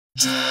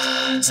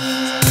Hey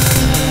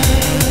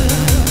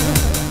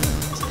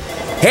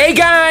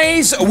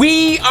guys,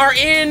 we are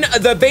in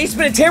the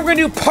basement and today we're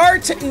gonna do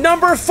part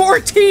number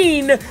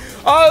 14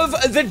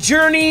 of the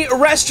Journey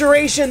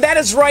restoration. That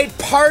is right,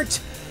 part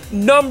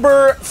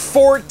number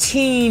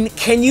 14.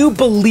 Can you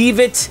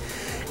believe it?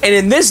 And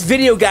in this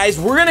video, guys,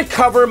 we're gonna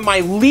cover my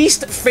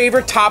least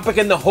favorite topic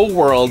in the whole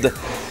world,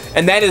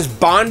 and that is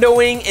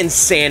bondoing and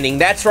sanding.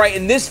 That's right,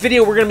 in this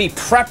video, we're gonna be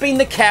prepping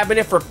the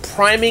cabinet for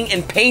priming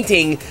and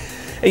painting.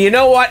 And you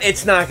know what?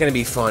 It's not going to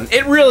be fun.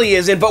 It really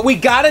isn't, but we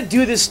got to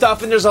do this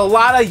stuff, and there's a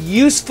lot of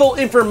useful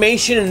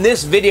information in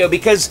this video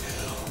because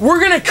we're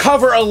going to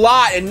cover a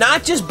lot, and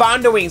not just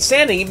bondoing and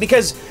sanding,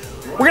 because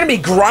we're going to be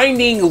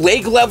grinding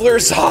leg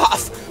levelers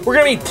off. We're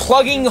going to be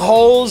plugging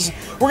holes.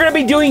 We're going to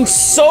be doing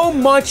so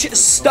much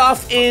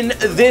stuff in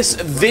this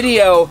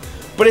video,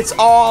 but it's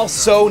all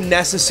so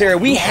necessary.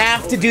 We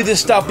have to do this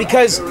stuff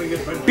because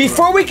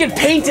before we can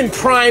paint and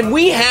prime,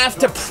 we have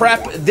to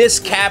prep this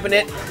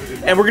cabinet.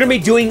 And we're going to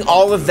be doing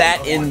all of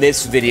that in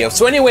this video.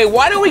 So anyway,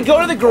 why don't we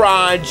go to the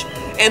garage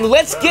and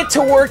let's get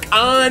to work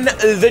on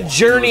the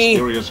Journey,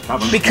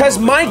 because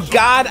my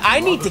God,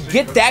 I need to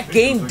get that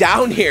game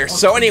down here.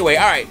 So anyway,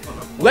 all right,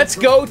 let's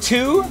go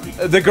to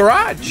the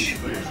garage.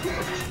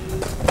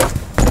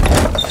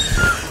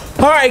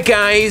 All right,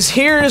 guys,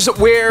 here's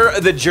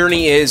where the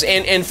Journey is.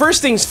 And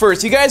first things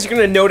first, you guys are going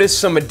to notice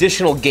some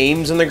additional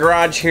games in the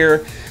garage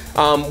here.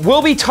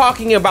 We'll be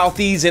talking about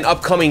these in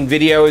upcoming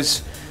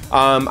videos.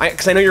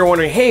 Because I know you're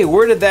wondering, hey,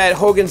 where did that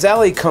Hogan's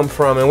Alley come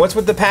from, and what's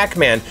with the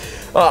Pac-Man?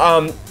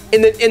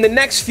 In the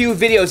next few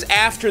videos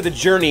after the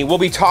Journey, we'll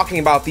be talking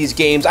about these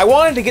games. I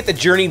wanted to get the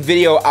Journey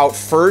video out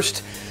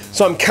first,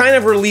 so I'm kind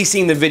of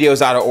releasing the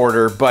videos out of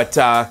order, but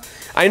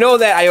I know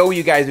that I owe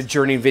you guys a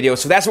Journey video,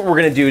 so that's what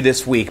we're going to do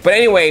this week. But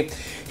anyway,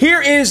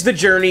 here is the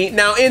Journey.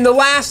 Now, in the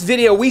last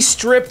video, we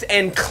stripped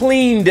and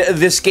cleaned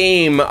this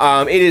game.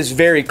 It is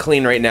very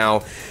clean right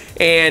now,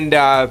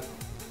 and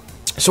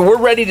so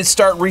we're ready to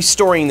start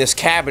restoring this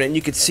cabinet, and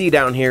you can see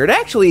down here, it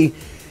actually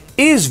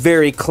is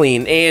very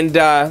clean, and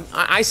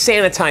I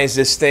sanitized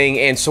this thing,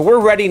 and so we're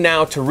ready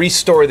now to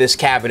restore this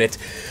cabinet.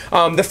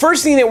 The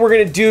first thing that we're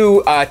going to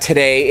do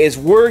today is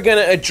we're going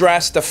to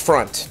address the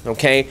front,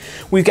 okay?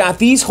 We've got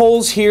these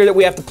holes here that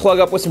we have to plug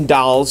up with some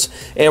dowels,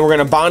 and we're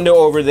going to bondo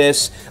over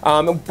this.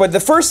 But the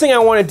first thing I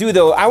want to do,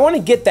 though, I want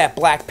to get that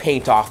black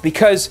paint off,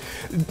 because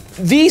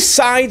these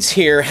sides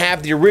here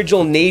have the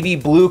original navy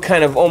blue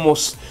kind of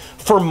almost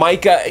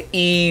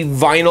Formica-y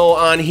vinyl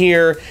on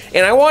here,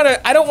 and I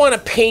don't want to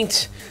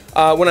paint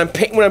when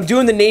I'm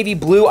doing the navy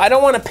blue. I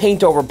don't want to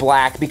paint over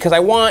black because I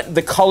want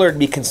the color to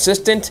be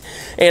consistent,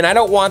 and I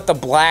don't want the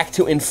black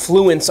to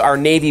influence our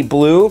navy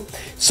blue.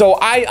 So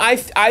I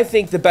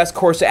think the best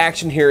course of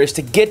action here is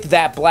to get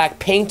that black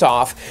paint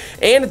off,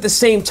 and at the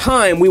same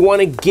time we want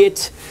to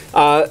get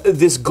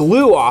this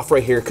glue off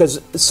right here,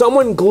 because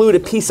someone glued a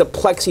piece of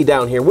plexi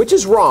down here, which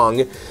is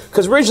wrong,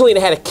 because originally it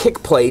had a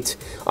kick plate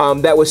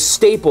that was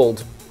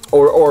stapled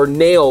or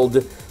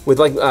nailed with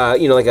like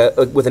you know,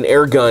 like with an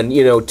air gun,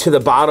 you know, to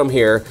the bottom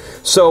here.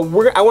 So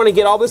I want to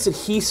get all this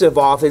adhesive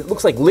off. It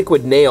looks like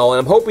liquid nail, and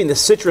I'm hoping the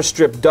citrus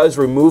strip does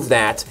remove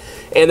that,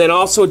 and then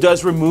also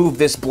does remove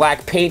this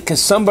black paint, because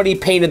somebody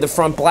painted the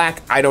front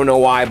black. I don't know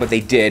why, but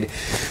they did.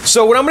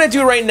 So what I'm going to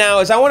do right now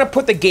is I want to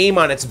put the game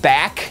on its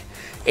back,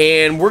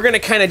 and we're going to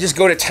kind of just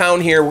go to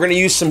town here. We're going to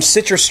use some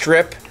citrus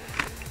strip,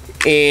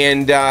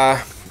 and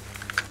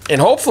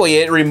hopefully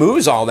it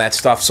removes all that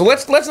stuff. So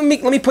let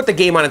me put the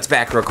game on its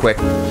back real quick.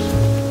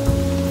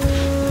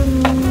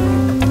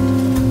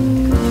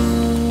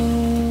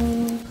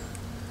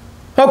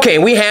 Okay,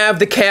 we have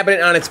the cabinet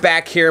on its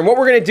back here, and what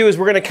we're going to do is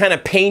we're going to kind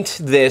of paint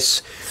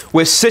this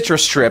with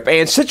citrus strip.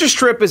 And citrus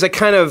strip is a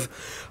kind of,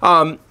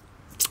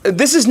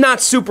 this is not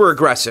super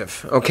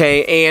aggressive,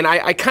 okay? And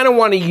I kind of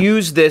want to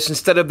use this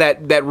instead of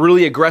that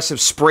really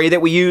aggressive spray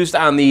that we used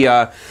on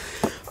the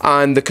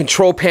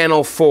control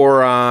panel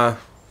for,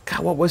 God,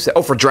 what was that?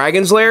 Oh, for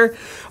Dragon's Lair.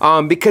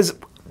 Because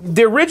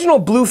the original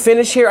blue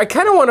finish here, I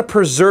kind of want to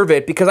preserve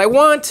it, because I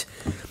want,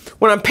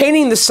 when I'm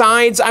painting the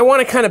sides, I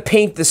want to kind of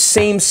paint the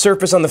same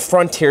surface on the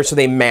front here so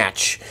they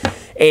match.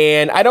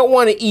 And I don't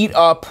want to eat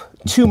up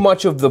too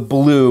much of the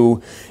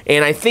blue,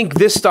 and I think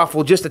this stuff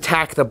will just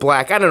attack the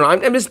black. I don't know,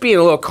 I'm just being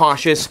a little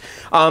cautious.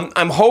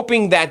 I'm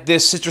hoping that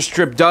this citrus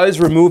strip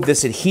does remove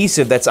this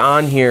adhesive that's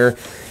on here.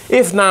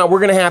 If not, we're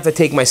going to have to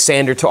take my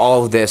sander to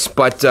all of this.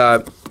 But,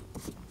 I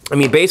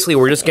mean, basically,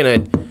 we're just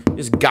going to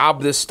just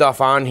gob this stuff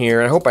on here,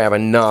 and I hope I have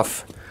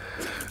enough.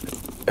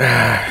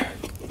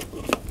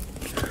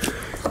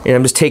 And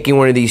I'm just taking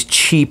one of these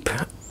cheap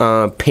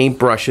paint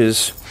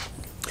brushes,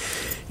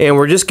 and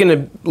we're just going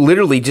to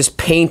literally just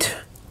paint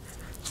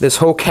this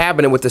whole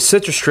cabinet with the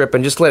citrus strip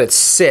and just let it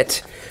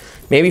sit,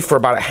 maybe for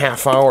about a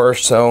half hour or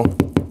so.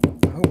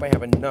 I hope I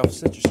have enough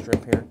citrus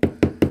strip here.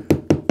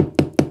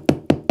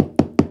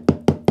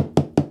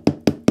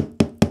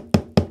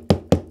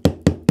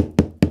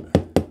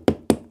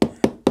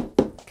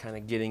 Kind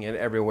of getting it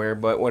everywhere,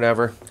 but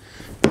whatever.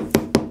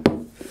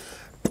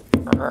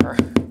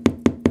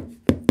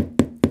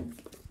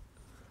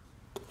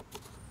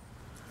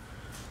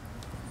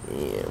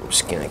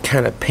 Just gonna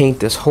kind of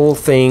paint this whole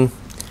thing,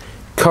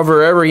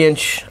 cover every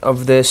inch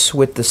of this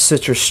with the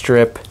citrus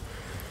strip.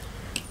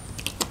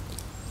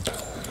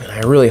 And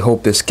I really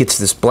hope this gets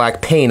this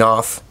black paint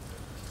off.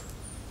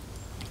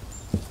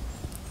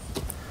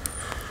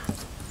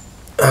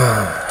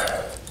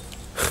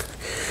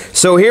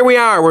 So here we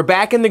are, we're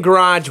back in the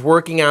garage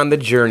working on the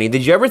journey.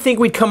 Did you ever think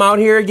we'd come out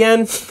here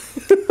again?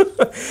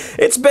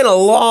 It's been a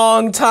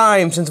long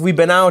time since we've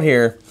been out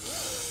here.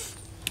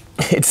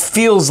 It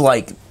feels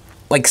like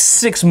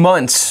 6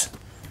 months.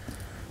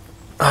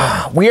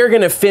 We are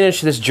gonna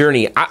finish this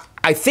journey.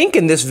 I think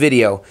in this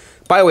video,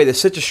 by the way, the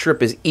citrus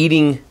strip is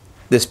eating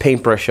this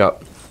paintbrush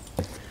up.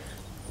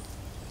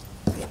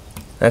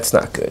 That's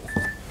not good.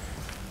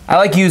 I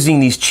like using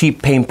these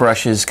cheap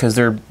paintbrushes because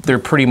they're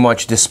pretty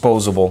much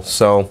disposable.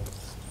 So,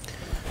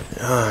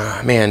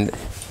 man,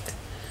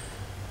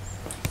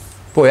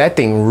 boy, that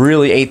thing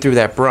really ate through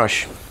that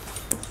brush.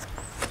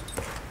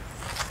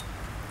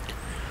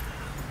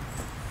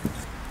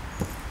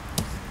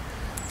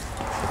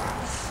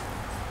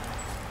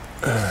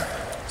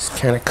 Just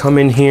kind of come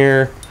in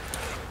here.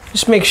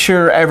 Just make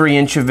sure every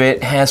inch of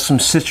it has some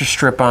citrus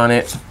strip on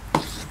it.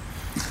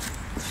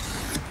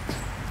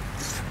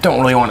 Don't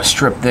really want to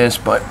strip this,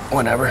 but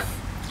whatever.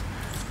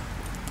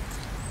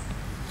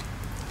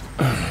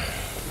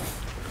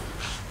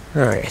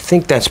 Alright, I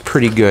think that's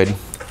pretty good.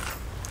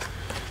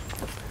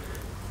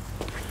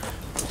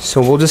 So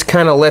we'll just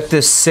kind of let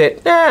this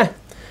sit,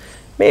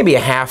 maybe a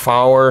half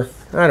hour.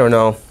 I don't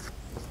know.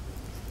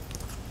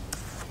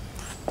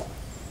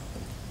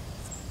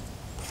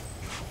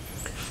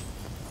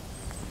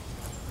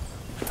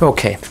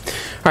 Okay.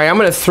 Alright, I'm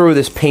going to throw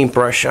this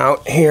paintbrush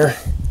out here.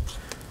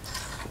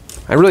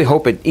 I really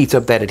hope it eats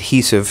up that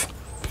adhesive.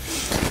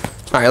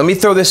 Alright, let me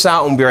throw this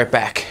out and we'll be right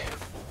back.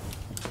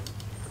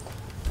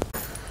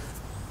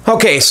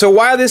 Okay, so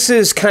while this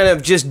is kind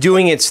of just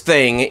doing its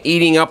thing,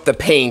 eating up the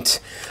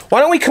paint, why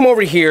don't we come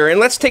over here and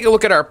let's take a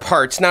look at our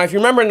parts. Now, if you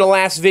remember in the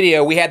last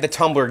video, we had the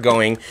tumbler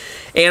going.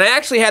 And I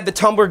actually had the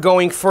tumbler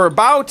going for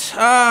about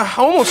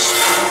almost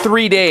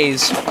 3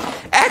 days.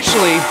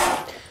 Actually,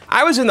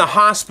 I was in the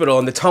hospital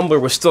and the tumbler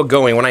was still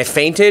going when I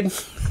fainted.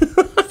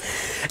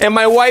 And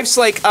my wife's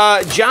like,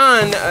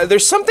 John,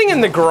 there's something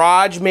in the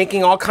garage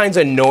making all kinds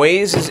of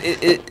noise.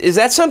 Is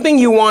that something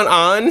you want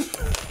on?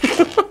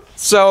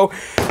 So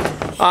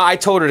I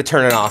told her to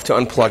turn it off, to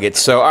unplug it.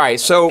 So, all right,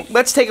 so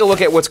let's take a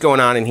look at what's going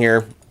on in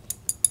here.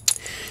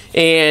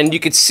 And you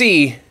could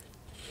see,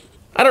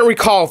 I don't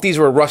recall if these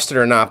were rusted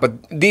or not,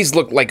 but these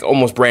look like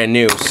almost brand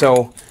new.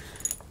 So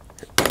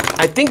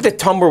I think the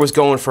tumbler was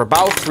going for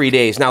about 3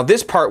 days. Now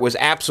this part was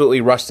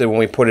absolutely rusted when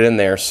we put it in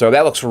there, so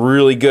that looks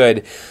really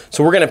good.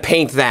 So we're gonna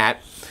paint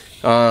that.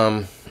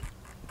 Turn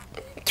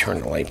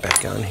the light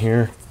back on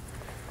here.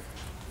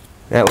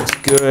 That looks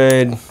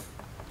good.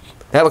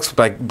 That looks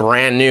like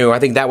brand new. I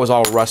think that was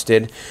all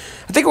rusted.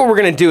 I think what we're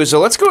gonna do is, so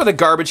let's go to the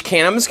garbage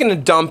can. I'm just gonna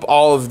dump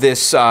all of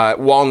this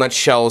walnut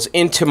shells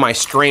into my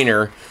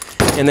strainer,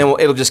 and then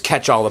it'll just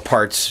catch all the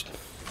parts.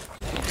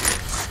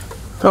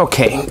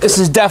 Okay, this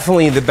is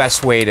definitely the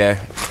best way to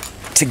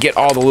get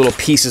all the little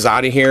pieces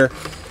out of here.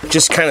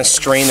 Just kind of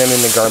strain them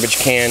in the garbage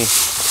can.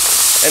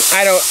 And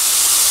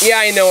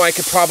I know I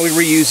could probably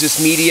reuse this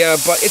media,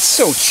 but it's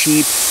so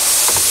cheap.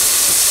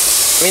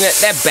 I mean,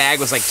 that bag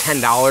was like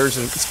 $10,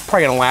 and it's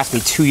probably gonna last me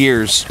 2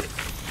 years.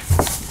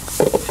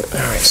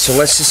 All right, so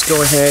let's just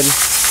go ahead.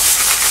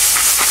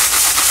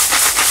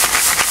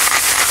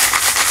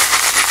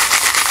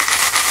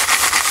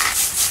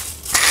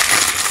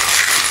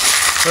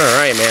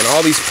 Alright, man,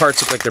 all these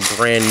parts look like they're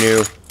brand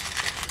new.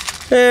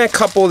 A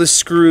couple of the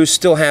screws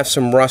still have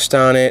some rust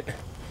on it.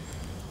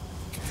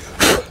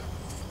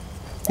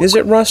 Is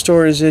it rust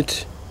or is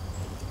it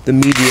the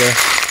media?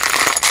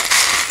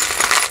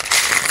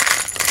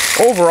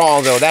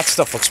 Overall, though, that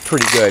stuff looks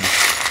pretty good.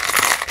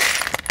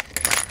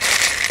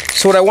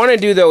 So what I want to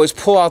do, though, is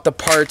pull out the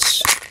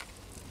parts.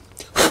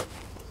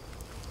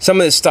 Some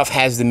of this stuff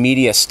has the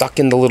media stuck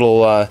in the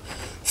little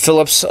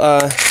Phillips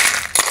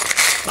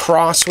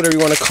cross, whatever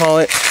you want to call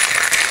it.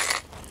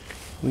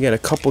 We got a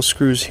couple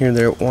screws here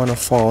that want to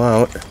fall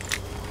out.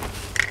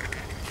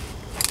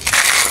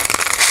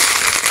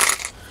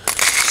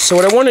 So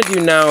what I want to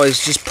do now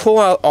is just pull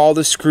out all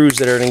the screws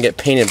that are going to get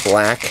painted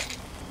black.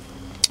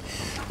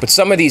 But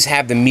some of these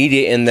have the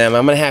media in them.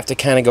 I'm going to have to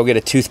kind of go get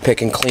a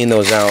toothpick and clean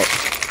those out.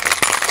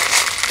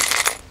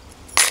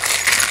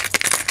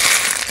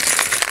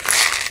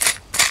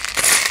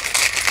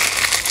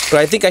 But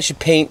I think I should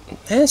paint,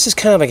 this is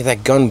kind of like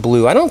that gun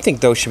blue. I don't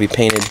think those should be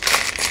painted.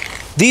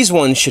 These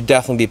ones should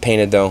definitely be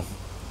painted though.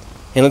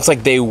 It looks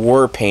like they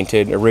were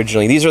painted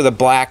originally. These are the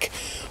black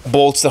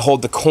bolts that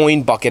hold the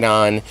coin bucket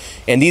on.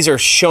 And these are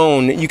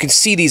shown, you can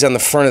see these on the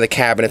front of the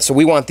cabinet. So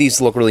we want these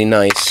to look really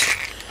nice.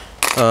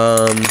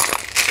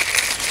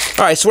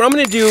 Alright, so what I'm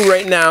going to do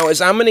right now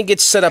is I'm going to get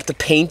set up to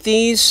paint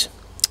these.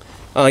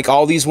 Like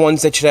all these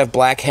ones that should have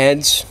black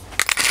heads.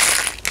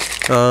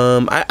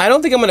 I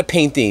don't think I'm going to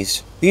paint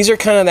these. These are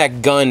kind of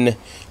that gun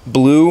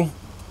blue,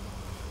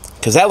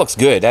 because that looks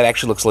good. That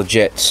actually looks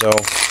legit. So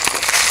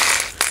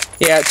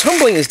Yeah,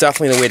 tumbling is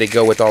definitely the way to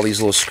go with all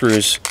these little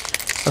screws.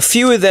 A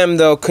few of them,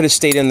 though, could have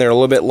stayed in there a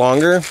little bit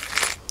longer.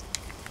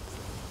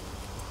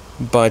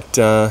 But,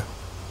 God,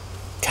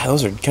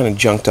 those are kind of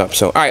junked up.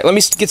 So, all right, let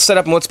me get set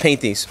up and let's paint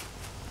these.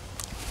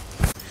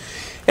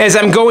 As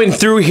I'm going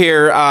through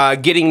here,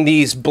 getting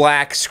these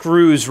black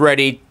screws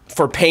ready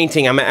for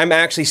painting, I'm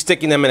actually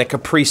sticking them in a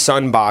Capri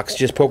Sun box,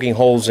 just poking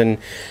holes, and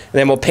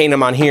then we'll paint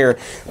them on here.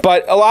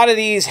 But a lot of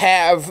these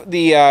have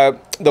the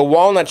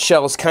walnut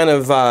shells kind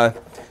of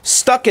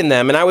stuck in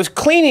them, and I was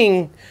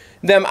cleaning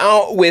them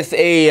out with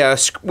a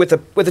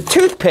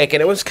toothpick,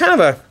 and it was kind of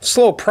a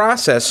slow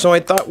process. So I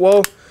thought,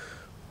 well,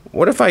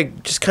 what if I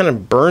just kind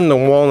of burn the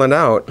walnut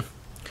out?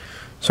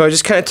 So I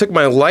just kind of took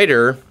my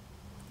lighter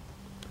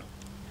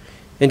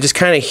and just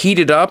kind of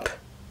heated up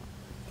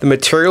the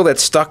material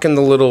that's stuck in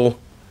the little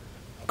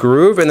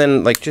groove, and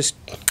then just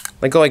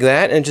go like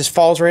that, and it just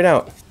falls right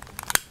out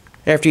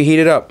after you heat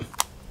it up.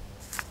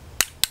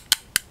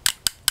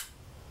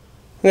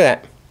 Look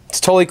at that. It's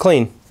totally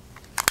clean.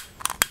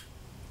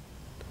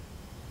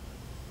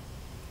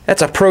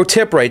 That's a pro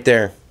tip right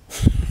there.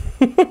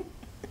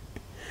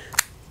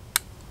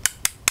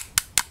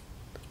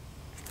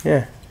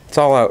 Yeah, it's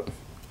all out.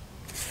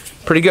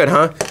 Pretty good,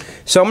 huh?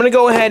 So I'm going to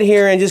go ahead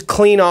here and just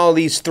clean all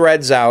these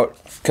threads out,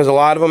 because a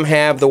lot of them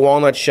have the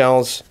walnut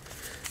shells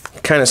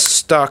kind of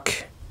stuck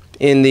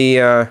in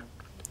the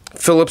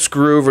Phillips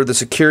groove or the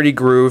security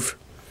groove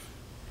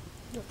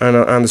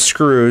on the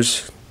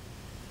screws.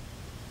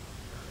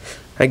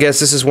 I guess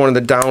this is one of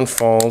the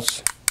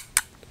downfalls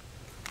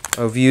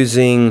of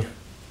using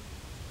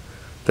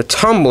the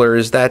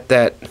tumblers,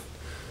 that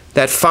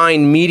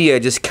fine media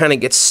just kind of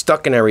gets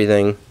stuck in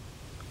everything.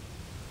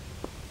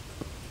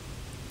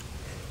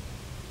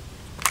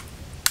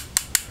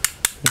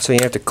 And so you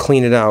have to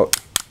clean it out.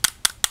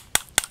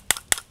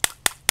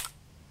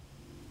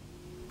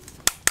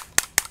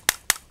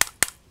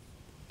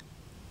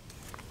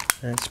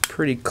 That's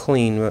pretty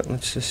clean, but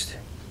let's just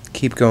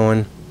keep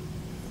going.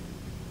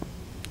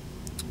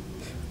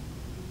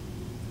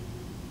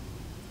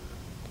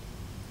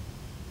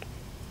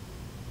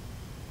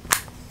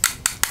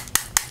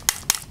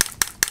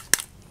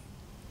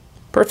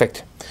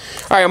 Perfect.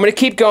 All right, I'm going to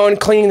keep going,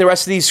 cleaning the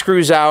rest of these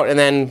screws out, and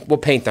then we'll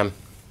paint them.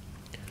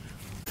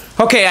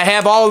 Okay, I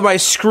have all of my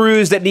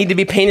screws that need to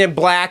be painted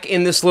black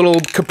in this little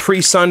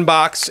Capri Sun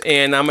box,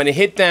 and I'm going to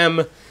hit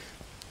them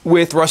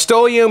with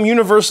Rust-Oleum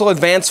Universal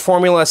Advanced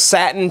Formula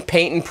Satin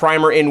Paint and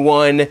Primer in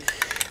one.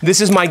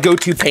 This is my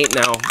go-to paint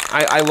now.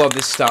 I love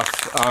this stuff.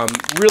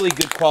 Really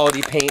good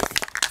quality paint.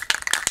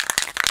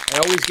 I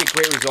always get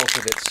great results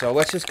with it. So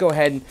let's just go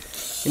ahead and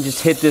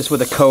just hit this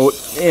with a coat,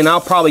 and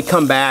I'll probably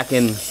come back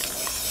and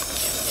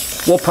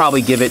we'll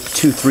probably give it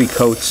 2-3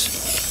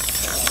 coats.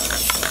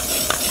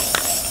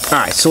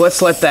 Alright, so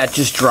let's let that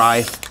just dry,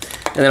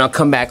 and then I'll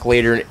come back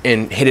later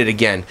and hit it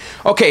again.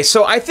 Okay,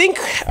 so I think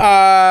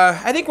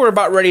we're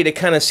about ready to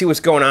kind of see what's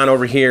going on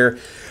over here.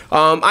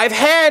 I've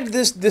had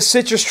this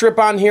citrus strip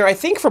on here, I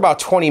think, for about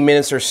 20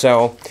 minutes or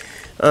so.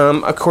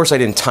 Of course, I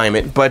didn't time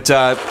it, but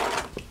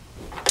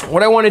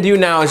what I want to do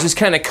now is just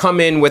kind of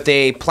come in with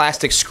a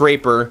plastic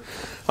scraper.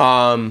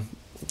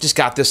 Just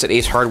got this at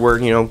Ace Hardware,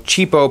 you know,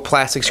 cheapo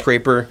plastic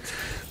scraper.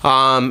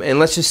 And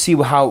let's just see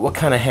what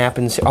kind of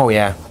happens. Oh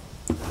yeah.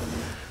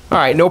 All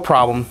right, no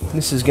problem.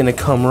 This is gonna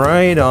come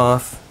right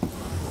off.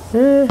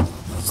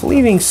 It's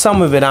leaving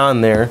some of it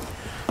on there.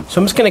 So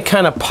I'm just gonna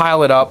kind of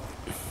pile it up,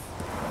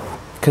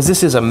 because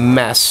this is a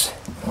mess.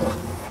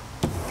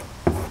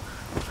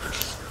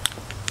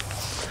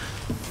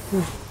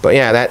 But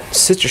yeah, that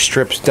citrus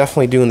strip's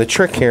definitely doing the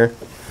trick here.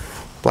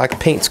 Black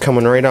paint's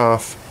coming right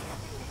off.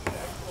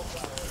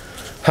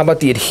 How about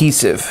the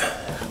adhesive?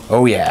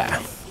 Oh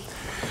yeah.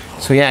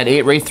 So yeah, it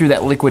ate right through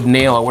that liquid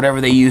nail or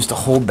whatever they use to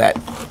hold that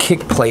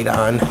kick plate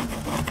on.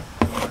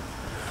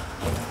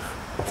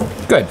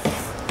 Good.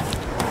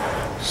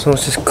 So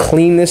let's just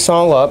clean this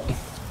all up.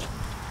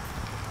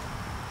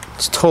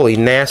 It's totally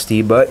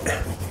nasty, but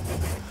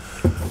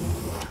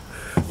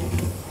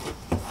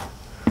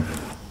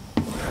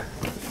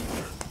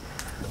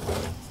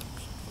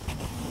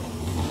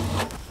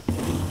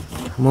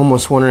I'm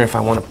almost wondering if I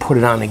want to put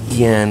it on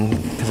again,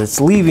 because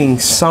it's leaving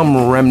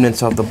some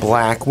remnants of the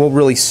black. We'll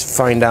really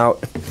find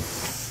out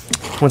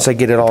once I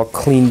get it all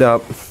cleaned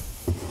up.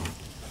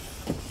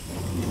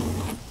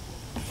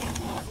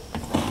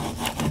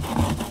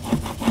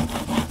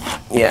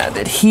 Yeah,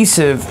 the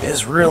adhesive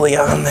is really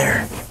on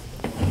there.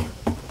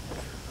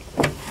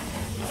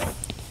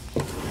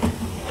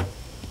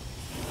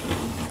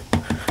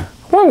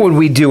 What would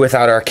we do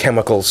without our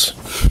chemicals?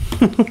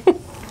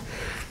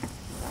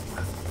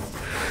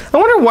 I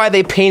wonder why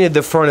they painted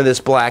the front of this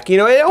black. You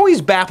know, it always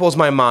baffles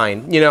my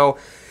mind. You know,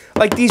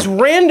 like these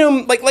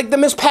random, like the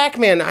Miss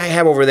Pac-Man I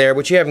have over there,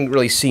 which you haven't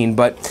really seen,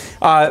 but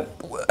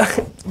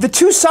the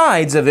two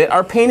sides of it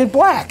are painted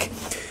black,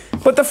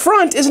 but the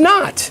front is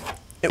not.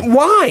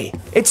 Why?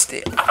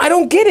 I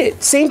don't get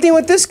it. Same thing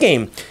with this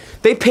game.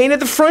 They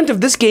painted the front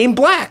of this game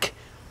black.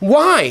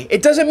 Why?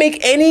 It doesn't make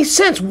any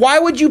sense. Why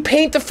would you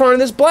paint the front of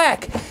this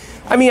black?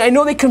 I mean, I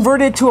know they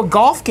converted it to a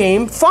golf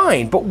game,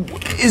 fine, but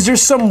is there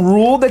some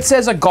rule that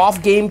says a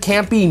golf game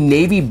can't be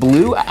navy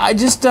blue? I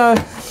just, and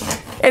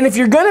if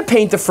you're gonna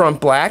paint the front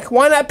black,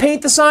 why not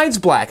paint the sides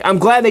black? I'm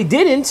glad they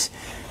didn't,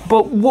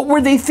 but what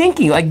were they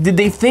thinking? Like, did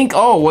they think,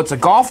 oh, well, it's a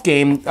golf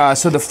game,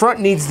 so the front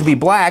needs to be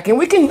black, and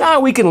we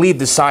can leave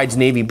the sides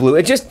navy blue?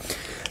 It just,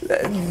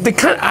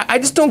 I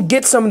just don't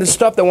get some of the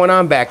stuff that went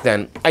on back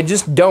then. I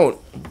just don't.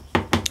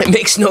 It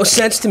makes no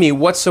sense to me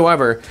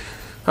whatsoever.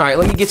 All right,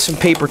 let me get some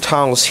paper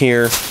towels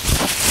here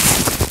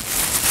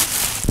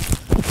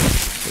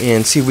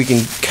and see if we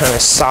can kind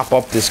of sop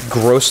up this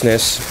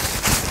grossness.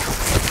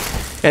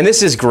 And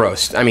this is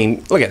gross. I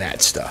mean, look at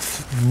that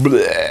stuff.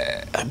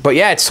 Blech. But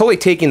yeah, it's totally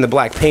taking the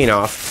black paint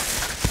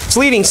off. It's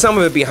leaving some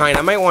of it behind.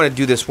 I might want to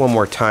do this one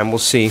more time. We'll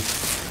see.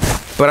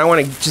 But I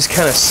want to just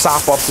kind of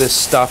sop up this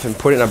stuff and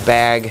put it in a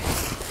bag.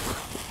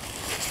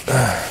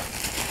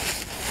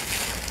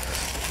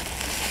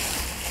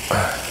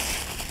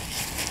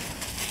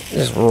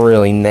 Just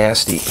really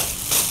nasty.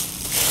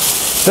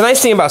 The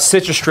nice thing about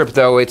Citrus Strip,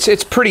 though,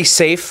 it's pretty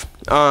safe.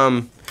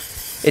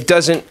 It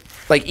doesn't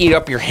like eat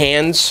up your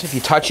hands if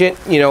you touch it.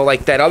 You know,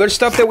 like that other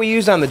stuff that we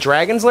used on the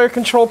Dragon's Lair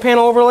control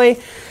panel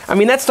overlay. I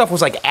mean, that stuff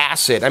was like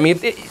acid. I mean,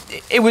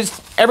 it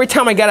was, every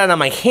time I got it on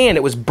my hand,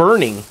 it was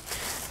burning.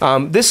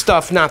 This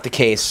stuff, not the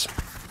case.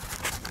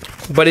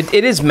 But it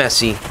is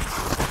messy.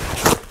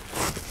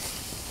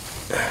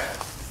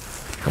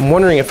 I'm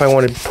wondering if I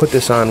want to put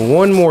this on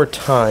one more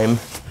time.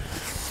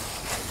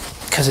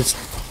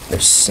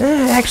 Because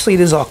actually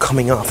it is all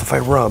coming off if I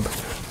rub.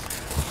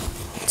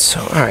 So,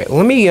 all right,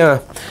 let me,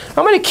 I'm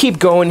going to keep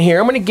going here.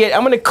 I'm going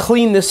to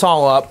clean this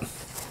all up.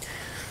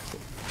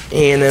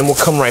 And then we'll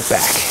come right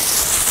back.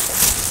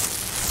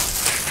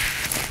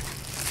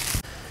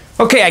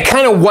 Okay, I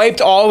kind of wiped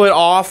all of it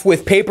off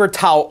with paper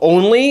towel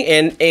only,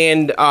 and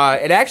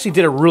it actually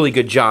did a really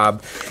good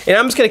job. And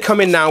I'm just going to come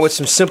in now with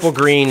some Simple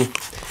Green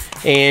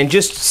and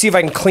just see if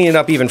I can clean it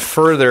up even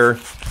further.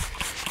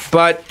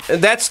 But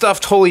that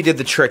stuff totally did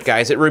the trick,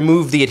 guys. It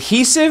removed the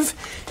adhesive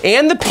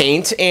and the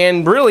paint,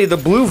 and really the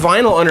blue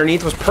vinyl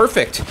underneath was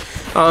perfect.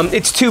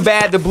 It's too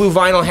bad the blue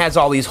vinyl has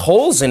all these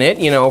holes in it,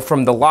 you know,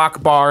 from the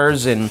lock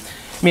bars. And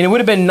I mean, it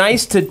would have been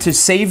nice to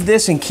save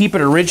this and keep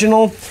it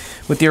original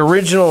with the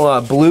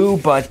original blue,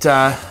 but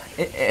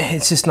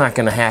it's just not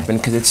going to happen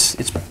because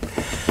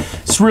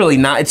it's really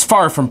not. It's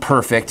far from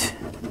perfect.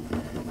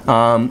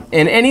 And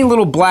any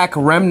little black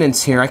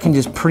remnants here, I can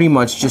just pretty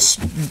much just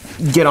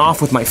get off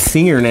with my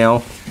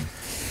fingernail.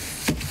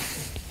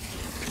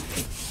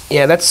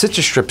 Yeah, that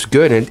Citrus Strip's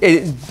good. And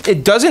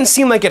it doesn't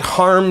seem like it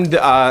harmed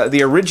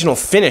the original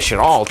finish at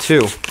all,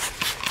 too.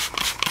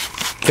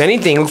 If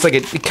anything, it looks like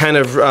it kind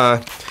of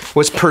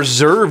was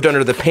preserved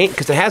under the paint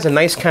because it has a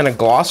nice kind of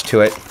gloss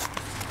to it.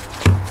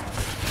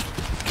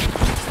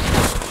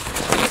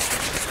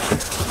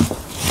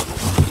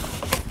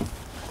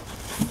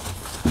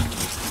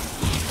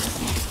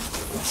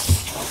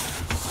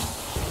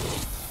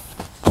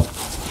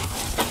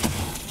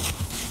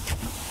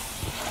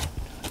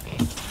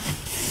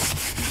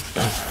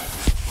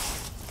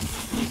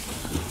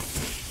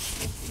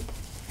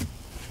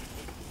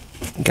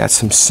 Got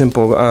some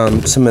simple,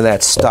 some of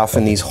that stuff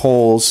in these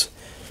holes.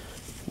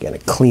 Gotta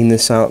clean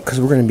this out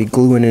because we're gonna be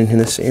gluing in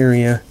this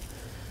area.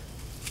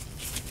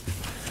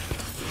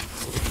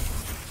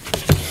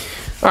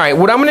 All right,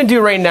 what I'm gonna do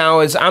right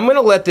now is I'm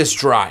gonna let this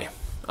dry.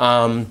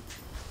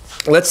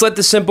 Let's let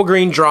the Simple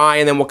Green dry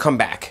and then we'll come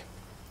back.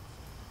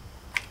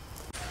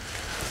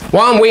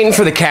 While I'm waiting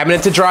for the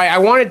cabinet to dry, I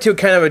wanted to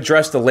kind of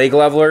address the leg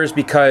levelers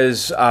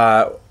because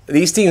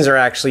these things are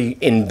actually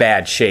in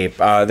bad shape.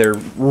 They're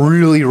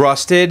really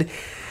rusted.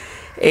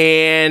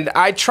 And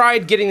I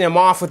tried getting them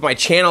off with my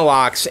channel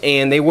locks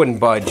and they wouldn't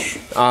budge.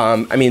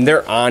 I mean,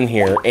 they're on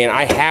here and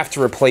I have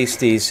to replace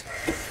these.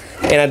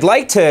 And I'd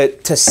like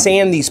to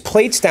sand these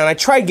plates down. I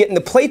tried getting the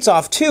plates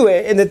off too,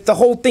 and the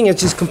whole thing is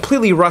just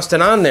completely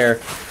rusted on there.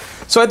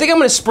 So I think I'm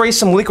gonna spray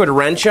some liquid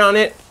wrench on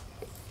it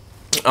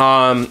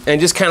and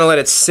just kind of let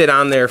it sit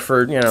on there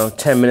for, you know,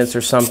 10 minutes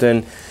or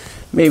something.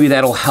 Maybe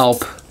that'll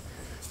help.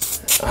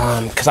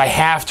 Because I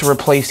have to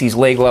replace these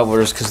leg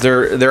levelers because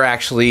they're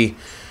actually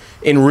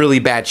in really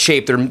bad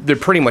shape. They're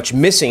pretty much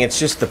missing. It's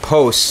just the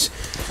posts.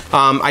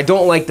 I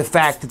don't like the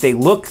fact that they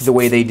look the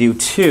way they do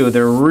too.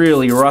 They're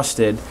really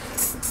rusted.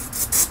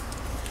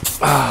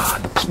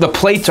 The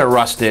plates are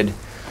rusted.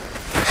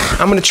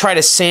 I'm gonna try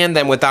to sand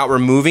them without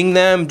removing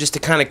them just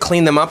to kind of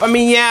clean them up. I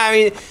mean, yeah, I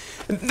mean,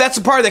 that's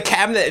a part of the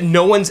cabinet that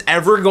no one's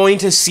ever going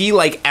to see,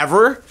 like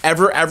ever.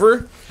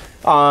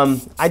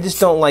 I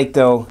just don't like,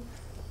 though,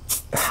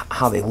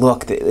 how they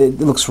look. It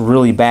looks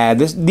really bad.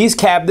 This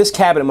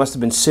cabinet must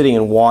have been sitting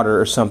in water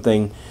or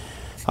something,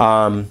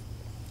 because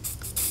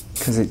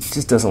it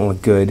just doesn't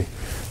look good.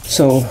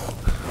 So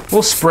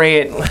we'll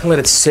spray it, let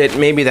it sit.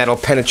 Maybe that'll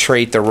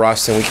penetrate the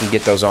rust and we can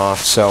get those off.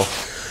 So,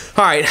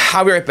 all right,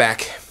 I'll be right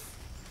back.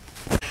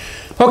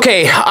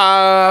 Okay,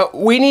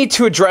 we need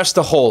to address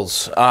the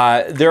holes.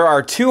 There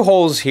are two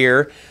holes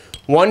here,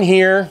 one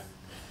here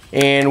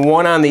and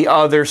one on the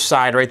other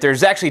side right there.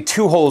 There's actually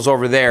 2 holes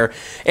over there,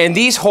 and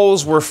these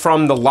holes were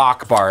from the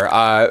lock bar.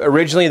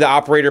 Originally, the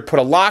operator put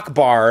a lock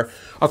bar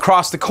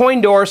across the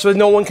coin door so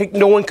no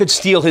one could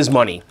steal his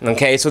money.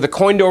 Okay, so the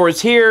coin door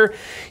was here.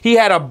 He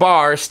had a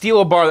bar,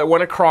 steel bar that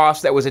went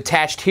across that was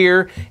attached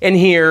here and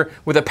here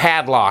with a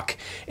padlock,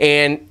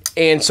 and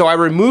so I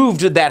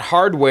removed that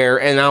hardware,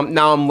 and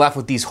now I'm left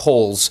with these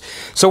holes.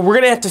 So we're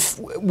gonna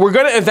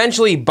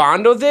eventually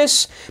bondo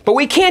this, but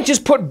we can't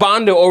just put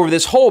bondo over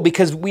this hole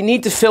because we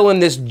need to fill in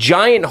this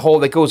giant hole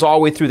that goes all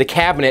the way through the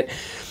cabinet.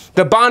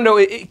 The bondo,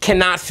 it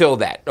cannot fill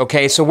that,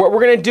 okay? So what we're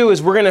gonna do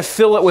is we're gonna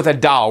fill it with a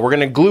dowel. We're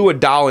gonna glue a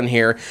dowel in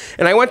here.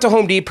 And I went to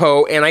Home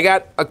Depot and I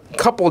got a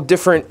couple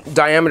different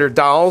diameter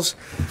dowels,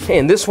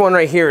 and this one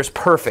right here is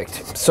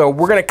perfect. So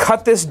we're gonna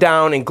cut this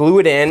down and glue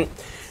it in,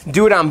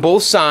 do it on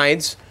both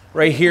sides,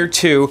 right here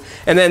too.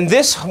 And then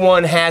this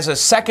one has a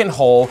second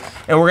hole,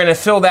 and we're gonna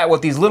fill that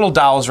with these little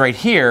dowels right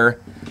here,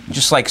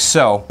 just like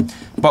so.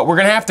 But we're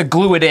gonna have to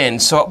glue it in.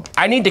 So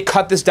I need to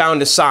cut this down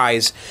to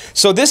size.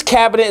 So this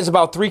cabinet is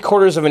about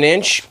 3/4 of an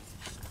inch.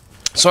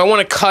 So I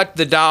wanna cut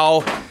the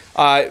dowel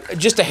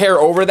just a hair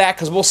over that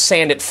because we'll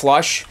sand it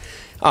flush.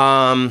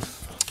 I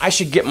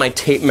should get my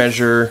tape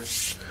measure.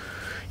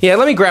 Yeah,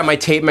 let me grab my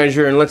tape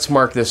measure and let's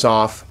mark this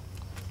off.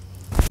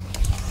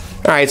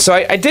 All right, so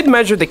I did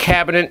measure the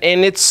cabinet,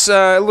 and it's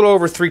a little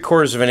over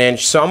 3/4 of an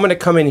inch. So I'm gonna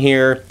come in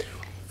here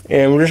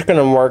and we're just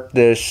gonna mark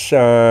this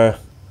about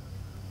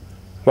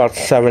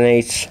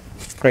 7/8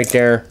 right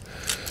there.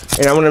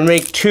 And I'm gonna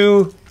make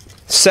 2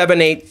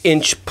 7/8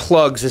 inch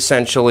plugs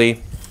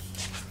essentially.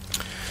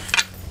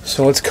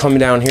 So let's come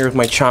down here with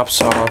my chop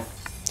saw.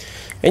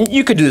 And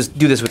you could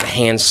do this with a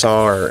hand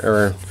saw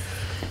or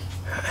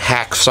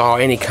hacksaw,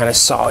 any kind of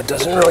saw. It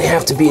doesn't really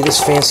have to be this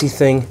fancy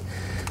thing.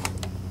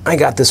 I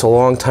got this a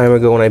long time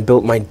ago when I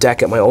built my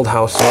deck at my old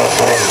house.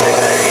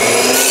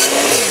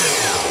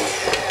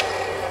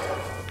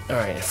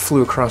 Alright, it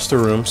flew across the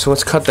room. So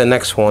let's cut the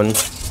next one.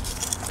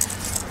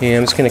 And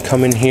I'm just going to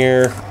come in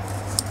here.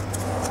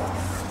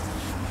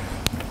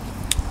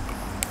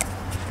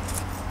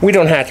 We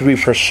don't have to be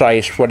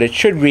precise, but it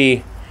should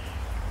be,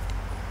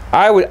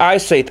 I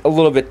say a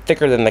little bit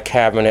thicker than the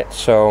cabinet,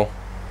 so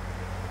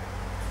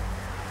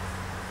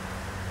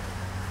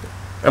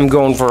I'm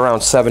going for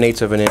around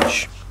 7/8 of an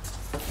inch.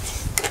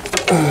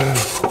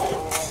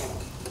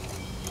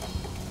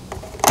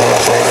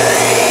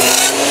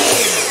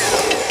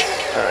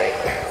 Alright,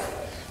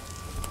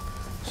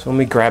 so let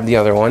me grab the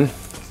other one.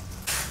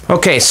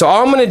 Okay, so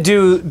all I'm going to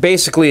do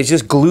basically is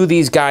just glue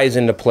these guys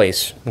into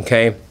place,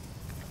 okay?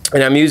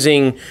 And I'm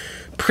using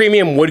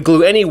premium wood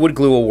glue. Any wood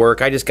glue will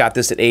work. I just got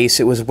this at Ace.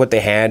 It was what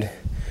they had.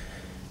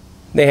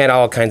 They had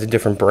all kinds of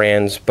different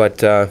brands,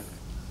 but so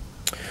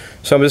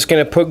I'm just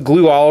going to put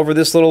glue all over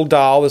this little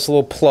dowel, this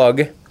little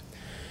plug.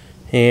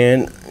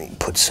 And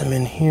put some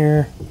in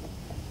here,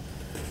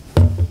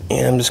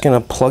 and I'm just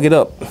gonna plug it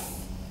up,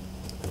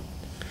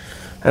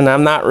 and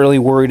I'm not really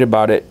worried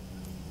about it.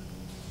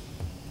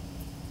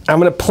 I'm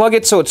gonna plug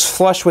it so it's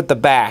flush with the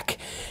back,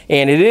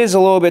 and it is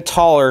a little bit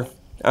taller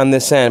on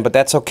this end, but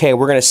that's okay.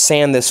 We're gonna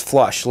sand this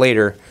flush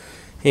later,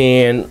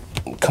 and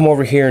come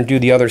over here and do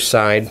the other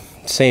side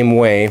same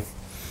way.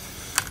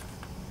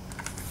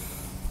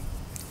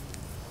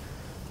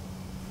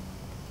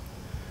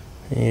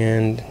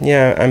 And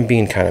yeah, I'm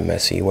being kind of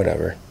messy,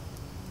 whatever.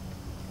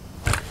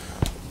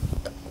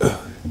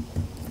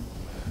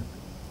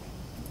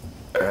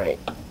 Alright.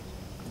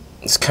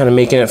 Just kind of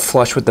making it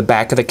flush with the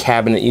back of the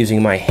cabinet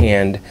using my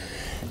hand.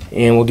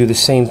 And we'll do the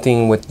same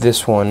thing with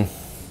this one.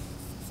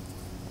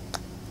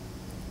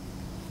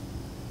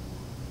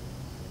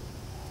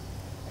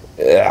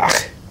 Ugh.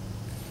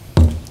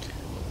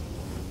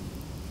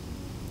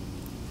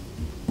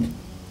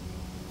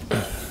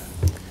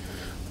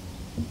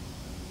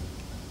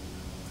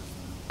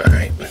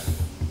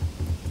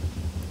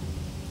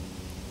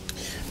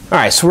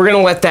 Alright, so we're going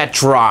to let that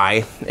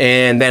dry,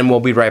 and then we'll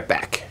be right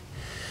back.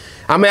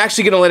 I'm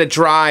actually going to let it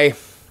dry.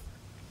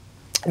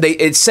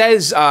 It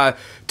says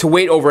to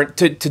wait over,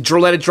 to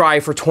let it dry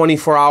for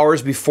 24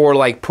 hours before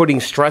like putting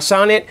stress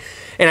on it,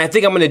 and I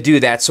think I'm going to do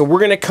that. So we're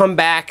going to come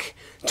back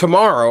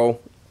tomorrow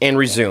and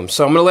resume.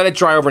 So I'm going to let it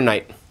dry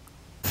overnight.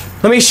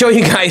 Let me show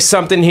you guys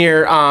something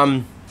here.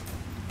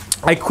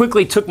 I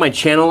quickly took my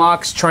channel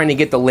locks trying to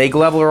get the leg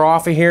leveler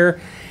off of here,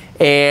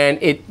 and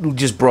it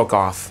just broke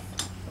off.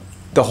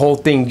 The whole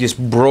thing just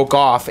broke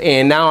off,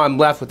 and now I'm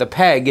left with a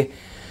peg.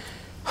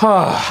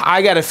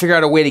 I got to figure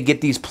out a way to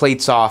get these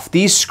plates off.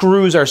 These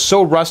screws are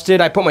so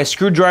rusted. I put my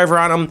screwdriver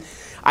on them.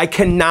 I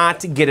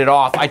cannot get it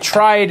off. I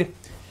tried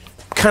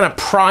kind of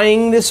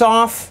prying this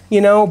off, you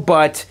know,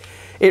 but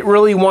it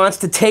really wants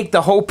to take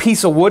the whole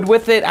piece of wood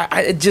with it.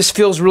 It just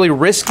feels really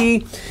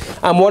risky.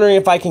 I'm wondering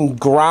if I can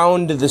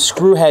ground the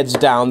screw heads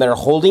down that are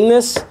holding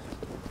this,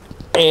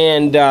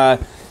 and then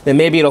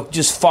maybe it'll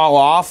just fall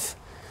off.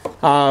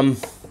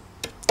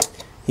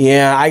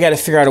 Yeah, I got to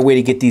figure out a way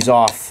to get these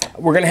off.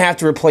 We're going to have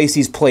to replace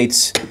these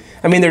plates.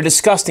 I mean, they're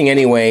disgusting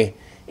anyway,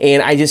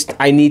 and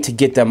I need to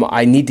get them.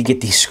 I need to get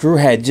these screw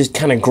heads, just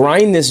kind of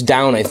grind this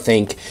down, I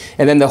think,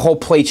 and then the whole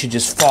plate should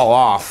just fall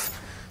off.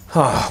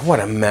 Oh, what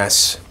a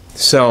mess.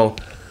 So,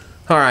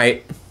 all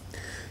right.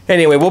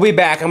 Anyway, we'll be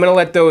back. I'm gonna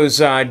let those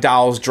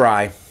dowels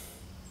dry.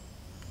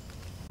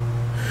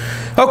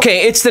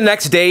 Okay, it's the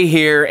next day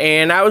here,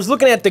 and I was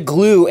looking at the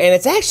glue, and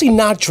it's actually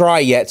not dry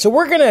yet. So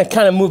we're gonna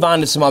kind of move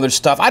on to some other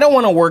stuff. I don't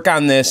want to work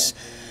on this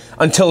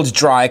until it's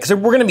dry, because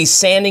we're gonna be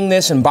sanding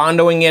this and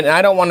bondoing it, and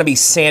I don't want to be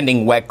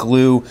sanding wet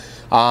glue.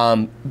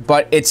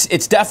 But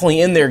it's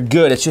definitely in there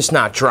good. It's just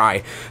not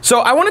dry.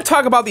 So I want to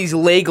talk about these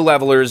leg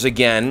levelers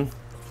again.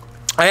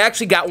 I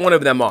actually got one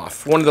of them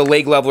off, one of the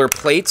leg leveler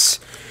plates.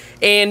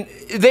 And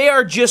they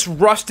are just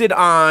rusted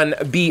on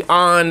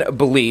beyond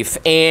belief.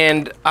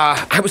 And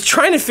I was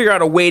trying to figure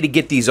out a way to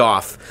get these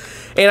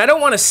off. And I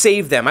don't want to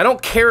save them. I don't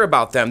care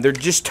about them. They're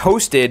just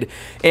toasted.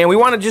 And we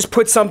want to just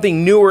put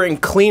something newer and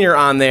cleaner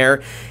on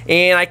there.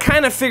 And I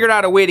kind of figured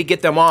out a way to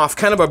get them off.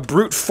 Kind of a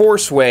brute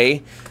force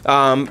way.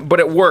 But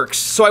it works.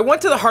 So I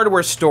went to the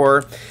hardware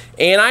store.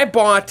 And I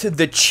bought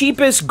the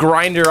cheapest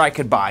grinder I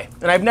could buy.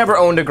 And I've never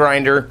owned a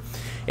grinder.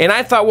 And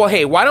I thought, well,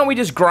 hey, why don't we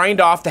just grind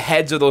off the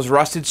heads of those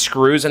rusted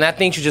screws, and that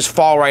thing should just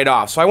fall right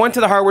off. So I went to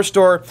the hardware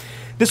store.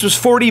 This was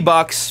 40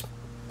 bucks,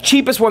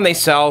 cheapest one they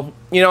sell.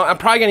 You know, I'm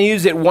probably going to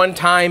use it one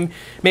time,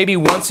 maybe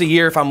once a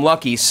year if I'm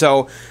lucky.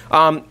 So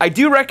I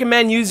do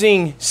recommend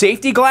using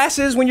safety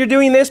glasses when you're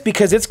doing this,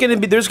 because there's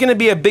going to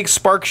be a big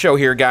spark show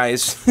here,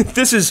 guys.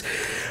 This is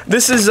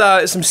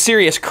some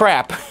serious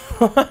crap.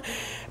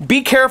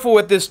 Be careful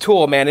with this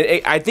tool, man.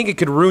 I think it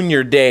could ruin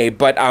your day.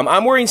 But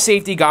I'm wearing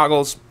safety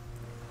goggles.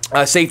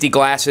 Safety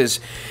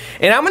glasses,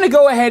 and I'm going to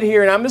go ahead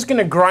here and I'm just going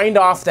to grind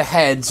off the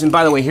heads. And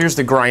by the way, here's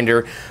the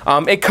grinder.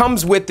 It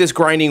comes with this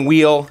grinding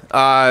wheel.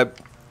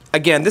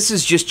 Again, this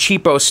is just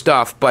cheapo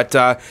stuff, but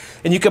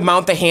and you can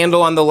mount the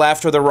handle on the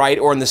left or the right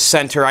or in the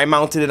center. I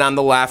mounted it on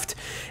the left,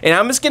 and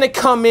I'm just going to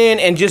come in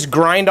and just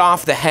grind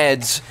off the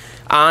heads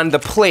on the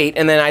plate,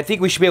 and then I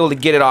think we should be able to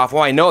get it off.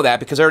 Well, I know that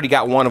because I already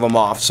got one of them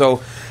off.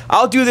 So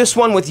I'll do this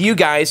one with you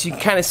guys. You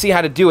can kind of see how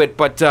to do it,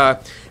 but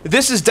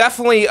this is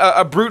definitely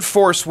a brute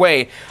force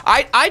way.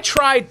 I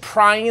tried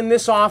prying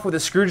this off with a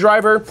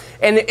screwdriver,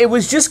 and it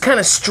was just kind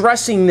of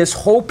stressing this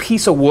whole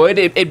piece of wood.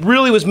 It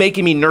really was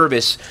making me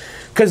nervous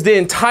because the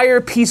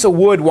entire piece of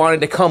wood wanted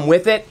to come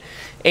with it,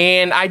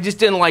 and I just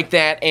didn't like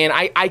that, and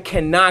I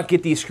cannot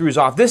get these screws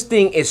off. This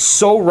thing is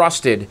so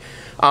rusted.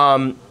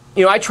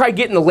 You know, I tried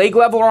getting the leg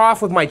leveler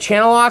off with my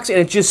channel locks, and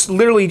it just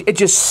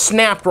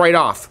snapped right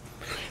off.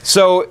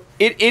 So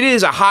it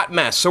is a hot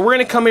mess. So we're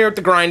going to come here with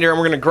the grinder, and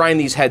we're going to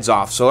grind these heads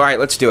off. So all right,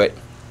 let's do it.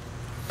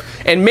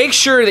 And make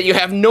sure that you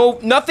have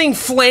nothing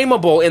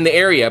flammable in the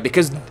area,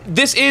 because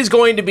this is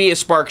going to be a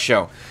spark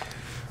show.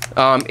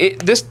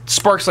 This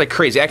sparks like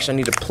crazy. Actually, I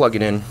need to plug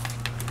it in.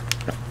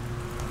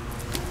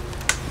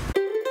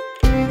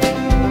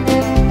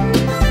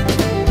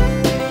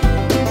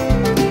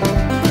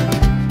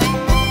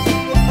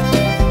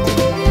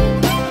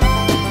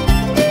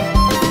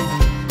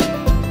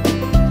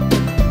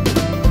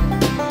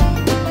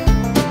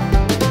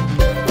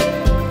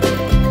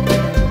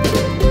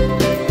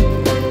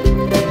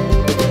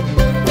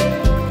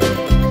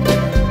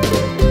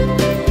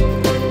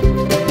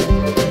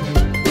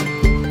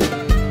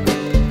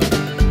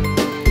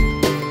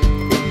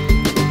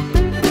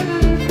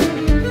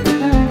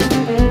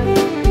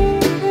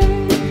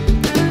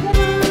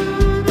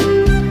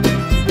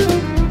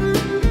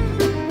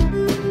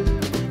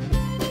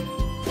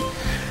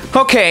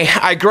 Okay,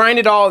 I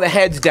grinded all the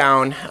heads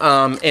down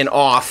and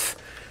off.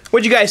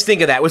 What'd you guys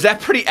think of that? Was that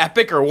pretty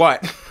epic or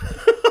what?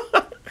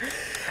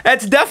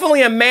 That's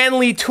definitely a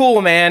manly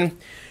tool, man.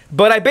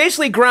 But I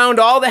basically ground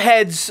all the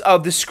heads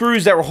of the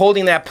screws that were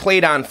holding that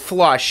plate on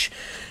flush.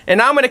 And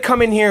now I'm going to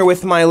come in here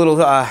with my little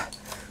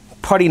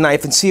putty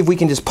knife and see if we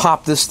can just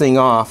pop this thing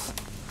off.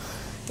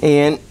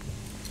 And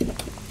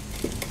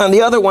on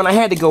the other one, I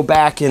had to go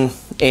back and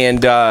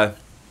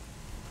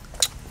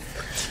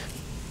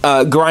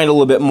grind a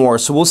little bit more,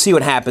 so we'll see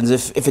what happens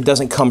if it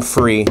doesn't come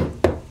free.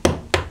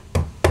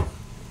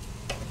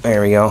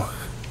 There we go.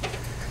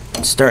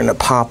 It's starting to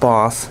pop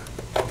off.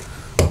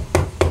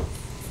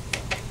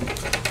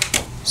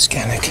 Just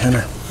kind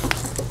of.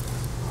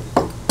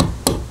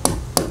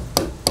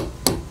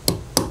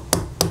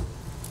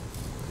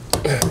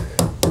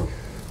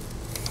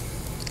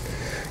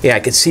 Yeah, I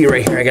can see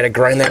right here. I got to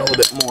grind that a little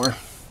bit more.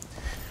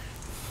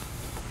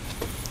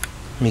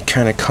 Let me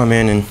kind of come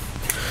in and.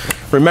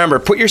 Remember,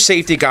 put your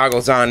safety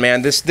goggles on,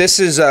 man. This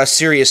is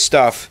serious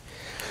stuff.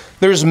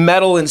 There's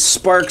metal and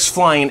sparks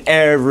flying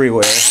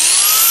everywhere.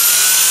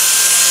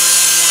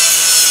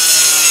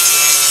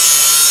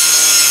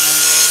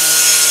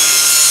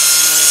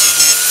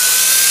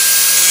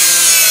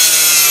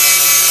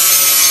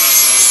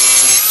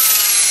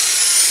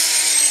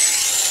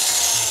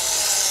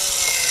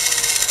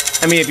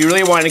 I mean, if you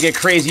really wanted to get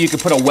crazy, you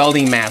could put a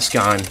welding mask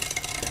on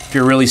if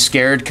you're really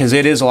scared, because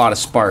it is a lot of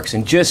sparks.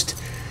 And just,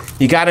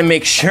 you got to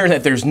make sure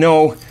that there's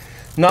nothing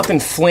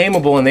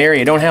flammable in the area.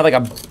 You don't have like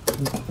a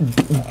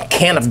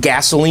can of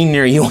gasoline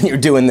near you when you're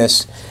doing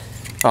this.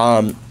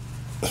 because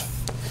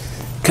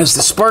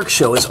the spark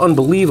show is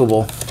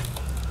unbelievable.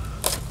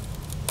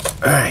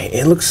 Alright,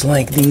 it looks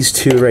like these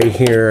two right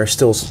here are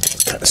still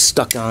kind of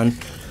stuck on.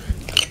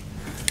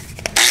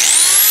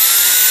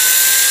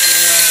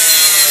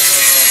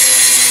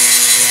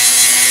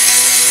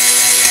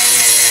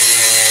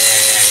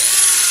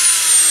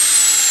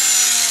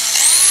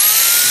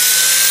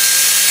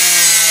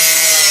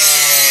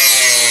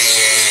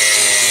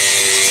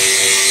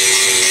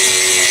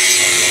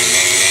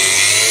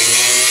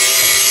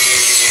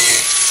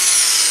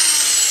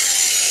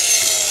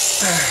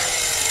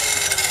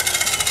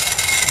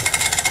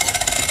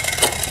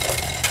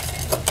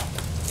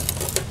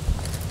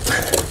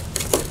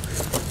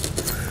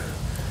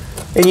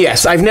 And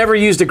yes, I've never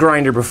used a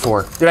grinder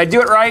before. Did I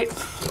do it right?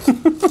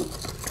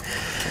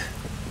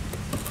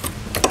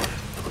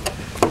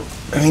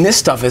 I mean, this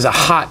stuff is a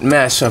hot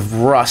mess of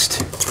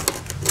rust.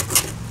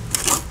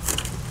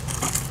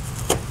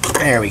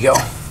 There we go.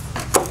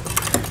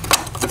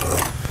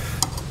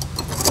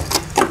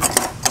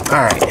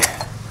 All right,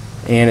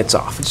 and it's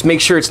off. Just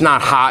make sure it's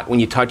not hot when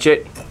you touch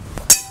it.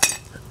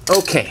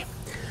 Okay,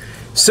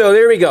 so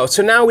there we go.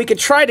 So now we could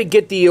try to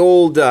get the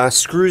old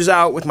screws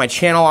out with my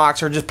channel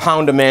locks or just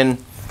pound them in.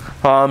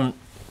 I'm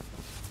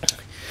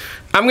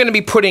going to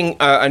be putting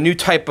a new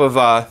type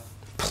of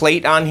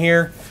plate on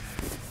here.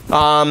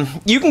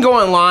 You can go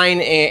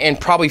online and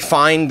probably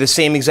find the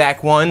same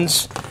exact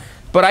ones,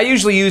 but I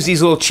usually use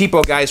these little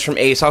cheapo guys from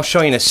Ace. I'll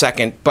show you in a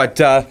second, but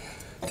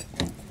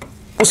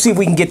we'll see if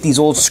we can get these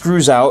old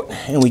screws out,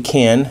 and we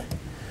can.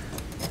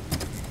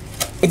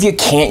 If you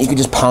can't, you can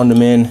just pound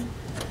them in.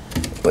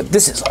 But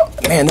this is,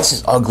 man, this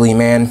is ugly,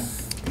 man.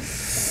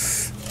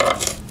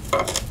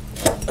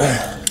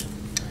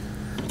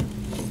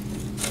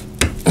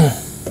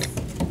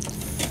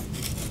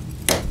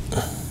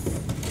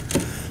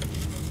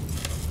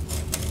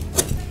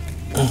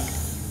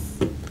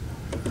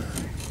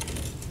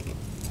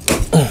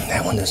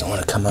 That one doesn't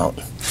want to come out.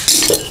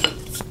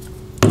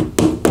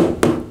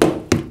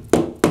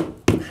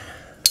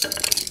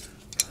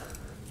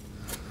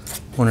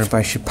 Wonder if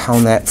I should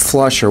pound that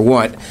flush or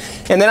what.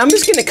 And then I'm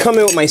just going to come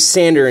in with my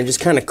sander and just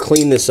kind of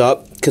clean this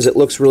up because it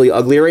looks really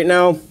ugly right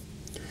now.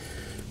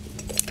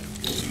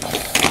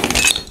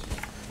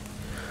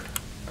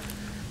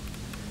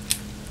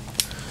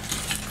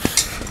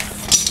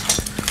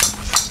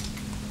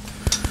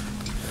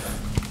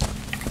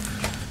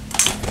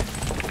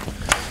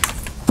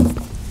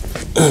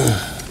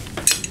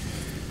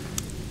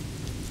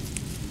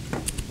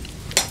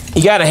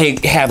 You gotta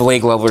have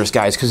leg levelers,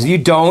 guys, because if you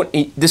don't,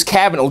 this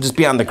cabinet will just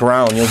be on the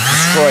ground. You'll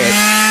destroy it.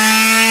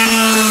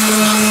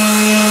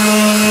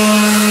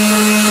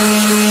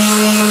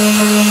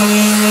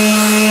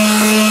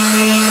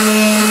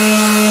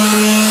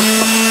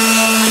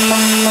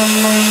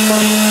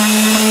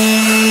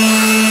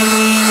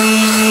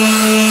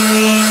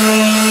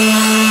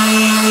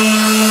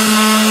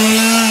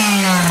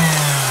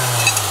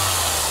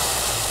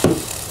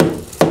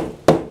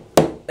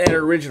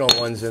 Original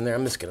ones in there.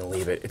 I'm just gonna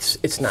leave it.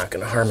 It's not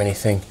gonna harm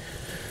anything.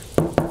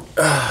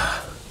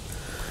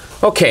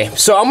 Okay,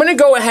 so I'm gonna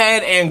go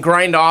ahead and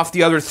grind off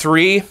the other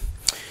three,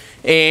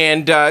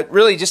 and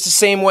really just the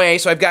same way.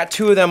 So I've got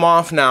two of them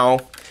off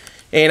now,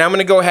 and I'm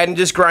gonna go ahead and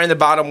just grind the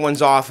bottom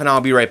ones off, and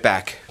I'll be right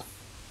back.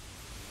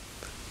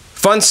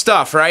 Fun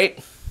stuff, right?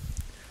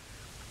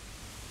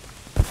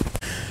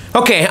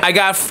 Okay, I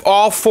got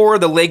all four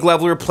of the leg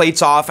leveler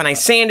plates off, and I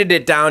sanded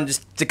it down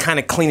just to kind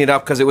of clean it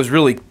up because it was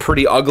really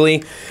pretty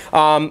ugly. What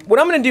I'm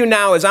going to do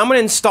now is I'm going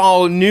to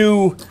install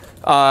new,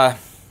 I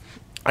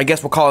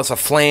guess we'll call this a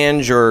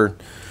flange or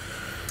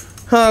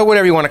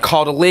whatever you want to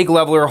call it, a leg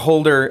leveler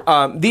holder.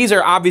 These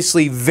are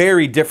obviously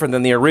very different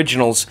than the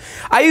originals.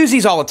 I use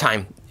these all the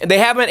time. They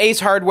have them at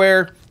Ace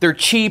Hardware. They're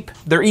cheap.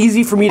 They're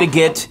easy for me to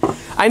get.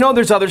 I know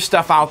there's other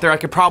stuff out there. I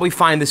could probably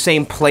find the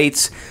same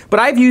plates, but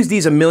I've used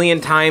these a million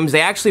times.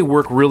 They actually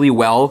work really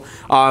well.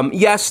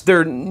 Yes,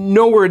 they're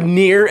nowhere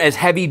near as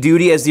heavy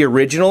duty as the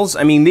originals.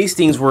 I mean, these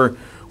things were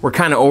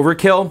kind of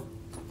overkill.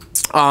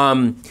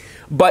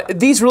 But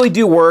these really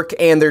do work,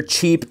 and they're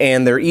cheap,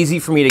 and they're easy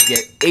for me to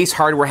get. Ace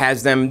Hardware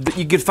has them.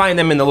 You could find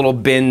them in the little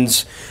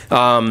bins,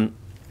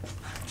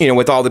 you know,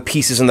 with all the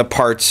pieces and the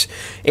parts.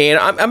 And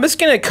I'm just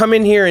going to come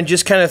in here and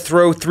just kind of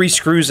throw 3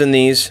 screws in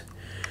these.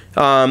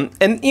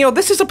 And, you know,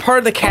 this is a part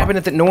of the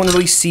cabinet that no one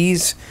really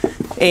sees.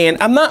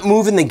 And I'm not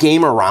moving the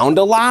game around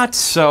a lot,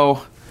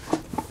 so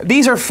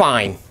these are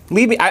fine.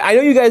 Leave me. I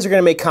know you guys are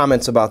going to make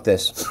comments about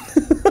this.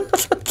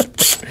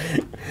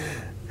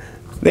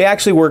 They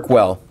actually work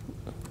well.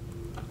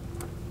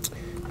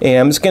 And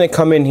I'm just going to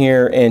come in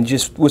here and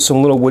just with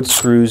some little wood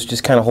screws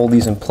just kind of hold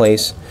these in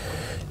place.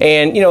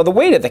 And, you know, the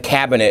weight of the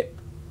cabinet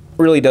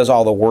really does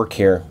all the work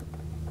here.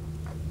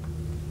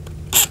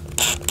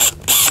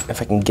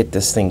 If I can get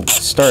this thing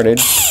started.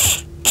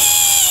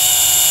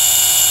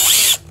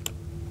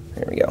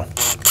 There we go.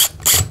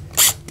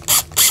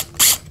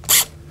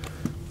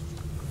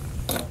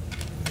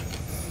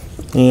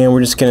 And we're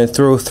just going to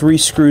throw 3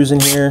 screws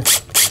in here.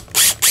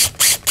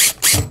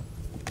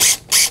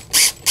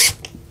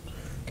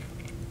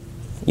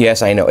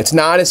 Yes, I know. It's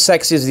not as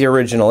sexy as the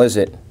original, is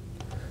it?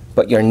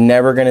 But you're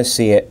never going to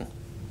see it.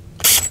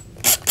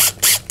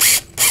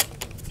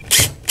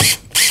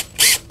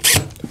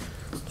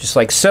 Just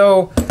like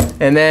so.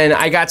 And then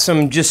I got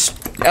some just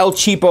El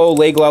Cheapo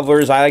leg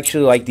levelers. I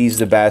actually like these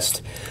the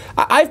best.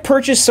 I've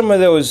purchased some of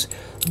those.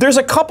 There's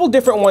a couple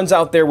different ones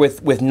out there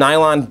with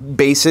nylon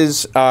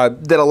bases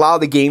that allow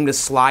the game to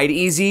slide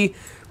easy.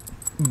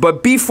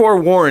 But be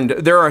forewarned,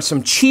 there are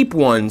some cheap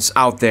ones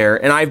out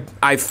there, and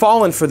I've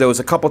fallen for those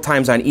a couple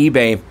times on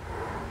eBay.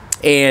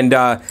 And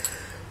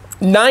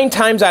 9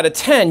 times out of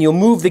 10, you'll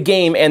move the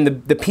game and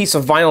the piece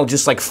of vinyl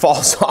just like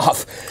falls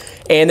off.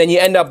 And then you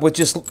end up with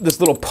just this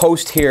little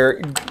post here,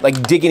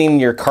 like digging in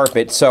your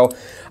carpet. So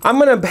I'm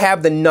gonna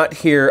have the nut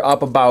here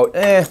up about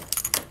an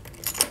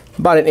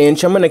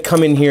inch. I'm gonna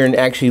come in here and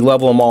actually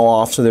level them all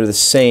off so they're the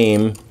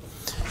same.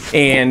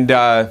 And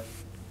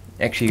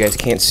actually you guys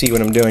can't see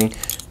what I'm doing.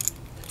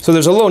 So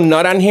there's a little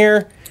nut on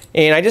here,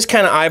 and I just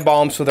kind of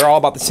eyeball them so they're all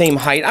about the same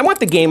height. I want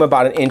the game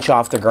about an inch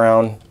off the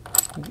ground.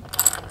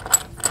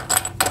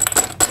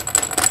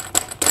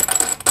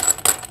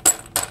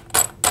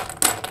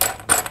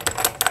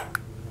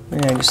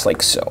 And just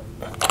like so.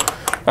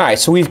 All right,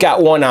 so we've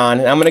got one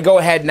on, and I'm gonna go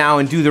ahead now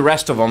and do the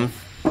rest of them.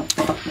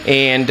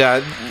 And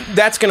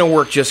that's gonna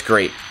work just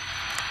great.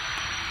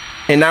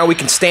 And now we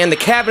can stand the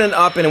cabinet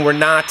up, and we're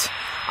not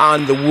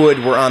on the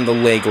wood, we're on the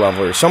leg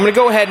leveler. So I'm gonna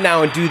go ahead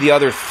now and do the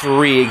other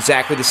 3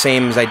 exactly the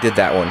same as I did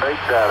that one. Straight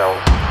shadow.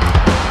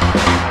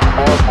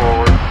 4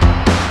 forward,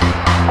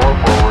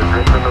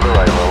 drift into the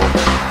right a little.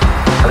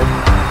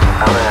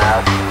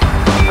 6.5.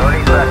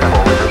 30 seconds.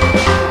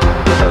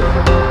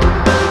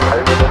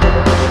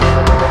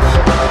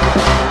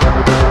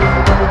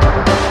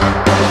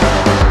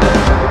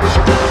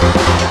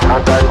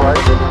 Contact light.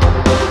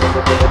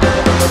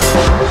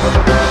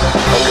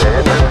 Okay,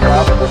 engine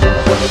stop.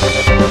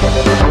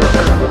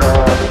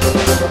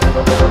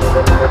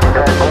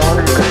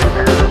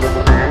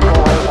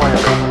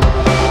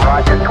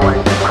 Roger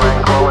 20,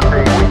 tranquility,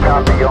 we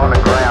copy you on the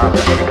ground.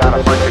 You got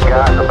a bunch of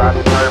guys about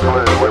to turn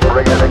blue. We're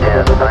bringing it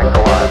again. Thanks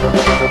a lot.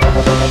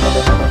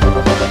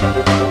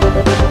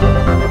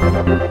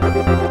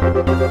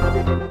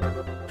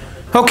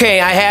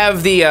 Okay, I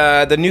have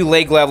the new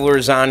leg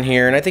levelers on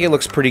here, and I think it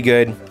looks pretty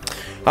good.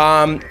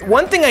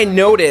 One thing I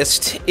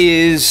noticed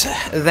is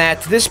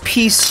that this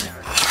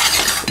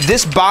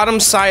bottom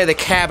side of the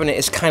cabinet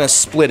is kind of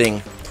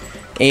splitting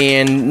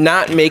and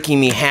not making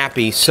me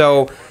happy.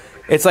 So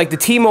it's like the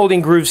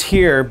T-molding grooves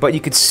here, but you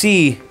could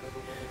see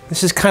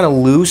this is kind of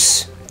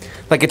loose,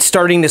 like it's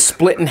starting to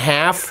split in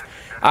half.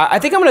 I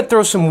think I'm going to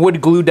throw some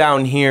wood glue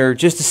down here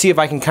just to see if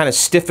I can kind of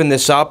stiffen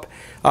this up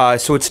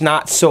so it's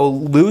not so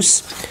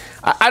loose.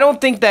 I don't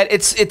think that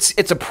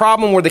it's a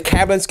problem where the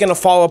cabinet's going to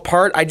fall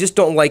apart. I just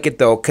don't like it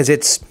though, because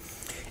it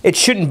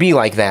shouldn't be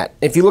like that.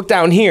 If you look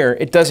down here,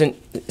 it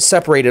doesn't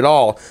separate at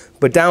all.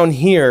 But down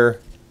here,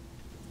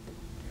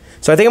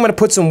 so I think I'm going to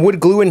put some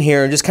wood glue in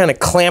here and just kind of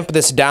clamp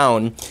this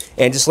down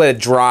and just let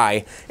it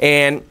dry.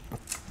 And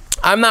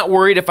I'm not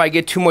worried if I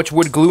get too much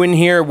wood glue in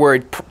here where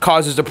it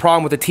causes a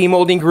problem with the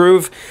T-molding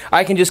groove.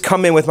 I can just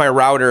come in with my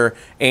router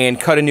and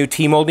cut a new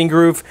T-molding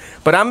groove.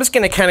 But I'm just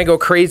going to kind of go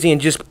crazy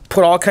and just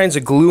put all kinds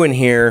of glue in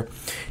here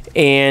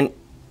and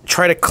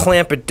try to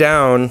clamp it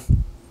down.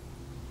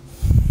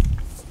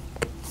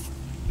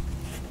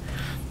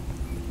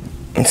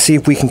 And see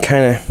if we can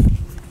kind of...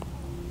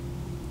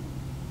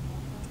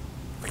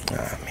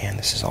 Oh man,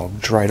 this is all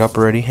dried up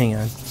already. Hang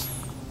on.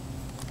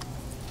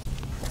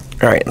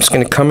 Alright, I'm just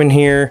going to come in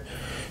here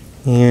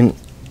and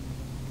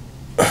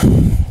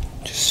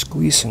just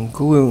squeeze some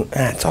glue.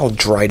 It's all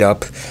dried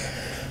up.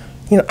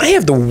 You know, I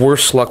have the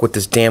worst luck with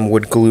this damn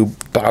wood glue.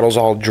 Bottle's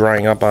all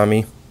drying up on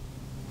me.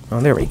 Oh,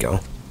 there we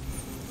go.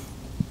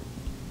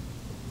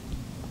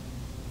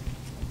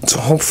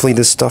 So hopefully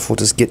this stuff will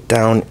just get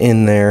down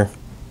in there.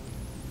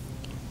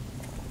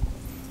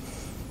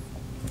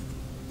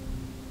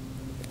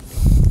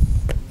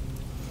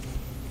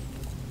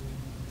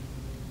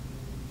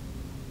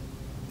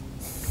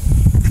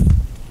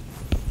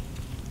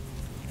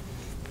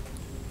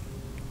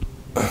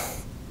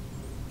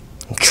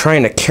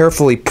 Trying to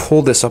carefully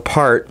pull this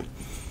apart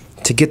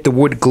to get the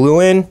wood glue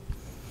in,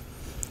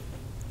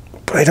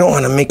 but I don't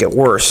want to make it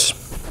worse.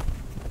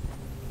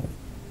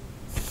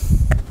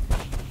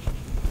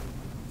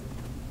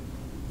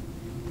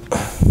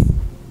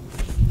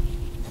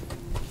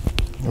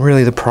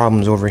 Really, the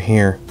problem's over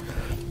here.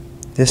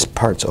 This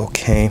part's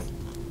okay.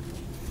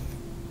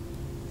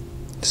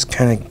 Just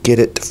kind of get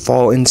it to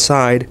fall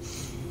inside.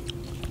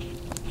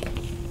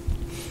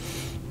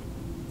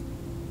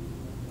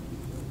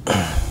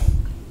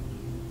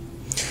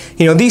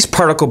 You know, these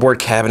particle board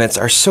cabinets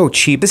are so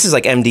cheap. This is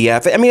like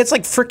MDF. I mean, it's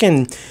like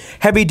freaking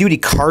heavy-duty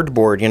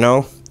cardboard, you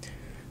know?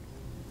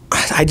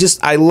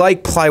 I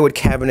like plywood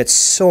cabinets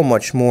so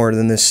much more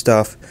than this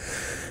stuff.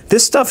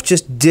 This stuff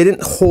just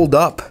didn't hold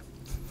up.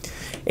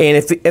 And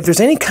if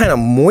there's any kind of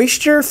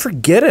moisture,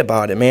 forget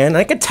about it, man.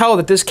 I could tell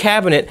that this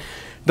cabinet,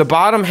 the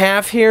bottom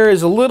half here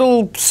is a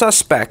little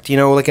suspect, you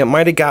know, like it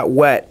might have got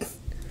wet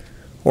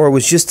or it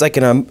was just like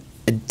in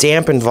a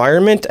damp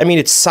environment. I mean,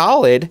 it's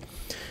solid.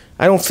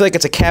 I don't feel like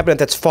it's a cabinet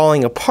that's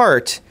falling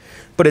apart,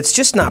 but it's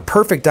just not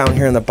perfect down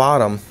here in the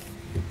bottom.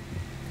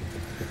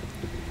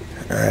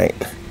 All right.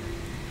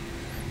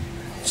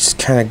 Just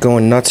kind of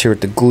going nuts here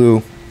with the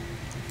glue.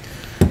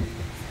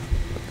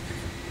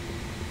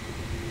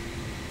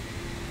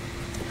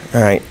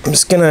 All right, I'm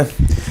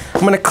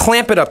gonna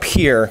clamp it up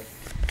here,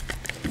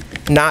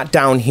 not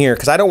down here,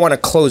 because I don't want to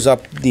close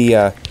up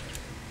the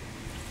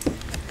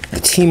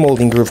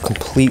T-molding groove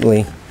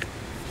completely.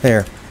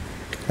 There,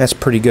 that's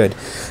pretty good.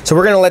 So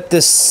we're gonna let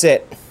this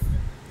sit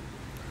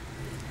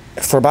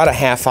for about a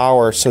half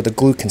hour so the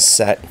glue can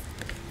set.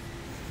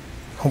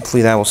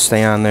 Hopefully that will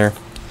stay on there.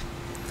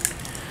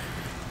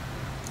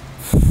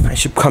 I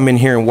should come in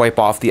here and wipe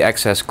off the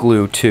excess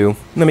glue too.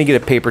 Let me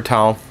get a paper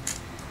towel.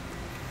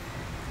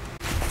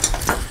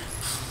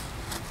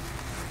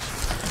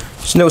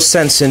 There's no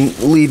sense in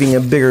leaving a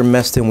bigger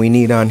mess than we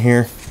need on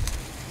here.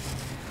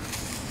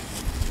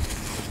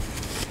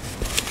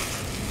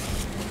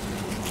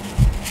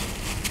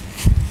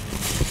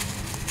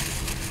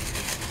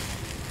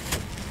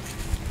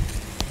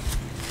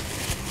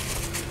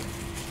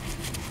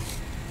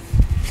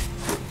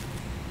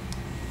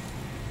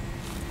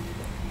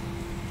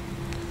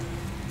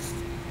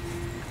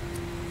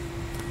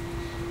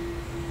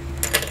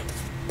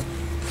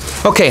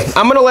 Okay,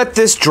 I'm gonna let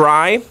this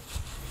dry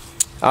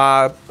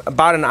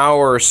about an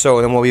hour or so,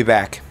 and then we'll be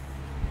back.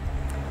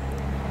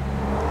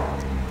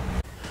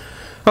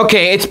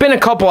 Okay, it's been a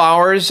couple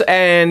hours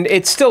and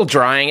it's still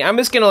drying. I'm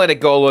just gonna let it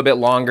go a little bit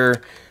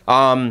longer,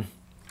 but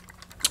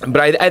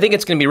I think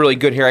it's gonna be really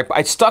good here.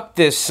 I stuck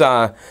this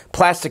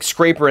plastic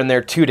scraper in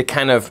there too to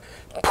kind of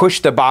push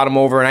the bottom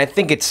over, and I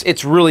think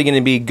it's really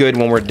gonna be good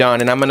when we're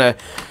done. And I'm gonna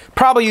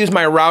probably use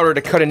my router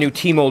to cut a new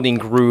T-molding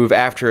groove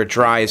after it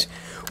dries.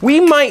 We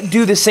might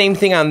do the same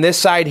thing on this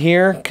side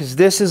here, because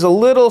this is a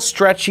little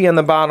stretchy on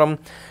the bottom.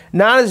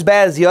 Not as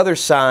bad as the other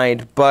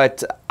side,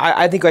 but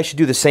I think I should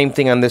do the same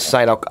thing on this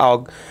side.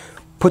 I'll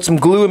put some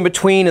glue in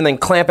between and then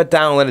clamp it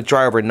down and let it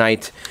dry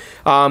overnight.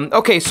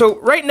 Okay, so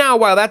right now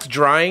while that's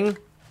drying,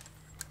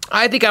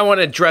 I think I want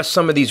to address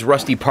some of these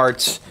rusty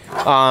parts.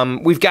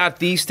 We've got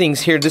these things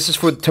here. This is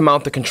to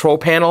mount the control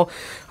panel.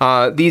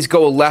 These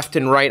go left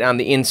and right on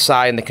the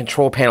inside, and the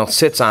control panel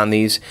sits on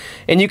these.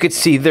 And you can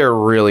see they're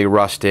really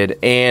rusted.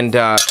 And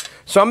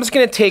so I'm just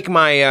going to take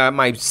my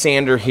my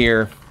sander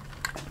here,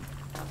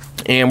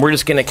 and we're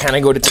just going to kind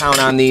of go to town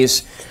on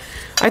these.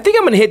 I think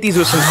I'm going to hit these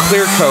with some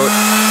clear coat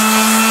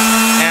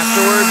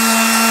afterwards.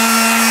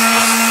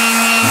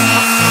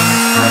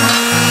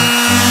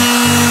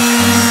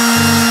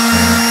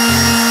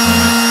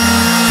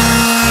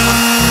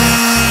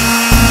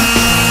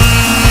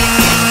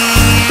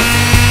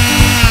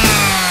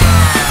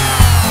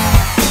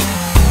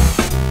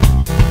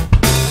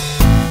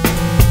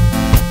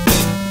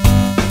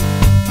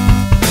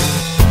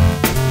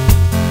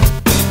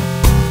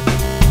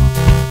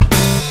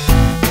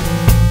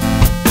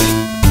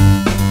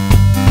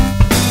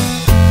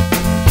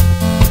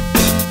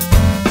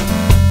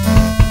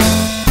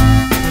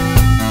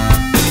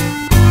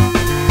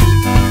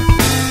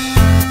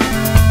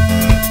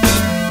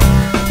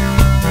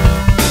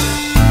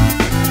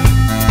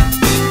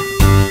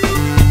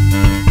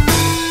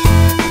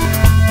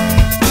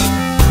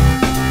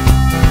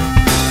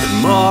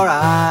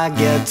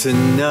 To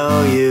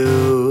know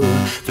you,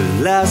 the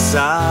less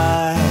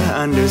I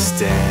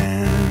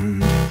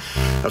understand.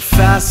 A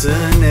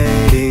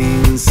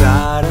fascinating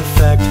side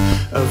effect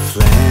of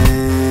plans.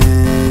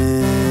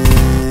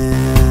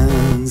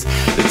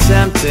 The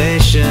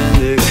temptation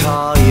to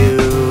call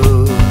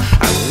you,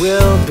 I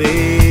will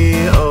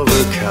be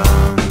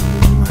overcome.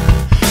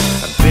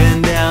 I've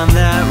been down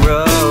that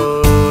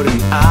road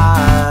and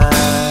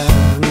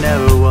I've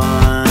never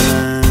won.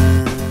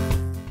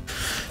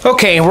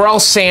 Okay, we're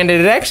all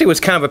sanded. It actually was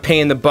kind of a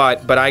pain in the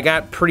butt, but I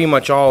got pretty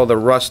much all of the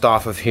rust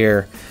off of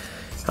here.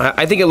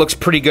 I think it looks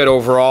pretty good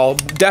overall.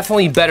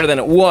 Definitely better than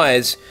it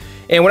was.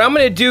 And what I'm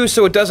going to do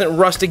so it doesn't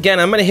rust again,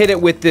 I'm going to hit it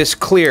with this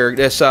clear,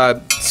 this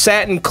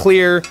satin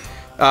clear,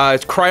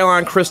 it's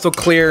Krylon crystal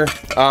clear.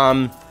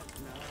 I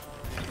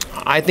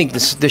think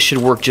this should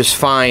work just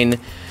fine.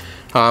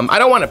 I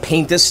don't want to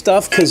paint this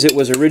stuff because it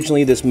was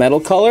originally this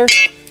metal color,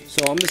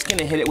 so I'm just going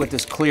to hit it with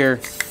this clear.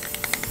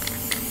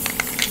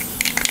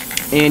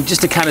 And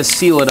just to kind of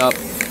seal it up.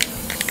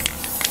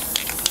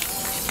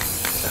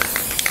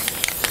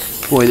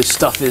 Boy,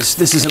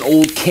 this is an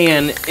old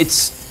can.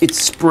 It's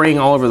spraying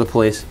all over the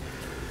place.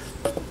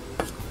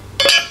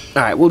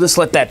 All right, we'll just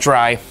let that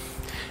dry,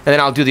 and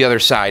then I'll do the other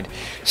side.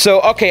 So,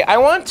 okay, I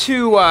want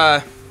to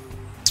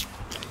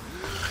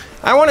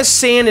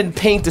sand and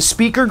paint the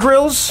speaker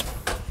grills.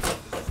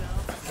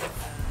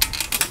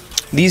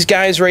 These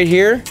guys right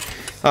here,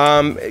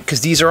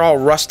 because these are all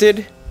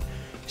rusted.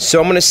 So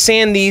I'm going to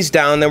sand these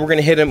down, then we're going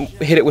to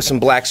hit it with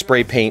some black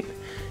spray paint.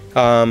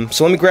 So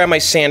let me grab my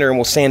sander and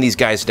we'll sand these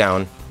guys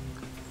down.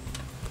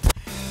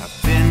 I've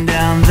been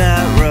down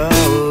that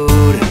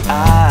road and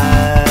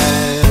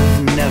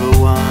I've never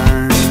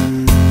won.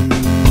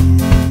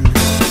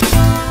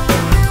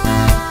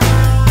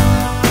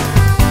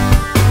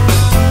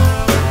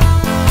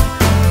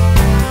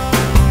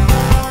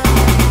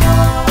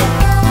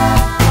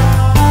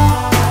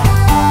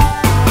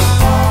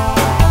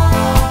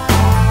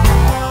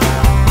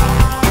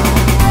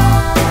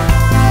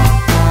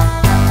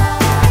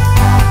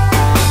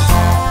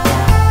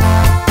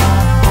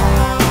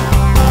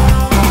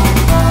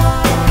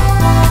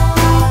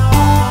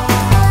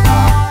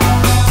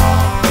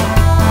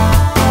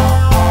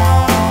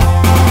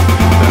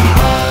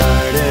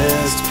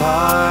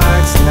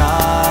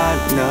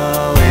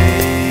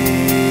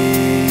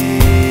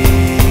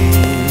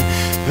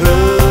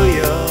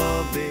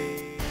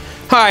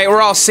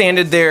 all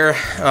sanded there.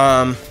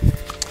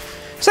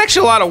 It's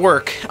actually a lot of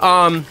work.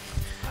 I'm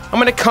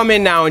gonna come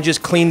in now and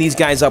just clean these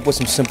guys up with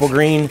some simple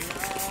green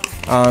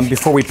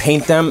before we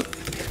paint them,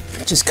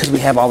 just because we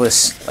have all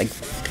this like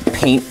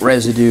paint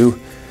residue,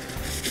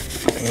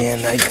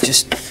 and I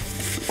just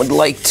would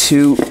like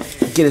to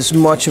get as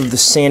much of the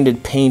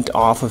sanded paint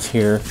off of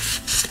here.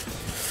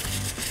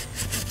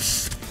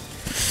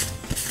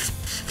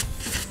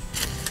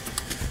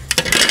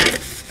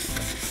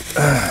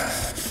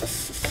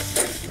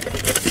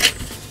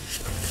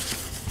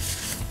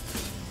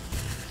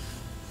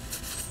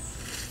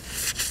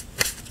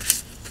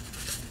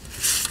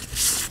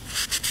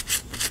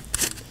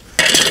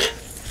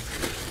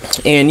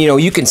 And you know,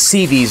 you can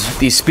see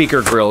these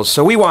speaker grills,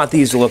 so we want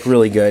these to look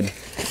really good.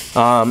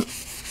 I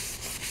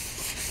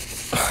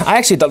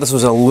actually thought this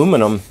was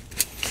aluminum,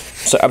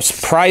 so I'm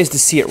surprised to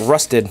see it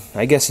rusted.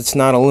 I guess it's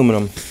not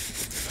aluminum.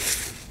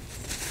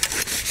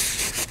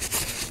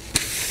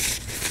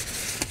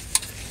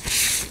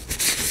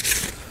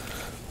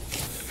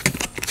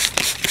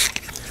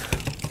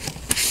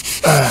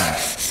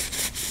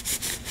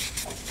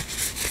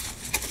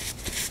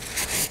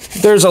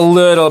 There's a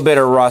little bit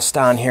of rust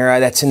on here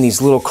that's in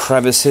these little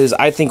crevices.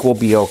 I think we'll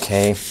be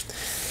okay.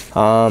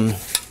 I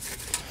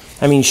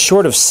mean,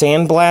 short of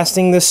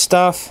sandblasting this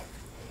stuff,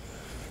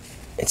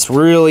 it's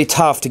really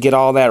tough to get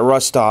all that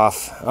rust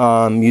off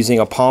using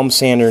a palm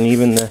sander and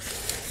even the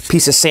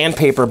piece of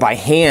sandpaper by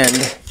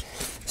hand.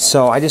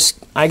 So I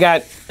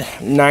got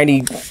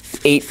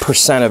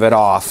 98% of it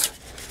off.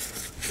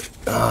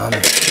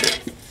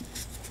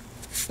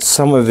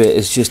 Some of it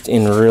is just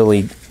in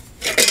really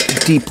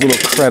deep little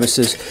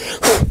crevices.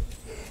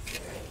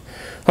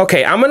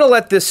 Okay, I'm gonna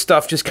let this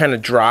stuff just kind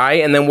of dry,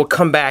 and then we'll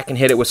come back and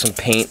hit it with some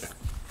paint.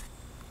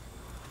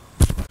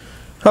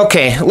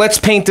 Okay, let's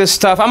paint this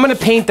stuff. I'm gonna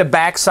paint the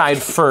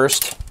backside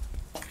first.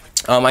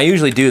 I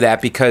usually do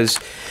that because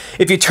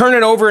if you turn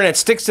it over and it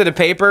sticks to the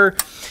paper,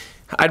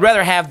 I'd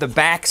rather have the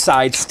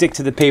backside stick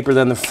to the paper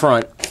than the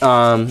front.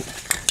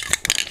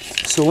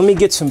 So let me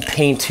get some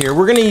paint here.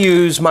 We're gonna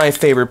use my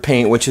favorite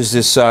paint, which is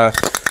this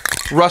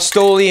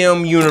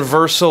Rust-Oleum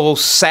Universal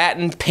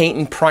Satin Paint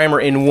and Primer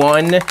in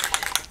one.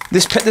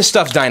 This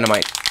stuff's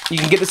dynamite. You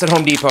can get this at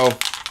Home Depot.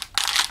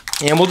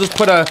 And we'll just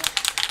put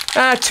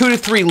 2 to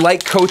 3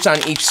 light coats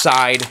on each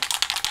side.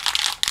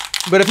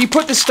 But if you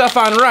put this stuff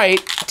on right,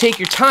 take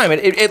your time.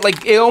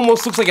 It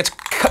almost looks like it's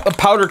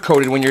powder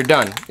coated when you're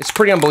done. It's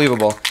pretty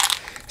unbelievable.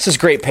 This is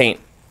great paint.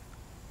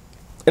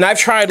 And I've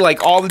tried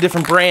like all the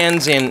different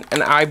brands, and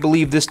I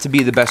believe this to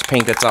be the best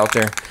paint that's out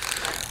there.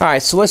 All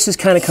right, so let's just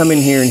kind of come in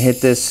here and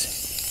hit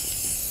this.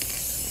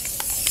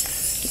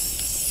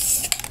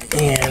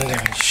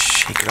 And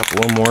shake it up a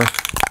little more.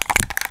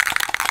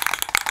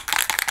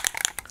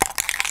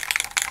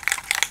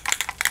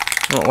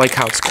 I don't like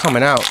how it's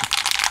coming out.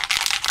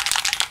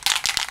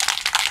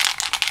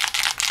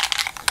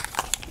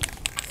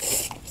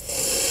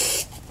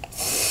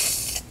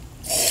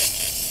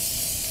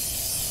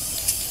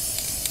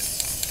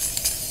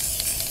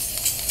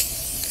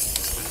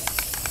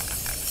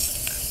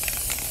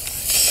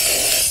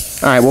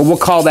 All right, well, we'll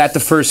call that the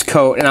first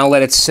coat, and I'll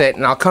let it sit,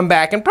 and I'll come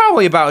back in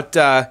probably about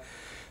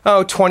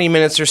 20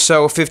 minutes or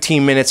so,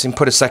 15 minutes, and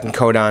put a second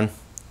coat on.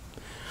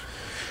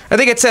 I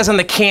think it says on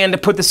the can to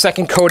put the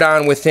second coat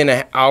on within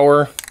an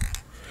hour.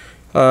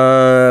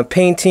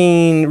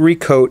 Painting,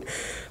 recoat.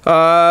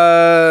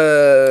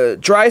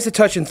 Dries to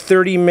touch in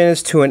 30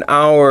 minutes to an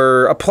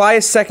hour. Apply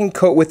a second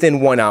coat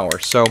within 1 hour.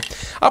 So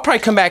I'll probably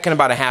come back in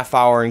about a half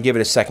hour and give it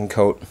a second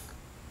coat.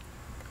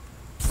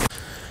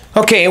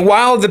 Okay,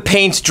 while the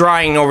paint's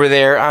drying over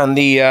there on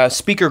the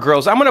speaker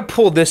grills, I'm going to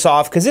pull this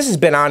off because this has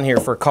been on here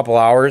for a couple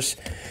hours.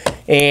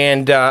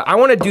 And I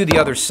want to do the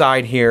other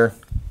side here.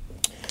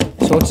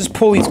 So let's just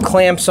pull these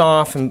clamps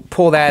off and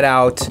pull that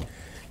out.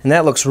 And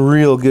that looks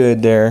real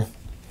good there.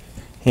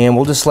 And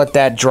we'll just let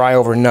that dry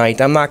overnight.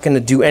 I'm not going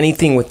to do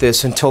anything with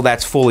this until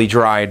that's fully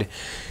dried.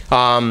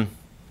 But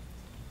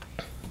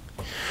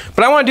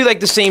I want to do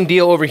like the same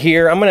deal over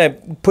here. I'm going to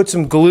put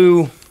some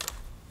glue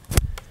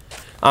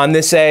on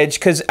this edge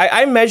because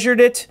I measured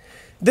it.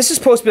 This is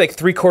supposed to be like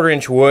 3/4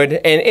 inch wood,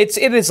 and it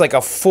is like a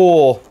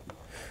full,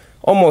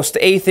 almost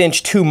 1/8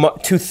 inch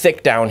too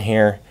thick down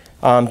here,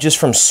 just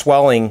from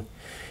swelling.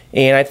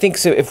 And I think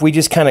so if we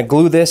just kind of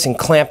glue this and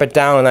clamp it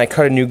down and I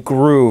cut a new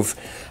groove,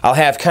 I'll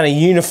have kind of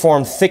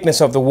uniform thickness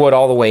of the wood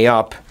all the way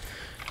up.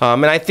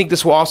 And I think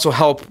this will also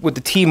help with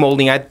the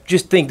T-molding. I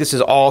just think this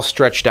is all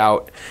stretched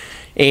out.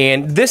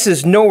 And this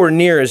is nowhere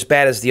near as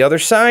bad as the other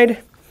side,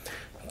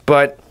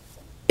 but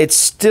it's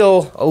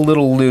still a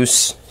little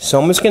loose.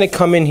 So I'm just going to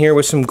come in here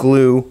with some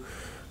glue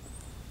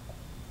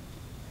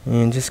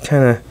and just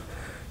kind of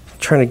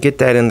trying to get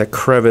that in the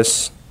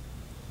crevice.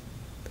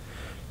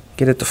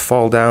 Get it to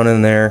fall down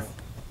in there.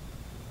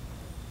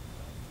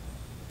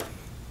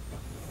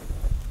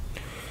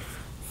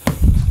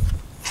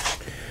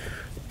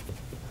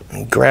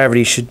 And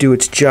gravity should do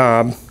its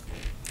job.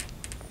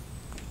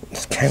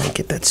 Just kind of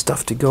get that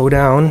stuff to go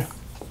down.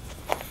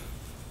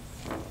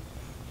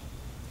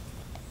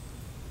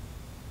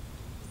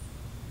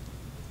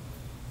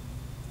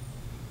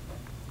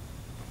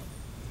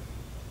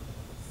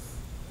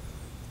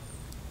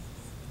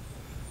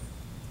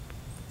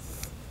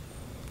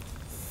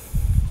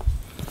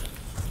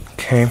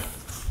 Okay.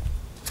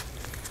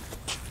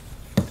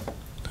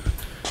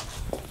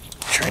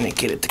 Trying to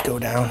get it to go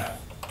down.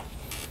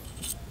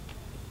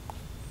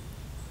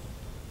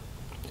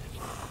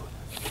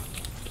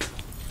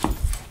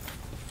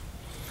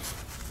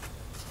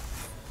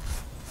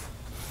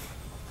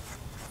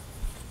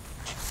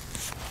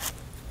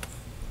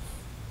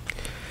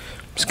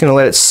 Just gonna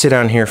let it sit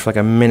on here for like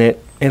a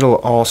minute. It'll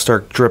all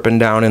start dripping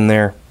down in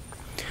there,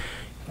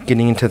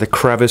 getting into the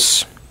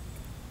crevice.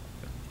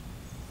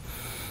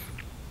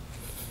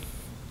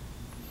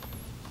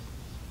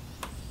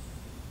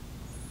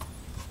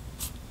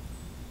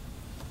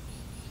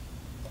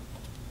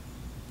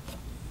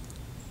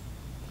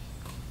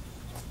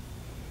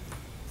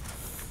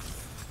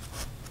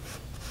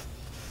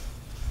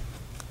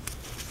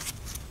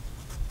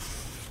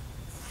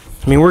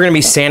 I mean, we're gonna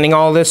be sanding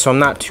all this, so I'm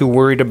not too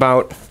worried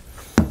about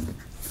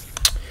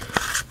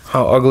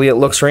how ugly it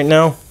looks right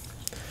now.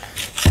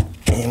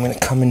 And I'm gonna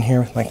come in here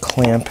with my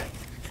clamp.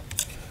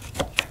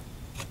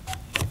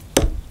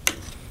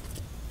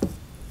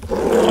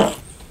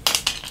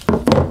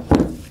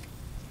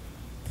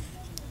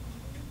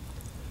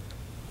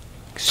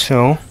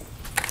 So,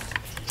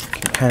 you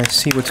can kind of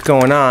see what's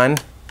going on.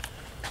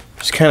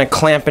 Just kind of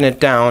clamping it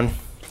down.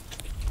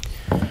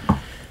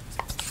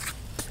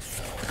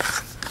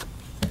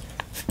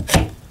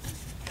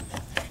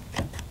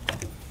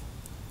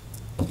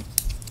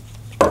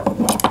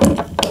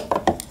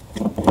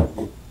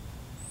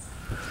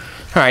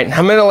 Alright,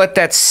 I'm going to let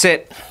that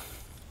sit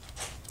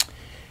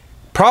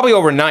probably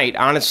overnight,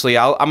 honestly.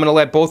 I'm going to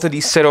let both of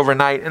these sit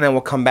overnight, and then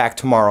we'll come back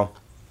tomorrow.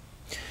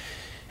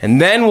 And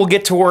then we'll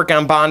get to work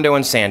on Bondo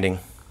and sanding.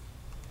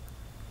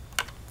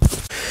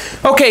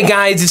 Okay,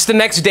 guys, it's the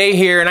next day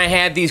here, and I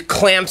had these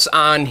clamps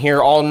on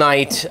here all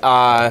night.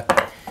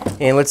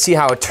 And let's see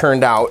how it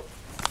turned out.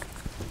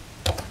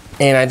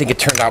 And I think it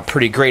turned out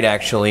pretty great,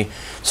 actually.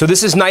 So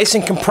this is nice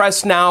and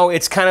compressed now.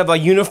 It's kind of a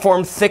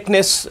uniform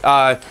thickness,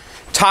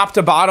 top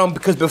to bottom,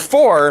 because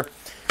before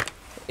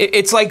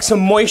it's like some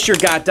moisture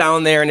got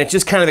down there and it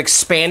just kind of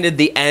expanded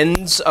the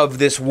ends of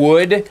this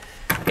wood,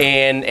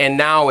 and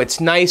now it's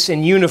nice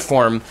and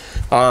uniform.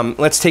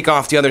 Let's take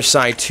off the other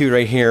side too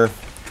right here.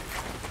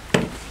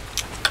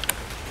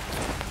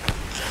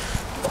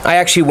 I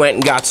actually went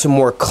and got some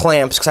more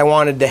clamps because I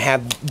wanted to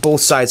have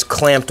both sides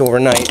clamped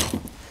overnight,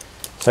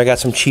 so I got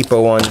some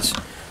cheapo ones.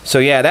 So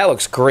yeah, that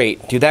looks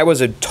great, dude. That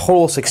was a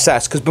total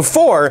success, because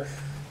before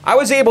I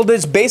was able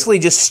to basically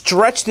just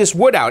stretch this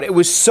wood out. It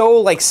was so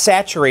like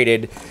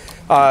saturated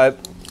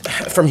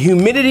from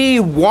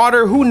humidity,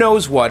 water, who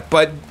knows what,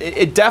 but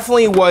it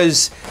definitely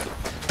was,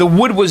 the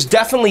wood was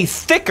definitely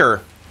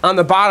thicker on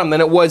the bottom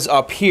than it was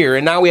up here,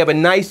 and now we have a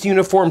nice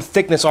uniform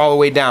thickness all the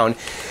way down.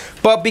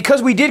 But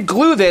because we did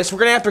glue this, we're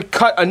gonna have to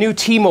cut a new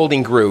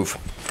T-molding groove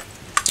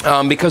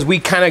because we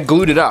kind of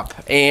glued it up,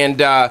 and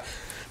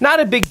not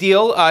a big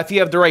deal if you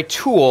have the right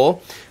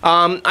tool.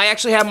 I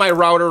actually have my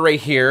router right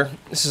here.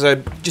 This is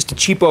just a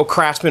cheapo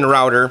Craftsman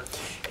router.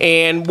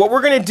 And what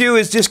we're gonna do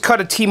is just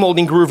cut a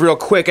T-molding groove real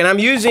quick. And I'm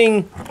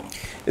using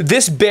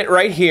this bit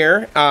right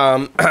here.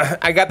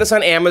 I got this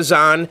on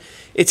Amazon.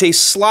 It's a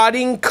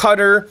slotting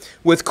cutter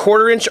with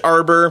 1/4"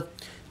 arbor.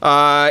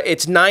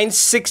 It's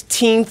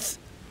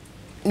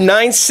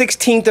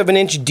 9/16 of an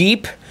inch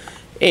deep.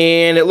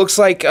 And it looks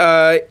like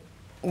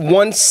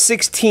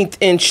 1/16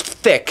 inch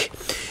thick.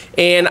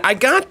 And I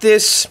got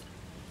this.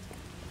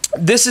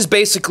 This is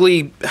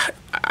basically,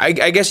 I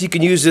guess you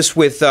can use this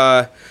with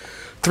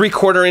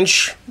 3/4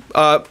 inch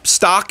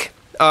stock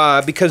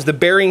because the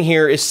bearing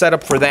here is set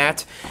up for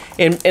that.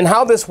 And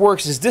how this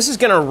works is this is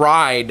going to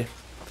ride.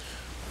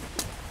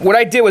 What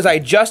I did was I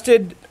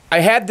adjusted, I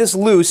had this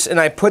loose and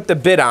I put the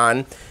bit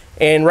on,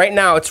 and right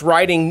now it's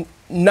riding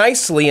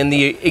nicely in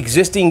the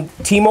existing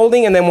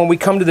T-molding, and then when we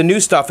come to the new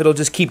stuff, it'll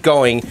just keep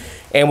going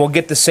and we'll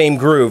get the same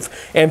groove.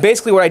 And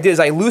basically what I did is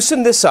I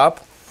loosened this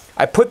up,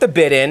 I put the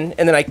bit in,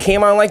 and then I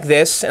came on like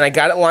this, and I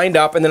got it lined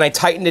up, and then I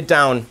tightened it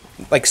down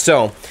like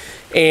so.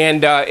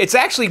 And it's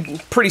actually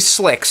pretty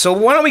slick. So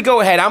why don't we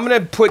go ahead, I'm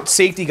gonna put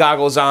safety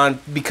goggles on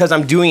because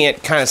I'm doing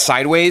it kind of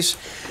sideways.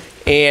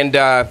 And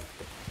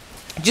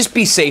just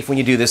be safe when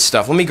you do this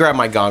stuff. Let me grab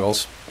my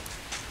goggles.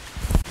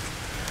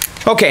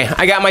 Okay,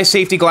 I got my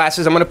safety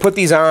glasses. I'm gonna put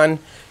these on,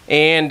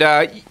 and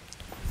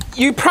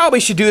you probably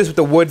should do this with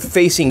the wood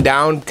facing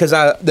down because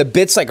the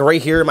bit's like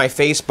right here in my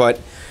face, but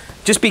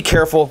just be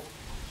careful.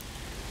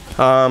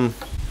 All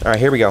right,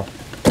 here we go.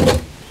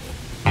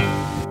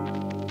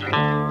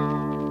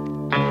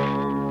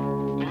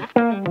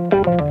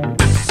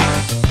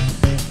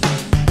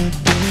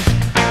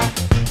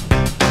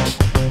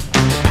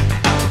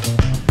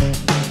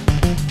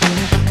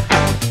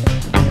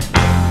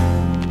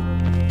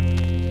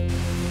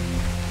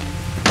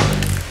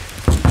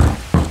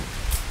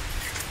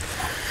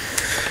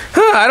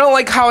 I don't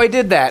like how I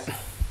did that.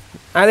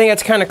 I think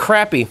that's kind of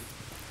crappy,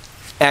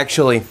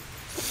 actually.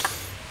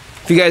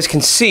 If you guys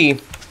can see,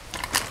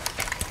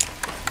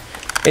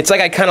 it's like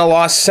I kind of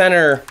lost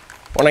center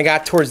when I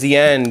got towards the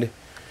end,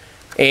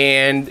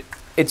 and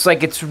it's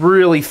like it's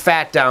really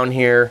fat down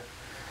here.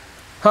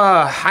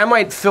 I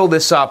might fill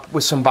this up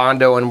with some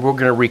Bondo and we're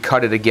gonna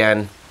recut it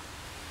again.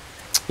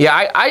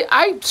 Yeah,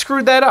 I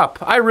screwed that up.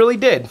 I really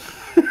did.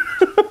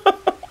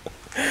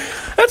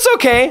 That's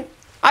okay.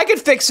 I could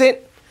fix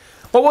it.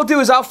 What we'll do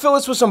is I'll fill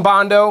this with some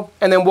Bondo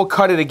and then we'll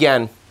cut it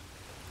again.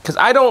 Because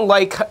I don't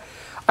like,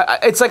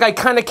 it's like I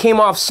kind of came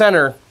off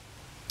center.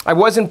 I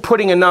wasn't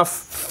putting enough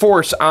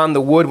force on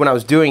the wood when I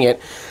was doing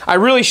it. I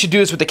really should do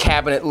this with the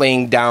cabinet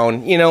laying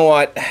down. You know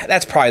what?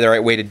 That's probably the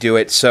right way to do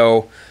it.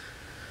 So,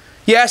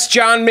 yes,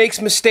 John makes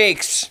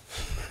mistakes.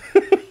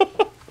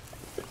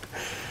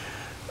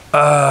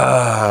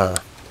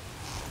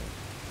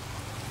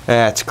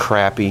 That's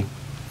crappy.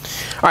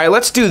 All right,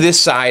 let's do this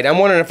side. I'm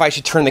wondering if I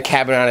should turn the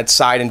cabinet on its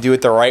side and do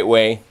it the right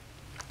way.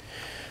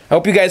 I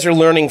hope you guys are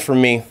learning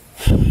from me.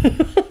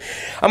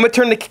 I'm going to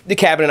turn the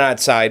cabinet on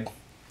its side.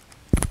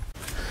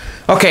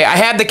 Okay, I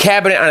have the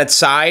cabinet on its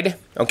side,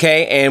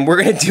 okay, and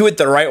we're going to do it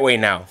the right way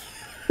now.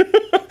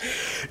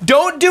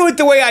 Don't do it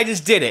the way I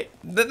just did it.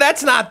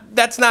 That's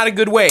not a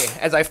good way,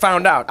 as I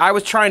found out. I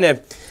was trying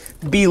to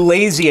be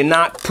lazy and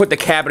not put the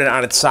cabinet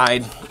on its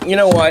side. You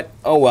know what?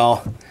 Oh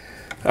well.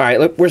 All right,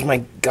 look, where's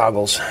my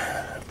goggles?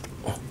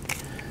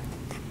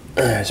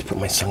 Just put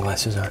my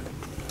sunglasses on.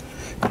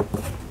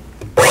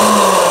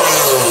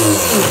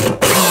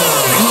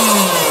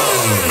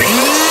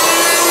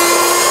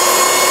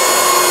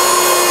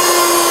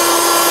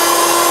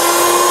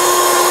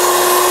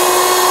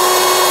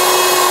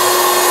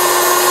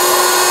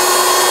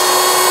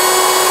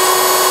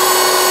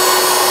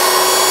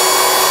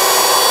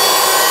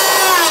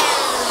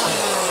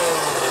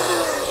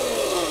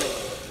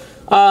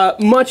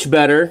 Much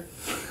better.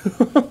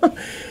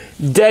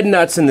 Dead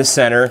nuts in the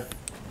center.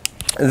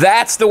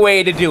 That's the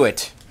way to do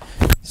it.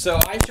 So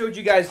I showed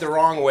you guys the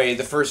wrong way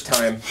the first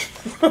time.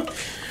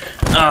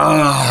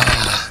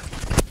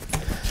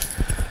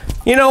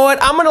 You know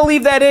what? I'm gonna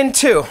leave that in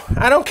too.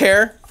 I don't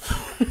care.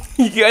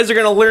 You guys are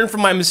gonna learn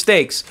from my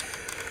mistakes.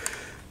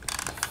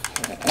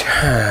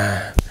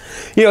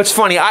 You know, it's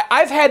funny.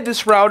 I've had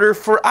this router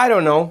for, I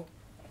don't know,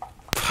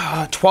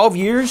 12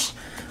 years.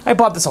 I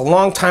bought this a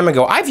long time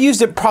ago. I've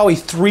used it probably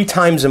 3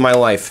 times in my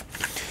life.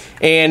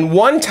 And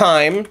one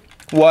time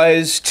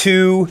was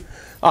to,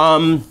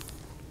 one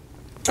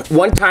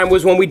time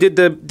was when we did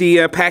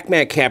the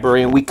Pac-Man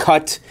cabaret and we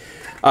cut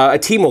a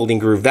T-molding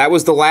groove. That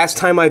was the last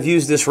time I've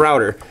used this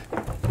router.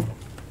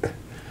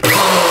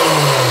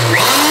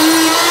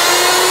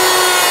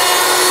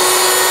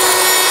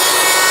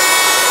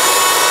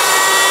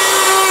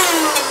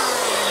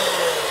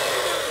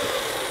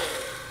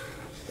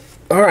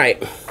 All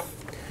right.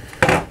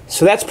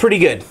 So that's pretty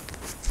good.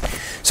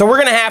 So we're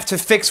gonna have to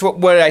fix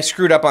what I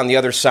screwed up on the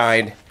other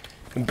side,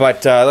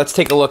 but let's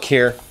take a look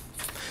here.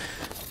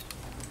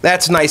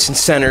 That's nice and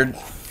centered.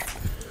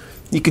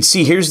 You can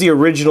see here's the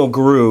original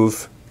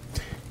groove,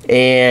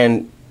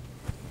 and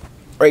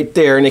right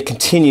there, and it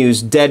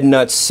continues dead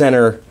nut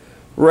center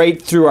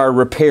right through our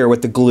repair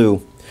with the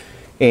glue.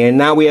 And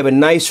now we have a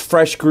nice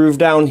fresh groove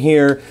down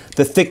here.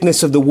 The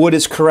thickness of the wood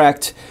is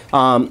correct.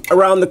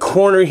 Around the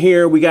corner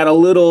here, we got a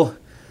little,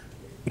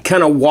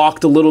 kind of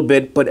walked a little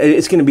bit, but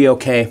it's going to be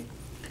okay.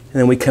 And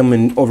then we come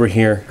in over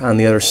here on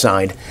the other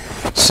side.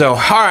 So, all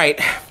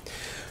right.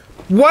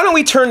 Why don't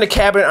we turn the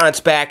cabinet on its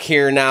back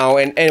here now,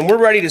 and we're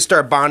ready to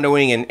start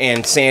bondoing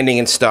and sanding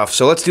and stuff.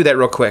 So let's do that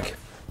real quick.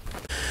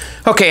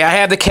 Okay, I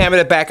have the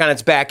cabinet back on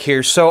its back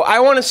here. So I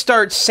want to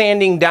start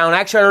sanding down.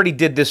 Actually, I already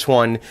did this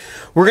one.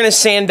 We're going to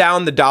sand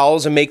down the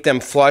dowels and make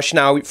them flush.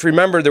 Now, if you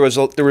remember, there was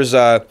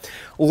a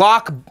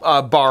lock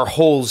bar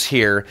holes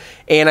here,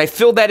 and I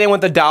filled that in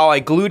with the dowel. I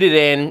glued it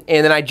in,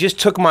 and then I just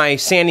took my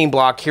sanding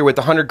block here with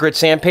the 100 grit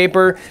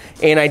sandpaper,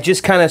 and I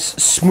just kind of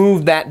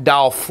smoothed that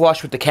dowel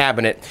flush with the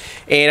cabinet.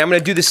 And I'm going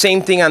to do the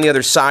same thing on the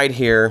other side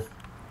here.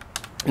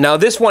 Now,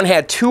 this one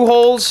had 2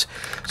 holes,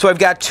 so I've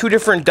got 2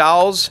 different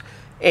dowels.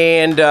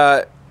 And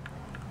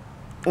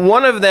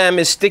one of them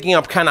is sticking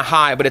up kind of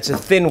high, but it's a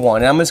thin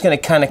one. And I'm just going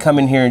to kind of come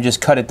in here and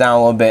just cut it down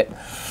a little bit,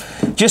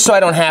 just so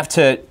I don't have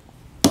to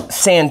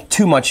sand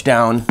too much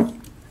down.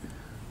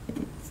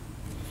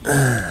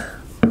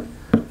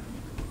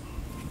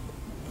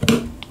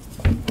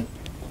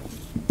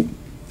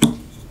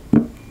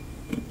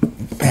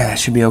 That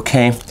should be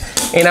okay.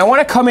 And I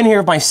want to come in here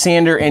with my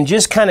sander and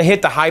just kind of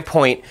hit the high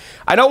point.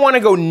 I don't want to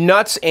go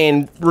nuts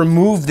and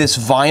remove this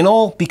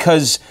vinyl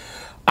because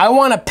I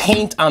want to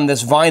paint on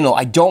this vinyl.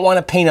 I don't want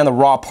to paint on the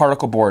raw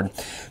particle board.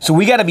 So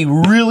we got to be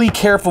really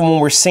careful when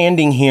we're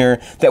sanding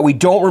here that we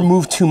don't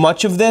remove too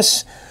much of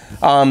this.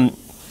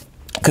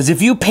 Because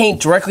if you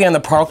paint directly on the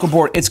particle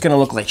board, it's going to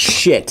look like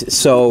shit.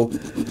 So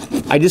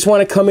I just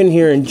want to come in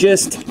here and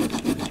just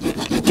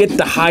get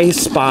the high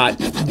spot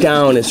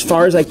down as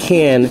far as I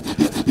can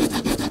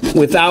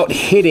without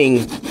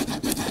hitting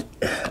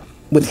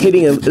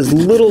as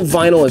little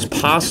vinyl as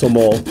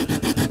possible.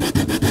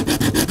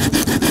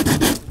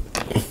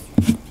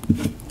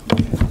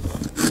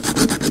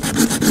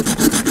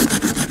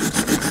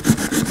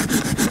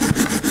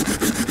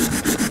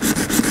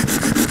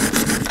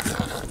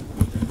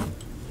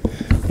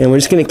 And we're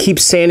just going to keep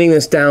sanding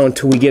this down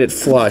until we get it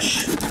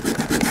flush.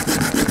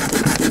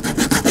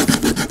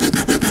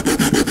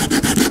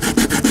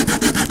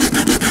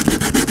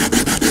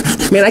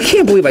 Man, I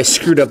can't believe I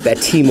screwed up that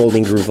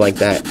T-molding groove like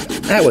that.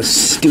 That was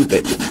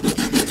stupid.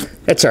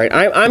 That's all right.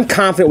 I'm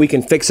confident we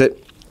can fix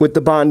it with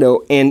the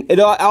Bondo, and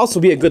it'll also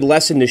be a good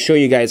lesson to show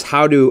you guys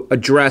how to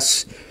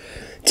address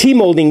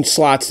T-molding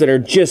slots that are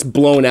just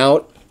blown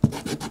out.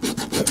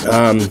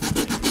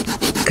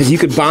 Because you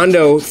could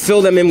Bondo,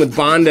 fill them in with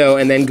Bondo,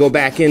 and then go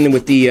back in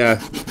with the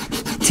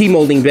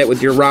T-molding bit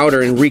with your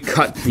router and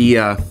recut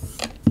the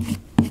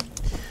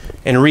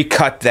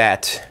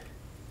that.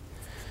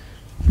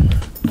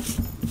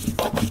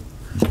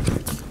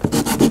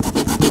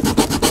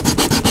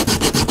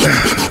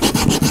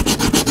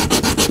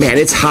 Man,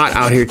 it's hot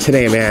out here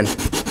today, man.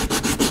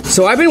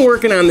 So I've been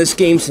working on this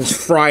game since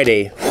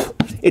Friday.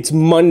 It's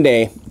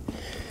Monday,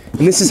 and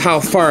this is how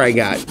far I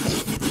got.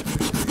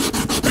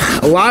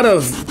 A lot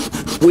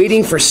of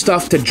waiting for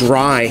stuff to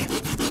dry.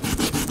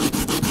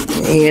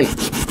 And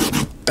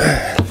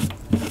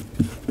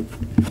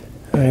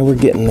all right, we're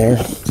getting there.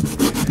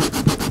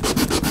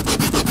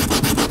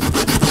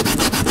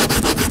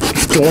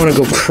 Just don't want to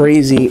go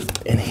crazy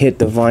and hit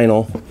the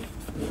vinyl.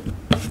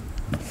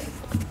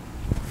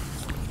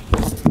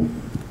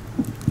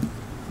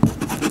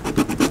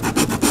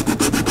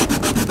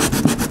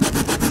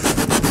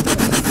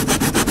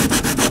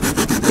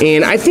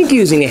 And I think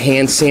using a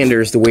hand sander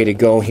is the way to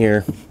go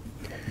here.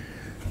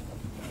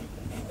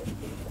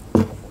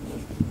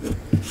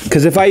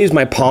 Because if I use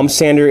my palm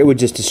sander, it would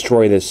just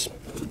destroy this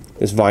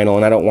vinyl,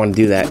 and I don't want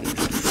to do that.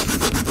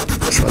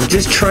 So I'm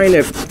just trying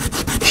to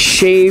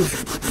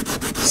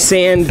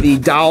sand the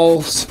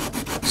dowels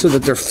so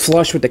that they're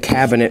flush with the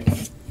cabinet.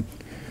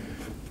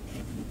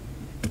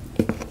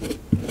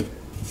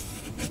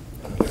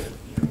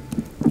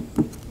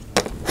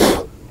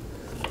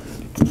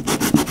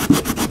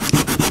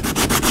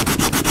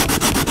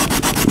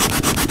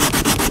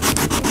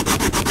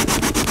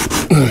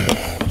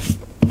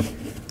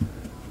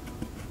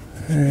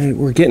 Alright,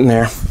 we're getting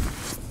there.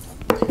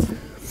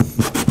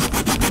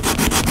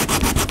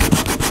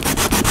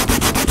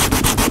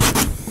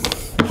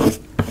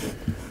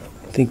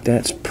 I think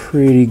that's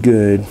pretty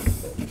good.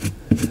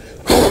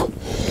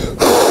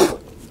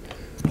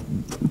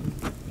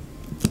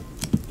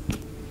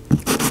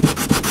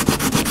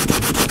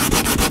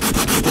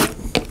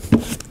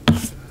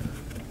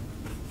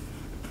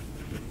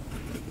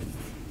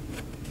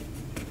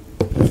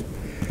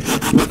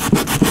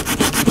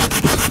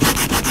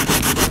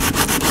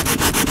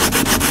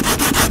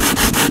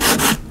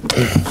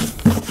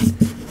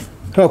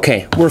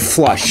 Okay, we're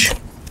flush.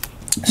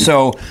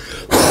 So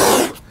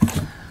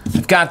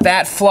I've got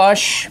that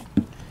flush,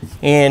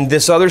 and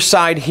this other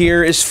side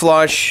here is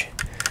flush.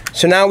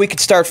 So now we could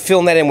start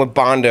filling that in with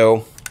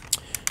Bondo.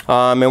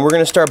 And we're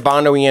going to start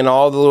Bondoing in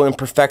all the little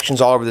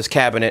imperfections all over this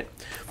cabinet.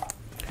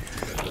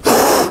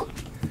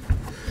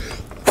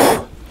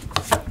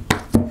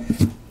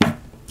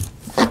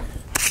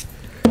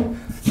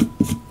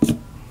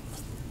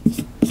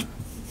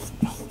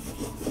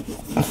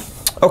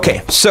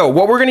 Okay, so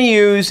what we're going to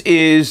use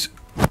is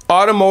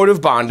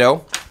automotive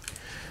Bondo,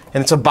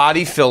 and it's a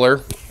body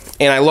filler,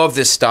 and I love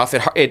this stuff.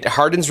 It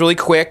hardens really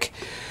quick.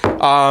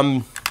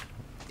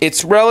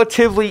 It's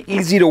relatively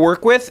easy to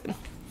work with.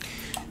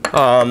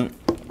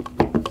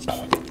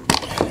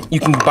 You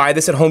can buy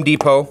this at Home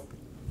Depot.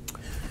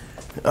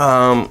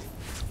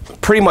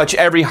 Pretty much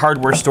every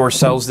hardware store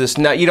sells this.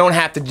 Now, you don't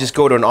have to just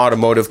go to an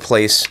automotive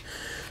place.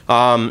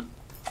 And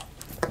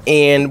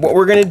what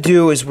we're going to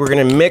do is we're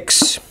going to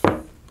mix.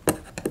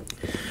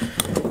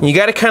 You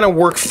got to kind of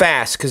work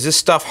fast because this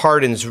stuff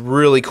hardens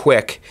really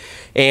quick,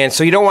 and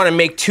so you don't want to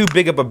make too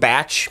big of a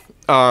batch.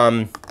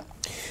 And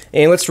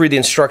let's read the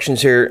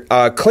instructions here.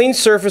 Clean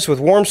surface with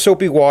warm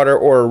soapy water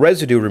or a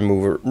residue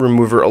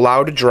remover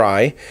allowed to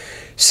dry.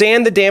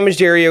 Sand the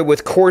damaged area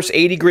with coarse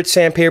 80 grit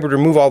sandpaper to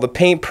remove all the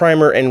paint,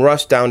 primer, and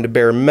rust down to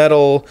bare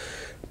metal.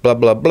 Blah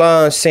blah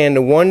blah.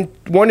 Sand 1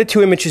 to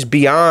 2 inches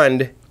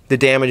beyond the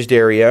damaged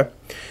area.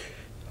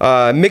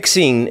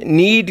 Mixing.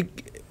 Knead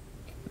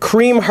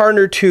cream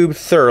hardener tube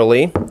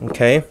thoroughly.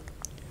 Okay,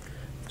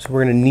 so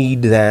we're going to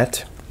knead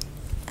that.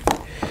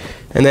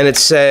 And then it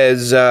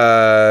says,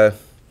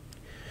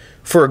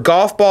 for a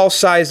golf ball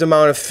sized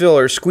amount of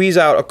filler, squeeze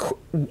out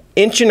an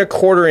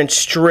 1.25 inch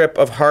strip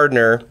of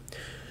hardener,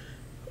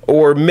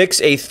 or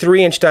mix a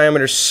 3-inch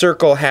diameter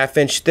circle 1/2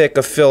 inch thick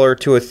of filler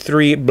to a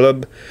 3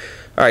 blub.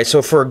 All right,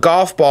 so for a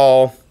golf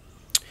ball,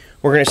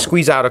 we're going to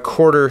squeeze out a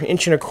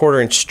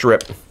 1.25 inch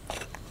strip.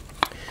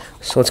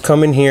 So let's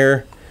come in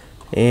here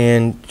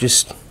and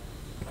just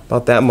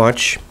about that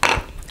much.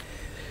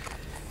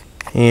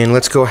 And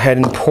let's go ahead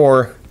and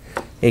pour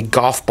a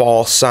golf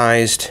ball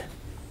sized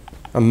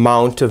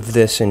amount of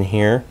this in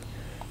here.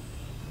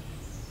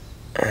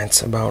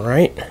 That's about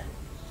right.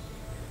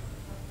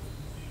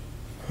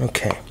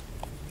 Okay.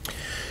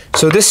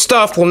 So this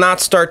stuff will not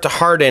start to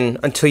harden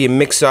until you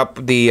mix up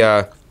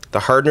the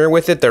hardener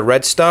with it, the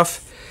red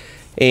stuff.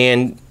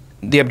 And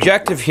the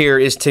objective here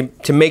is to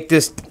make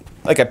this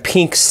like a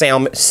pink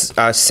salmon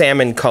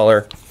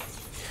color.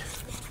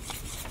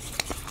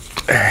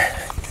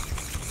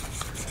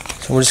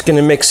 So we're just going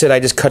to mix it. I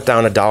just cut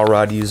down a dowel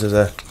rod to use as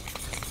a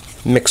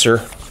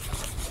mixer.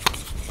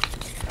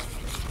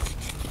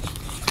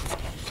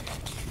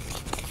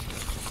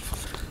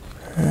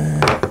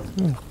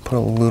 Put a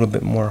little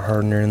bit more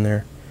hardener in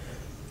there.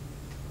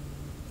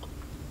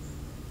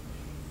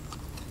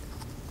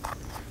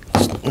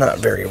 It's not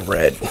very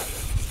red.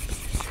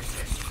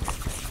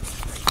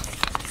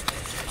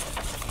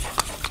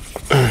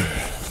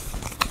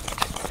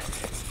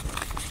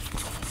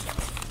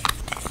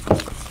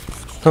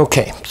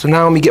 Okay, so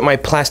now let me get my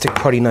plastic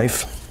putty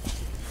knife.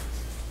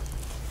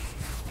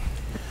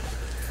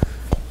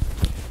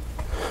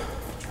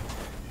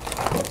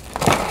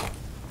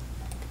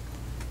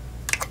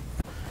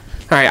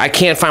 Alright, I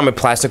can't find my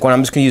plastic one.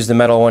 I'm just going to use the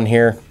metal one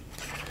here.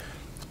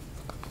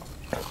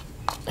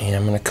 And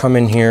I'm going to come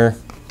in here.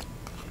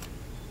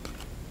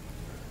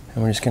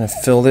 And we're just going to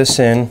fill this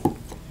in.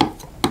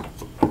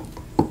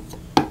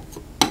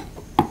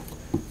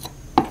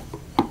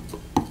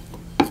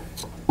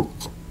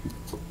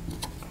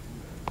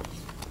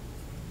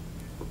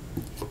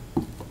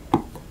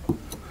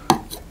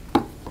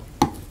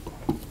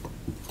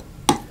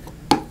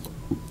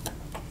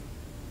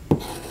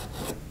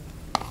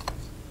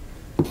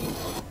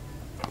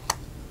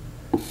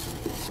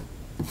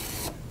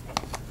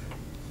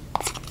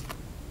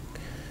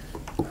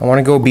 I want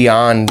to go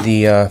beyond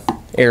the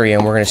area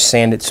and we're going to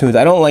sand it smooth.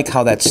 I don't like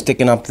how that's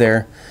sticking up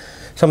there.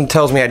 Something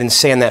tells me I didn't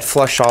sand that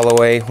flush all the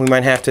way. We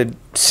might have to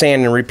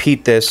sand and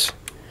repeat this.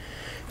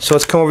 So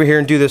let's come over here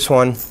and do this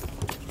one.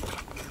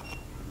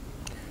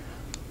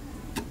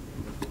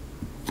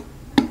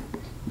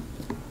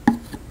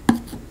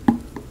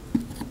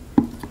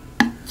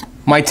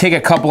 Might take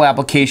a couple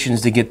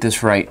applications to get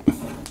this right.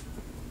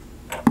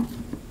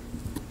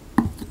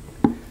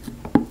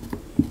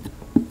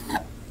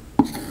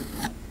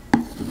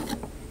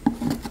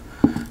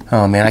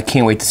 Oh man, I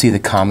can't wait to see the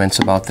comments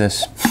about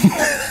this.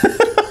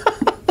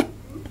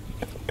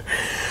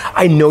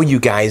 I know you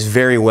guys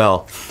very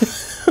well.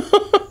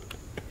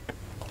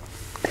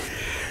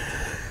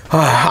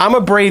 I'm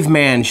a brave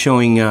man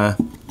showing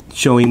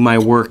my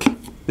work.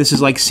 This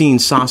is like seeing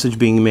sausage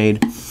being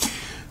made. All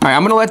right,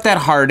 I'm gonna let that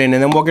harden,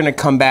 and then we're gonna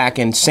come back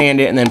and sand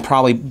it, and then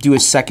probably do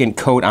a second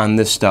coat on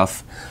this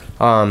stuff.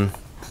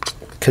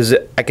 Because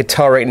I could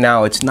tell right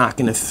now it's not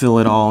gonna fill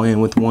it all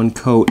in with one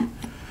coat.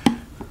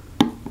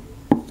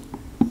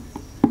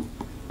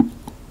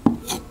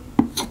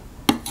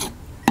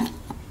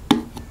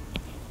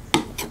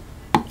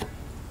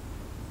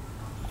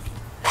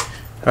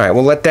 Alright,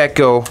 we'll let that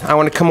go. I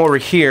want to come over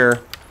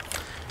here,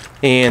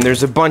 and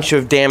there's a bunch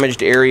of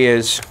damaged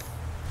areas.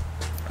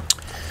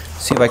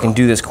 See if I can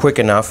do this quick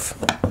enough.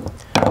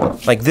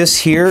 Like this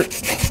here,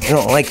 I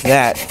don't like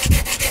that.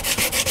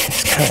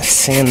 Just kind of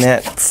sand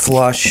that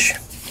flush.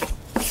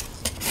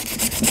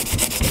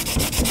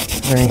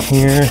 Right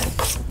here.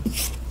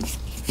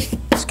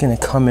 It's going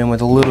to come in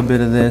with a little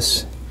bit of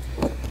this.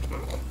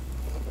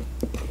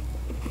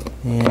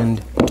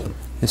 And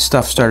this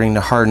stuff's starting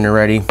to harden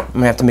already. I'm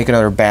going to have to make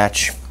another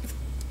batch.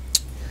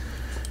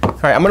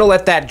 Alright, I'm going to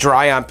let that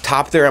dry on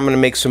top there. I'm going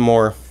to make some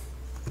more.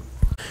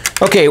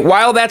 Okay,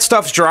 while that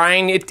stuff's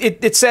drying,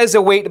 it says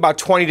to wait about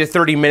 20 to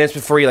 30 minutes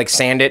before you like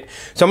sand it.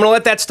 So I'm going to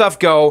let that stuff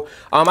go.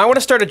 I want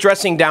to start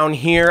addressing down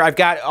here. I've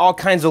got all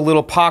kinds of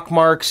little pock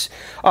marks.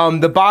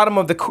 The bottom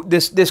of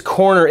this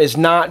corner is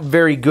not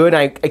very good.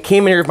 I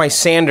came in here with my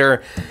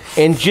sander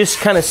and just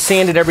kind of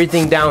sanded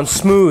everything down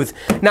smooth.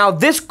 Now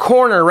this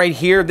corner right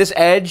here, this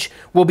edge,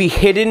 will be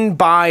hidden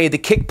by the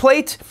kick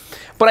plate.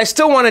 But I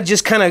still want to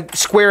just kind of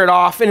square it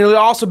off, and it'll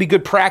also be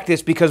good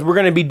practice because we're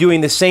going to be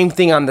doing the same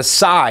thing on the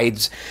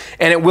sides,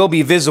 and it will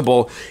be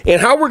visible. And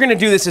how we're going to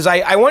do this is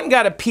I went and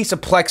got a piece of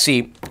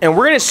plexi, and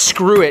we're going to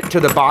screw it to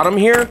the bottom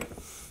here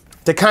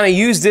to kind of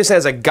use this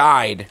as a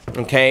guide,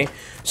 okay?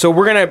 So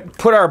we're going to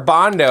put our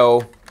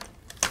Bondo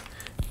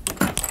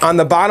on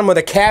the bottom of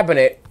the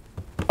cabinet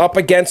up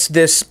against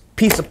this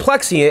piece of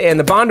plexi, and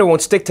the Bondo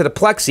won't stick to the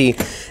plexi,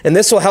 and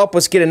this will help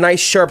us get a nice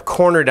sharp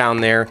corner down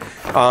there.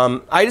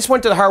 I just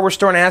went to the hardware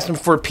store and asked them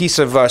for a piece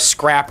of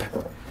scrap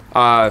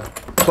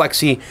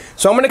plexi.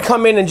 So I'm going to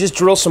come in and just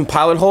drill some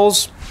pilot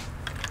holes,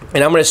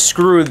 and I'm going to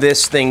screw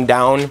this thing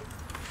down.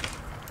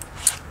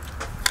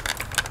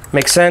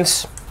 Make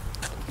sense?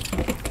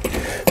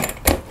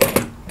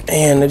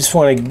 And I just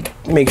want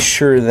to make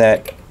sure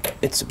that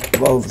it's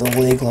above the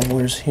leg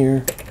levelers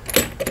here.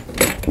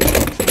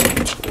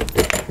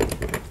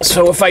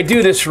 So if I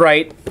do this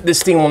right,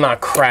 this thing will not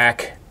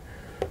crack.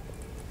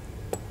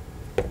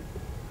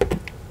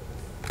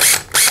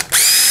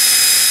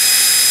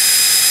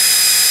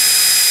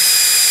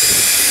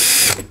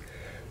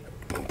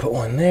 Put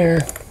one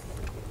there.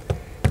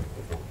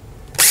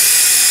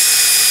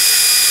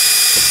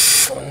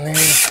 One there.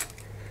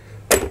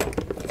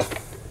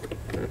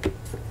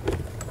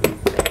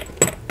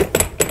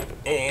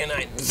 And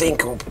I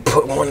think I'll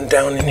put one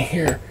down in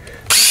here.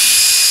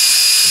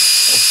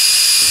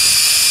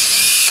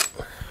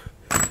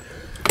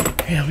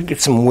 Yeah, we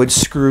get some wood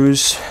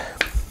screws.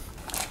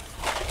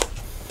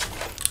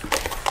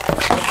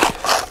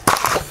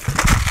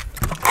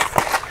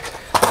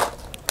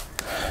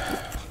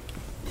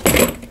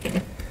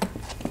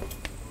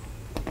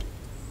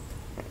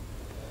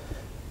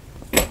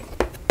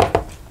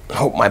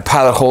 hope my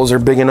pilot holes are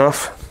big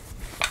enough.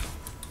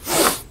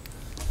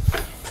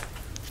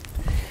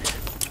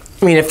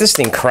 I mean, if this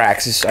thing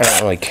cracks, I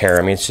don't really care.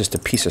 I mean, it's just a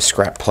piece of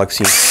scrap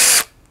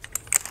plexi.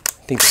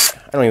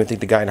 I don't even think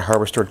the guy in the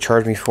hardware store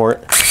charged me for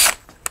it.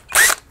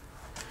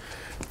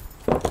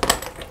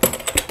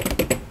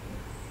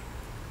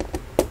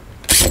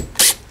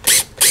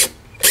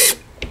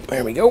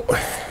 There we go.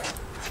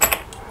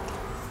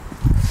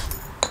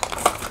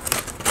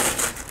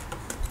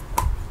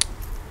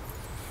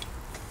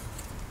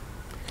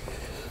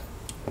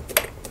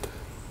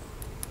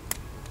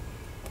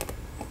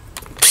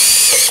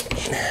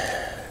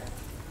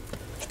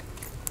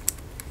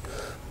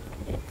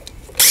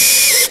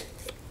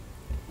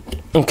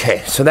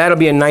 Okay, so that'll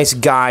be a nice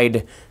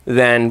guide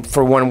then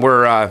for when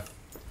we're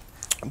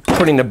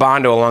putting the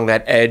Bondo along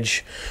that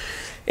edge.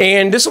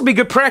 And this will be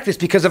good practice,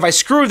 because if I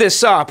screw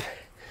this up,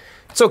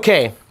 it's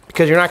okay,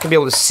 because you're not going to be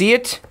able to see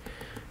it,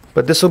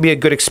 but this will be a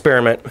good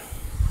experiment.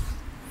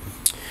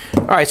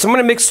 Alright, so I'm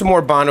going to mix some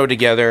more Bondo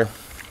together,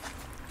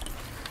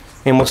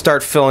 and we'll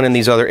start filling in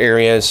these other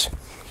areas.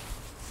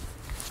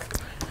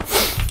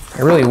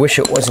 I really wish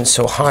it wasn't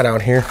so hot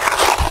out here.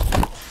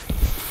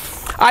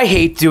 I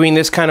hate doing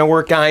this kind of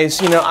work, guys.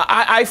 You know,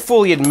 I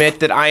fully admit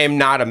that I am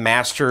not a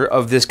master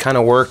of this kind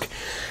of work.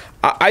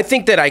 I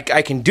think that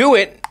I can do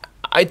it.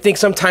 I think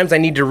sometimes I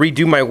need to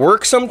redo my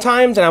work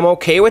sometimes, and I'm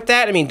okay with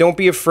that. I mean, don't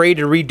be afraid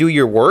to redo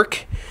your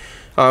work.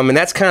 And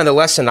that's kind of the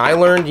lesson I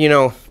learned. You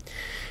know,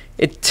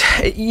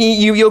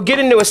 you'll get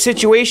into a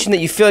situation that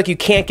you feel like you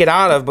can't get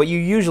out of, but you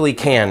usually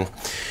can.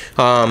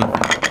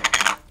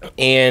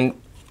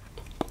 And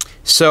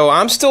so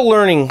I'm still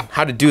learning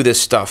how to do this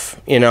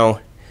stuff, you know.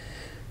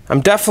 I'm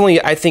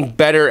definitely, I think,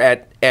 better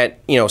at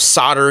you know,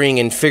 soldering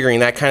and figuring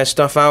that kind of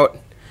stuff out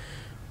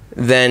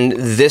than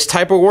this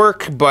type of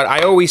work, but I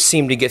always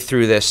seem to get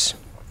through this.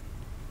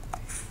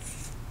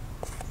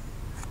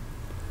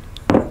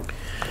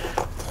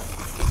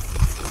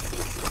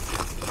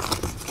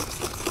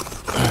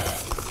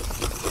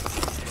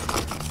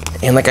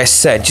 And like I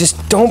said,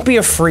 just don't be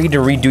afraid to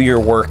redo your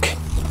work.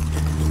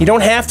 You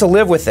don't have to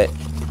live with it.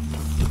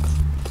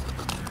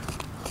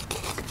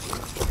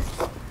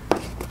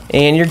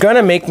 And you're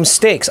gonna make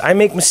mistakes. I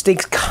make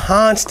mistakes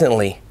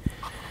constantly.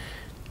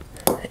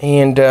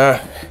 And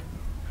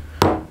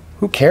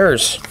who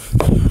cares?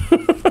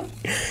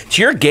 It's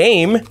your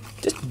game.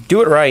 Just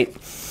do it right.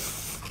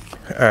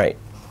 Alright.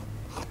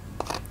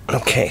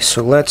 Okay,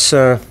 so let's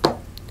get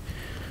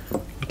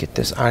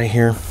this out of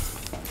here.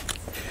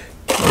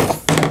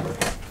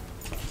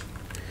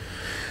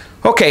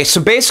 Okay,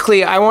 so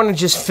basically I want to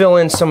just fill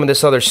in some of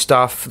this other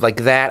stuff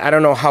like that. I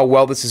don't know how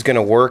well this is going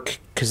to work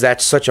because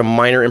that's such a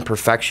minor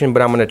imperfection,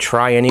 but I'm going to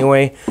try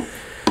anyway.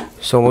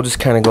 So we'll just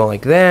kind of go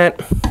like that.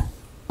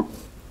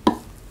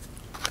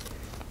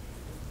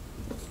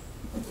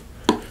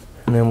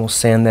 And then we'll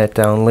sand that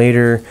down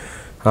later.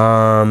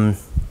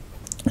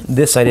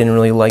 This I didn't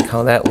really like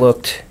how that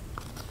looked.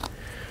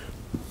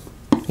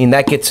 I mean,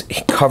 that gets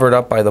covered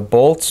up by the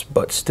bolts,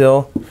 but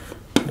still,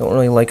 don't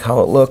really like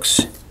how it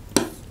looks.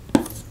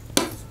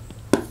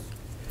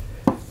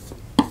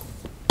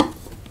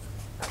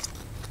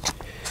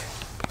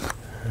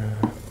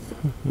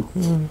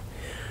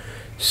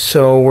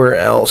 So where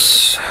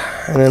else?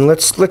 And then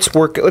let's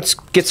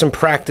get some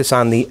practice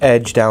on the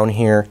edge down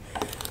here.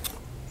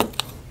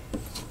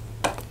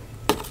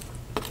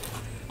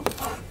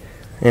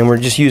 And we're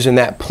just using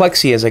that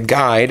plexi as a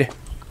guide.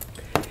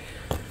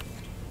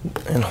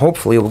 And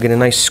hopefully we'll get a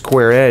nice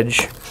square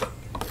edge.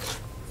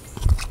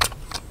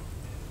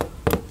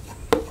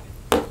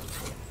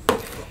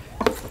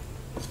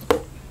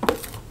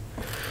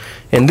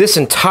 And this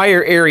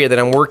entire area that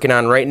I'm working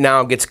on right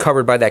now gets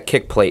covered by that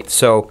kick plate.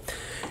 So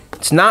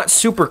it's not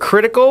super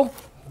critical,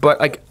 but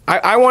like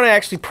I want to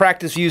actually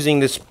practice using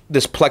this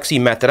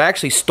plexi method. I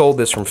actually stole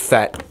this from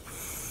Fett.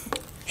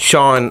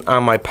 Sean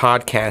on my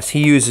podcast,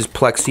 he uses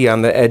plexi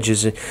on the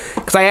edges.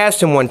 Because I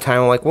asked him one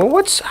time, I'm like, well,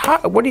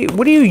 what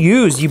do you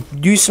use? You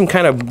use some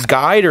kind of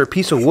guide or a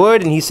piece of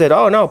wood? And he said,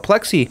 oh no,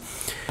 plexi,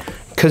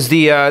 because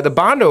the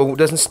Bondo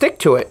doesn't stick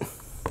to it.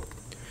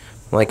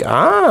 I'm like,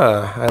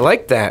 ah, I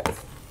like that.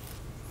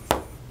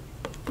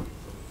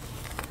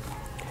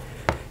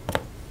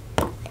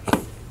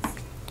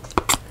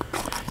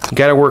 You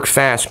gotta work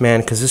fast,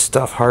 man, because this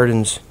stuff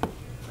hardens.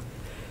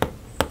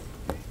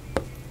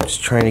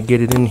 Just trying to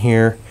get it in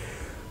here.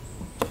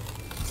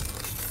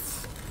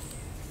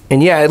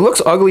 And yeah, it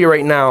looks ugly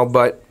right now,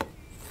 but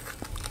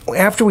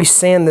after we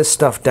sand this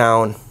stuff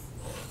down,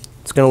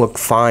 it's gonna look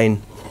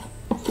fine.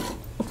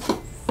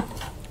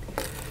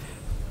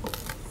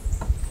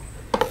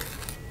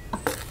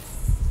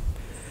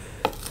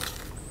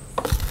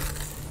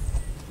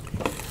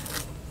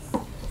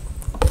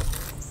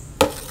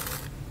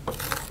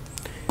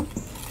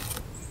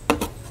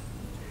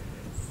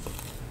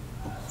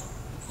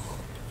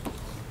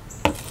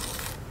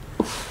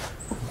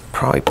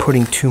 Probably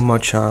putting too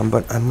much on,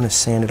 but I'm going to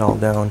sand it all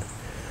down.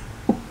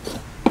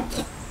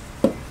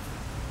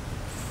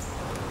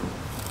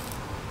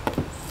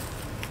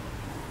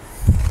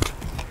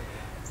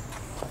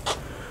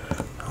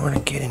 I want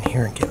to get in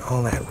here and get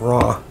all that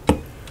raw.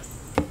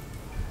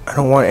 I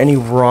don't want any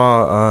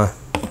raw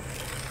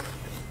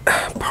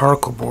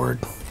particle board.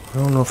 I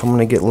don't know if I'm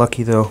going to get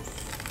lucky though.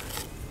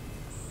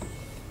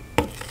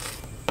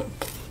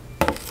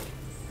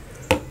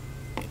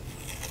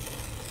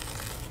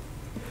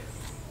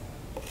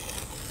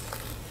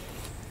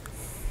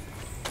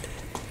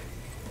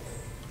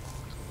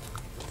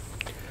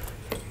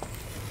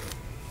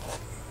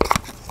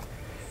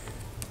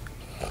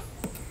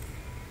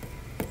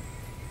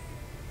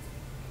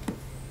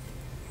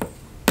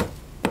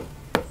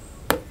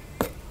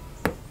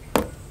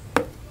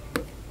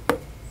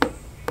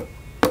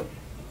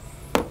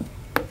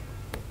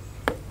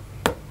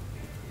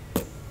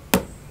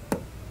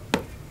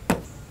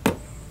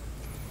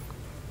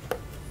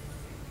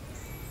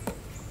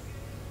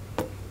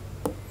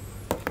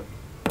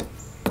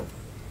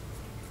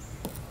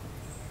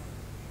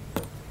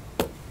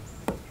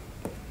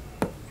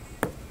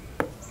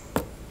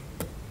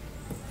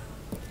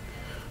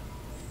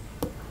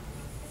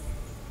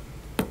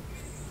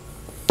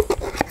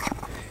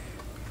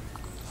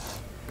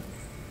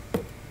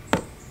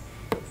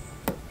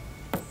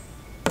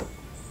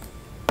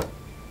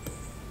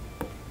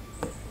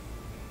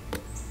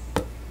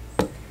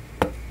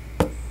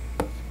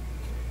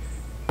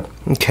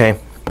 Okay.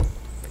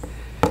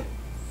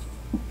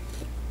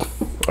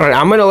 Alright,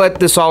 I'm going to let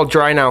this all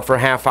dry now for a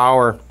half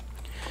hour.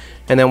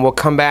 And then we'll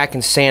come back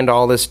and sand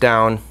all this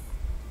down.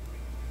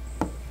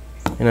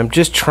 And I'm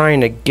just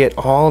trying to get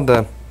all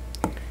the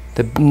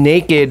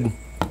naked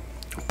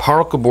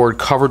particle board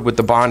covered with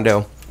the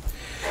Bondo.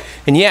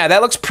 And yeah,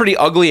 that looks pretty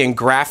ugly and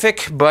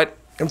graphic, but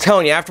I'm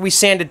telling you, after we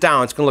sand it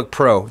down, it's going to look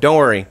pro. Don't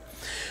worry.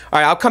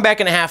 Alright, I'll come back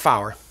in a half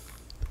hour.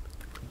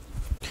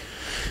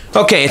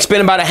 Okay, it's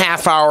been about a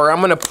half hour. I'm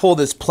going to pull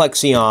this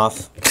plexi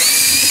off.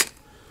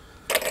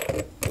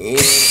 And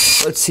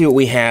let's see what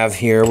we have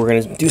here. We're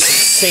going to do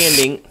some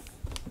sanding.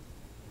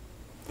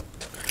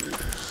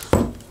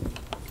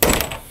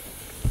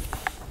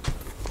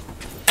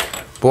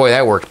 Boy,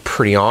 that worked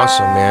pretty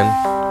awesome,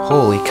 man.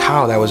 Holy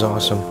cow, that was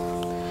awesome.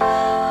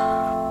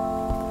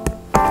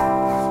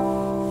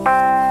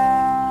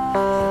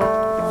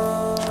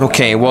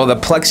 Okay, well, the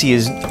plexi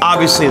is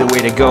obviously the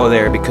way to go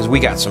there because we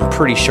got some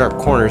pretty sharp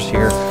corners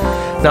here.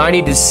 Now I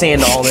need to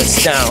sand all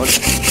this down.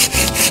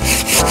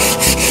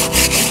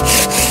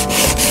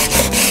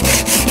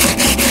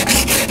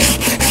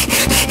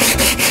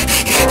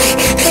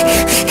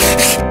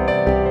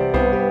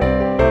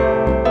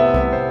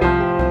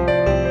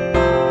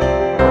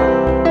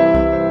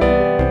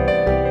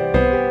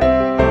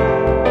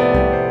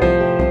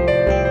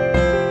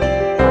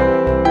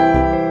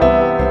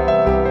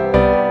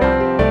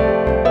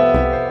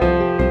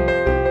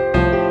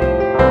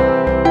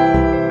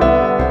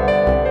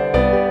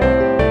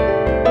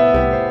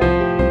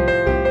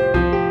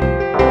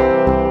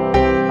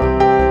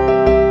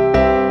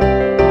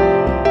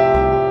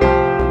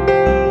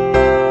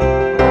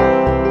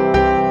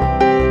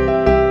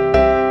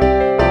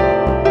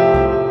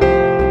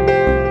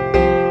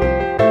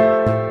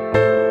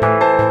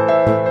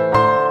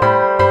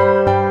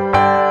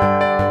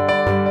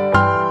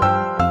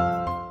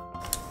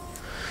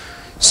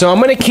 So I'm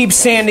going to keep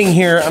sanding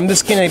here. I'm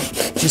just going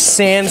to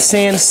sand,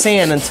 sand,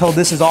 sand until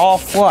this is all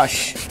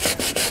flush.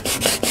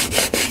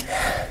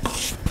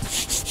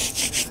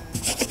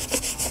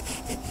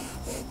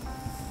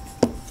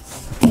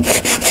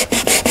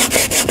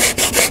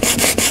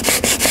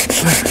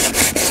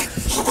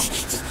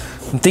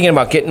 I'm thinking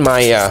about getting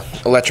my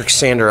electric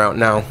sander out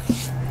now.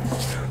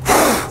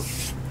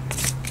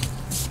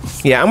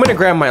 Yeah, I'm going to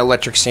grab my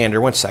electric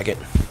sander. 1 second.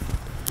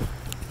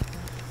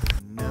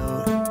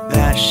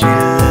 That she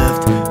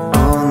left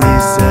only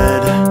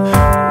said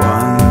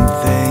one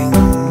thing.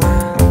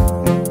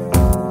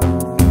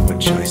 What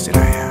choice did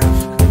I have?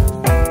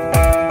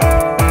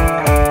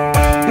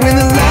 When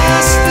the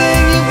last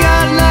thing you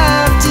got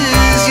left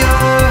is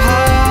your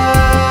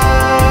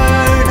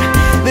heart,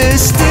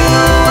 there's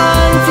still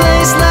one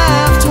place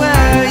left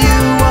where you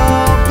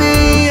won't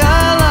be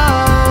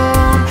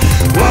alone.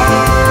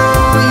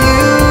 Won't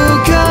you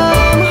come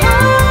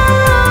home?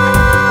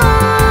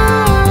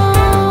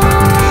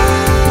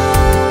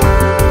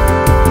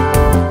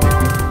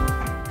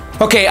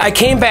 Okay, I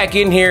came back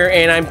in here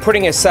and I'm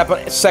putting a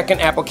second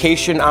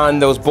application on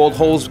those bolt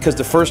holes because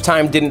the first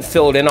time didn't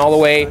fill it in all the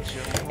way.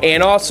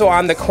 And also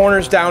on the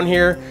corners down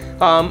here,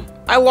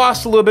 I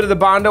lost a little bit of the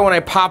Bondo when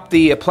I popped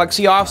the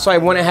plexi off, so I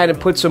went ahead and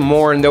put some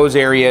more in those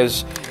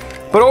areas.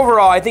 But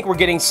overall, I think we're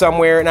getting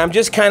somewhere, and I'm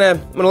just kind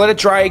of going to let it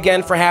dry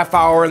again for a half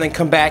hour and then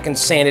come back and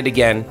sand it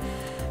again.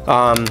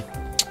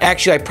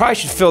 Actually, I probably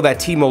should fill that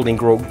T-molding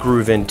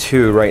groove in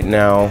too right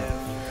now.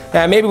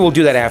 Maybe we'll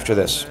do that after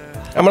this.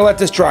 I'm going to let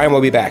this dry and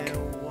we'll be back.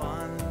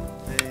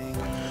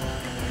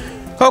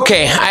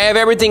 Okay, I have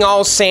everything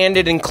all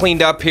sanded and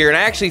cleaned up here, and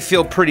I actually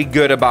feel pretty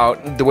good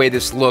about the way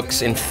this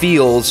looks and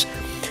feels.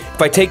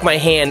 If I take my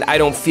hand, I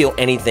don't feel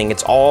anything.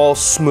 It's all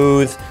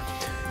smooth.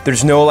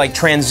 There's no like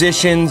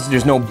transitions,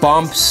 there's no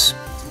bumps,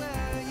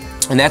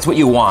 and that's what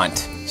you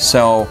want.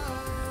 So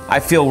I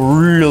feel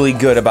really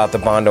good about the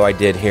Bondo I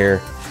did here.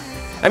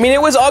 I mean,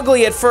 it was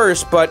ugly at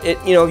first, but it,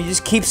 you know, you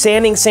just keep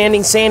sanding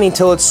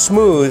until it's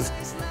smooth,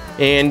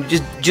 and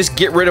just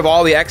get rid of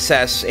all the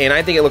excess, and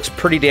I think it looks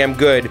pretty damn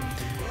good.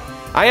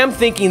 I am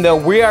thinking, though,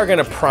 we are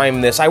gonna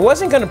prime this. I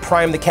wasn't gonna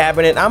prime the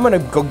cabinet. I'm gonna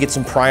go get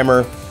some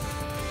primer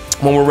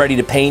when we're ready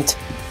to paint.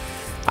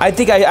 I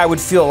think I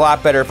would feel a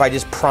lot better if I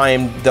just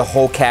primed the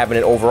whole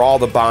cabinet over all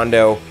the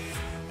Bondo.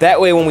 That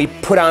way, when we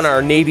put on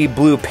our navy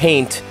blue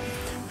paint,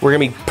 we're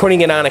gonna be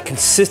putting it on a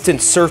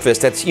consistent surface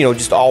that's, you know,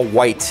 just all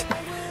white.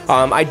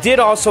 I did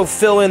also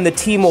fill in the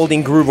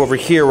T-molding groove over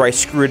here where I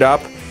screwed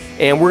up,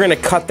 and we're gonna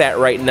cut that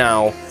right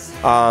now.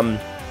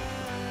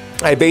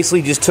 I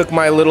basically just took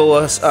my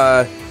little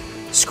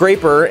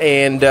scraper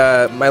and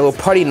my little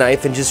putty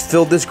knife and just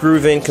filled this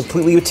groove in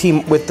completely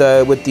with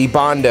the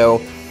Bondo,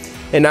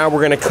 and now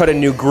we're gonna cut a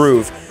new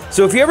groove.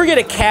 So if you ever get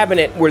a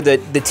cabinet where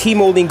the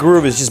T-molding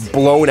groove is just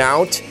blown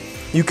out,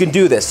 you can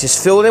do this.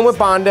 Just fill it in with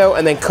Bondo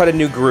and then cut a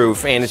new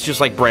groove, and it's just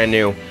like brand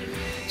new.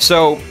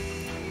 So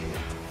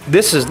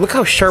this is, look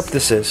how sharp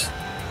this is,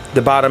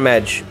 the bottom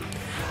edge.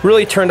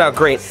 Really turned out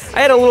great. I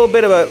had a little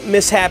bit of a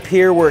mishap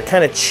here where it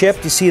kind of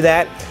chipped, you see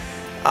that?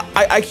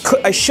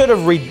 I should have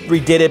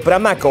redid it, but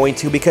I'm not going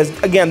to, because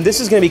again, this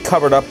is going to be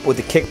covered up with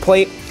the kick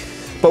plate,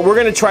 but we're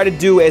going to try to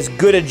do as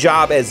good a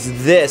job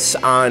as this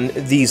on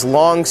these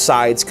long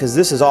sides, because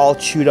this is all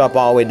chewed up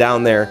all the way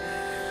down there.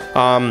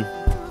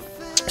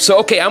 So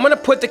okay, I'm going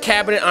to put the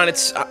cabinet on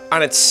its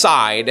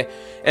side,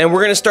 and we're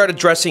going to start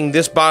addressing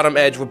this bottom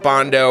edge with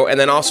Bondo, and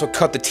then also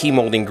cut the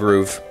T-molding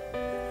groove.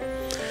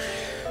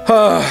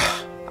 I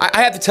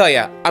have to tell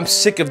you, I'm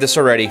sick of this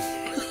already.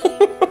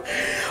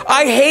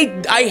 I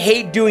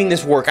hate doing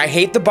this work. I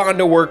hate the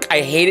Bondo work.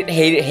 I hate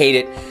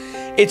it.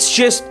 It's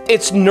just,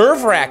 it's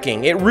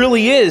nerve-wracking. It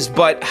really is,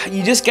 but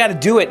you just gotta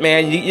do it,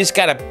 man.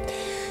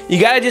 You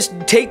gotta just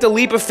take the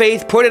leap of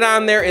faith, put it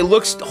on there. It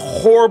looks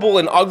horrible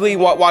and ugly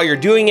while you're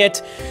doing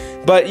it,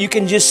 but you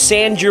can just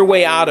sand your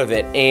way out of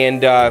it,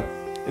 and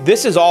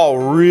this is all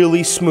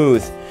really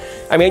smooth.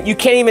 I mean, you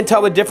can't even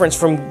tell the difference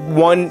from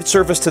one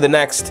surface to the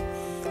next,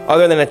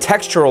 other than a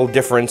textural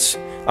difference.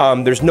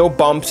 There's no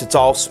bumps, it's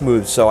all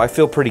smooth, so I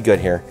feel pretty good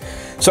here.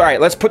 So alright,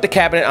 let's put the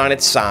cabinet on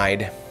its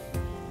side.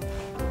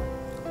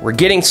 We're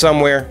getting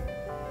somewhere.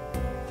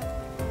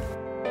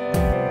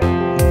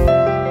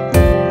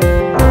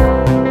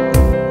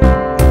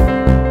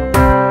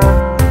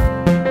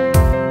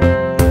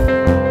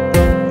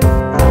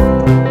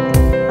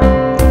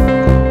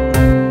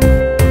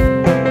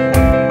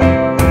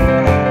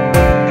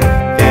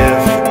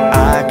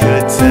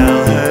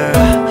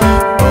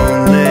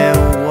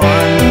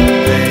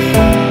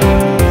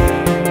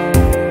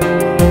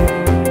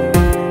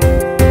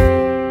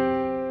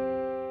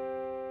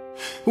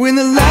 When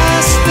the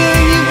last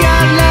thing you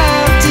got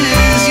left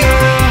is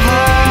your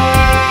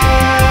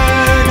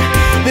heart,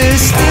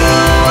 there's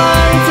still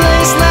one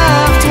place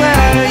left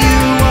where you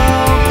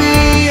won't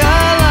be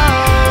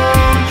alone.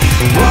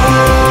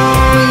 Won't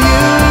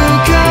you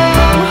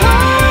come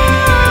home?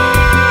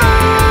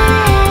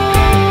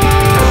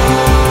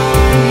 Won't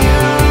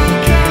you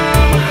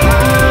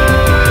come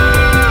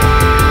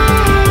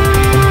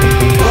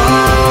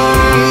home?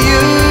 Won't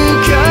you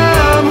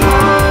come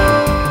home?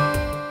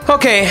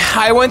 Okay,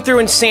 I went through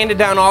and sanded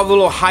down all the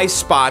little high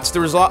spots.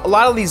 There was a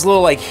lot of these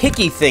little like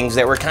hickey things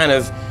that were kind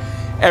of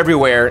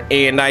everywhere,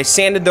 and I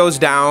sanded those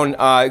down,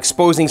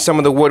 exposing some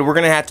of the wood. We're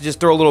gonna have to just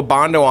throw a little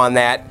Bondo on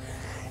that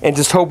and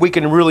just hope we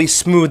can really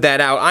smooth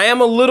that out. I am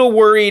a little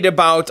worried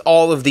about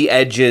all of the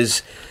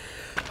edges.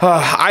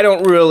 I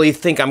don't really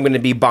think I'm gonna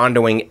be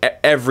Bondoing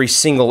every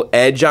single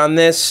edge on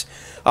this.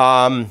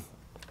 The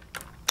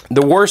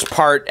worst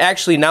part,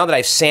 actually, now that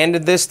I've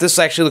sanded this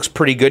actually looks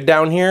pretty good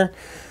down here.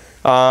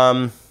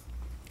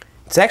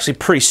 It's actually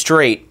pretty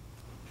straight.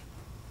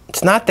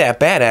 It's not that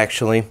bad,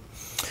 actually.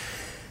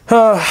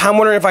 I'm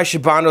wondering if I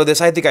should Bondo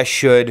this. I think I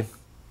should.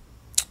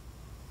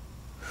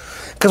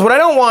 Because what I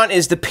don't want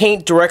is to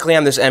paint directly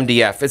on this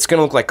MDF. It's going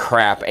to look like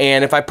crap.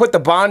 And if I put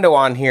the Bondo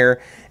on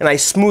here and I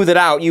smooth it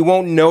out, you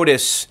won't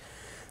notice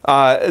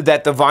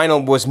that the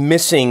vinyl was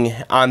missing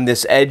on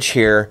this edge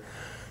here.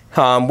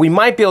 We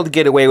might be able to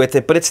get away with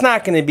it, but it's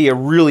not going to be a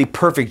really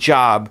perfect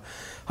job.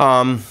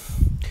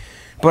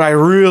 But I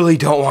really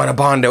don't want to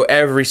Bondo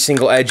every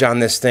single edge on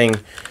this thing.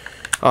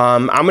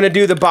 I'm going to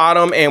do the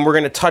bottom, and we're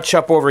going to touch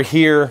up over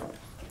here,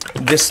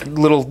 this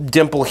little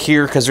dimple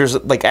here, because there's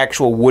like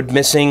actual wood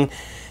missing.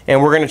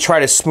 And we're going to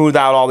try to smooth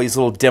out all these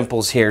little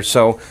dimples here.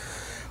 So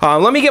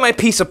let me get my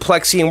piece of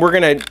plexi, and we're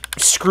going to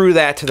screw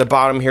that to the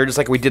bottom here, just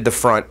like we did the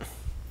front.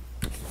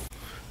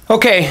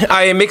 Okay,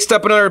 I mixed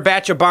up another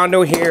batch of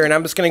Bondo here, and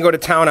I'm just going to go to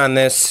town on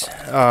this.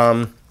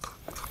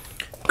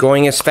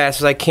 Going as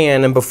fast as I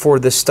can and before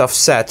this stuff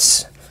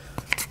sets.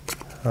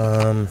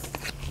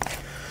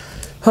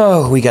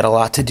 Oh, we got a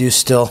lot to do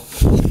still.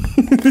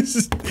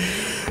 This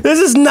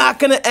is not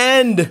gonna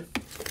end.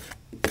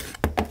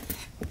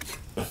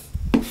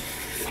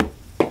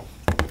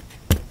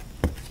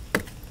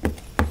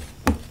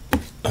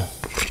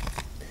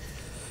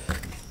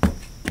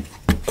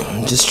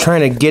 just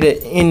trying to get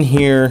it in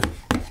here.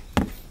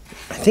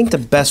 I think the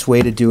best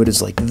way to do it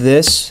is like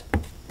this.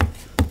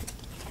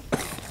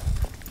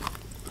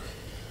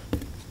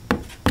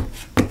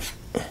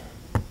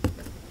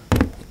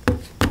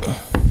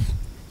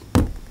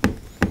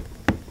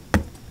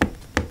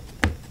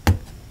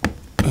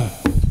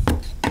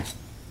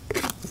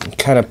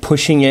 Kind of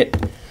pushing it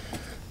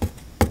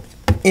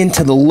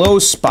into the low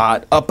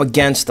spot up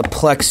against the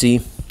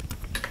plexi.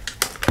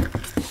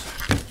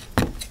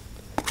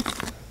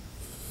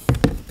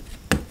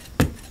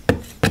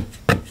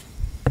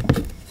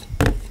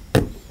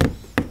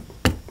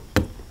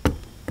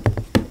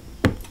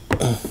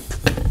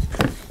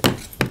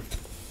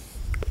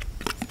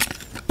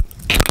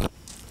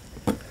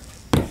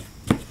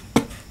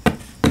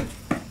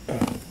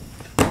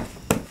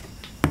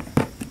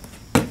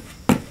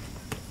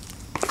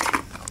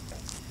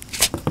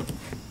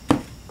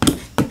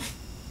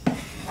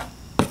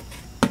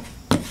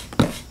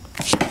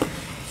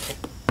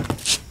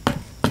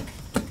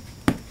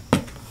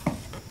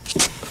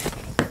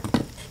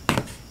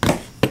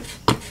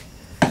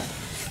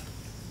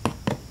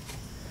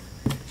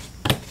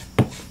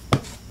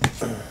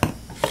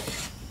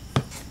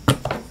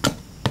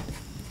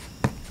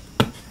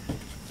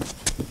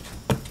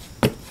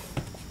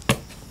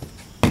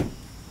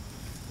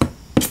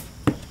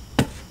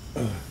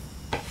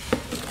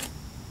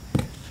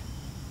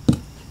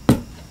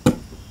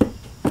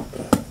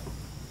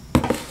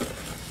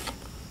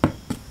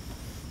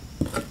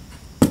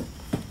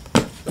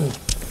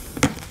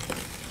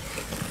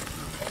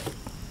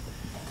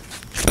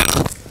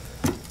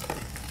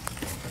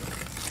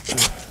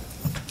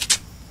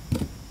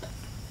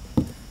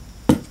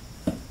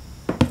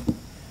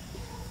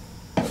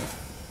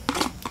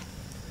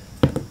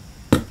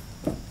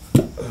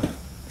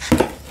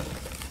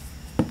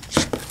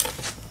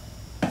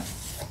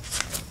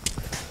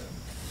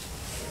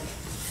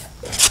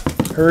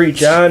 Hurry,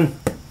 John.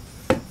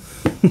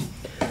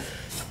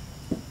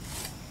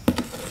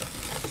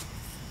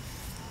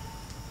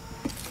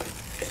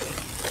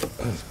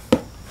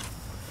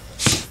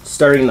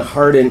 Starting to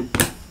harden.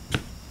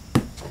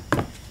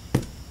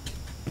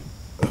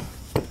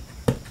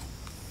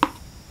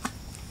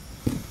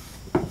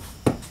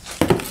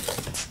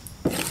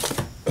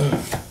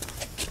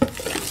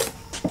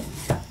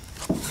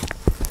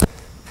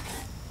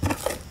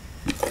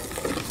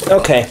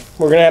 Okay,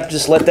 we're gonna have to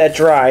just let that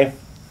dry.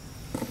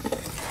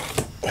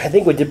 I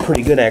think we did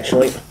pretty good,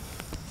 actually.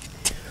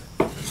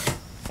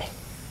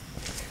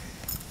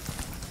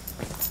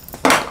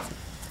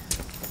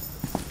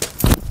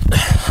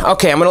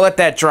 Okay, I'm gonna let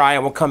that dry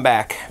and we'll come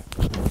back.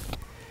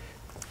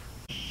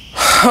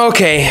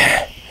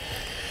 Okay,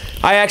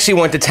 I actually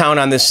went to town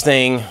on this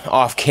thing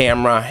off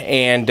camera,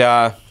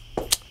 and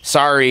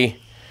sorry,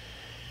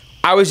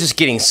 I was just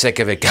getting sick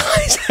of it,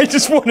 guys. I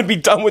just want to be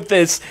done with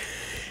this,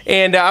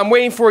 and I'm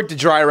waiting for it to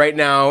dry right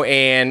now,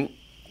 and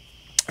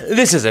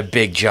this is a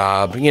big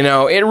job, you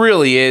know, it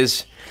really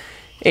is.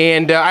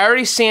 And I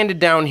already sanded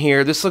down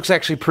here. This looks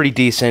actually pretty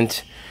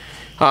decent.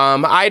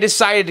 I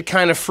decided to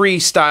kind of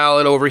freestyle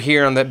it over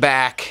here on the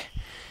back,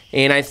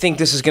 and I think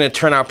this is going to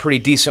turn out pretty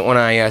decent when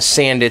I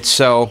sand it.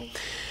 So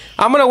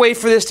I'm going to wait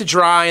for this to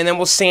dry, and then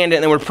we'll sand it,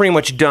 and then we're pretty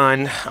much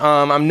done.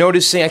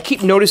 I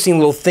keep noticing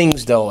little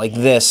things though, like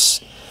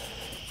this.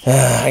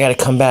 I got to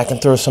come back and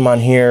throw some on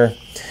here.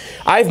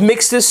 I've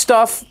mixed this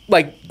stuff,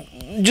 like,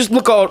 just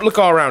look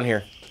all around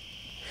here.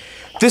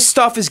 This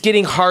stuff is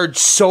getting hard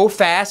so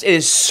fast. It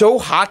is so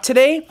hot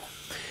today.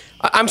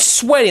 I'm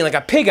sweating like a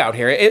pig out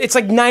here. It's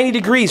like 90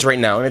 degrees right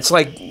now, and it's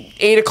like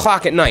 8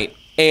 o'clock at night.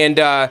 And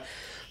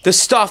the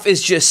stuff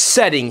is just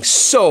setting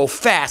so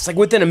fast, like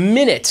within a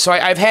minute. So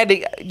I've had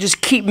to just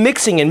keep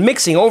mixing and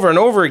mixing over and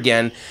over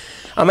again.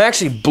 I'm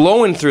actually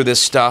blowing through this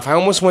stuff. I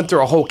almost went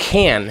through a whole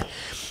can,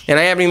 and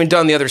I haven't even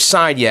done the other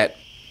side yet.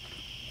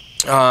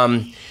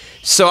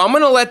 So I'm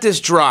going to let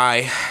this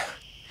dry,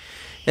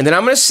 and then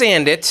I'm going to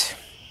sand it.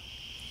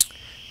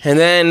 And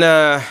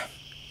then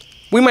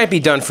we might be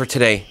done for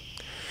today.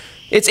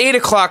 It's 8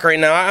 o'clock right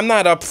now. I'm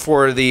not up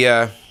for the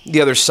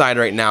other side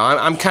right now.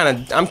 I'm kind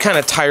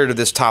of tired of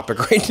this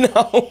topic right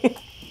now.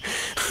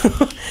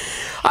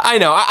 I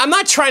know. I'm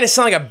not trying to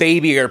sound like a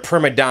baby or a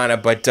prima donna,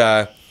 but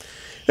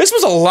this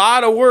was a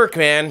lot of work,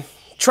 man.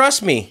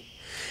 Trust me.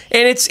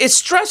 And it's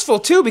stressful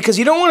too, because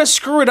you don't want to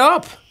screw it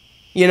up.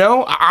 You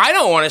know, I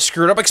don't want to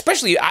screw it up,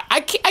 especially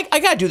I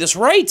gotta do this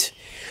right.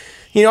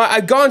 You know,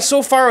 I've gone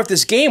so far with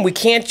this game, we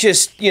can't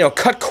just, you know,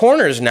 cut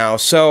corners now.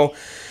 So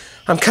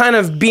I'm kind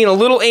of being a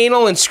little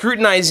anal and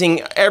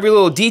scrutinizing every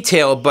little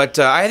detail, but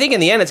I think in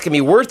the end it's going to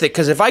be worth it,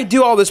 because if I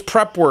do all this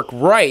prep work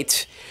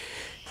right,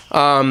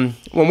 when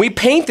we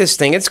paint this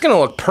thing, it's going to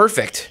look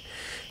perfect.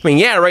 I mean,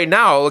 yeah, right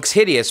now it looks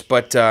hideous,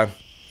 but all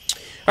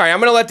right, I'm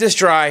going to let this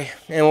dry,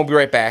 and we'll be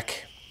right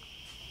back.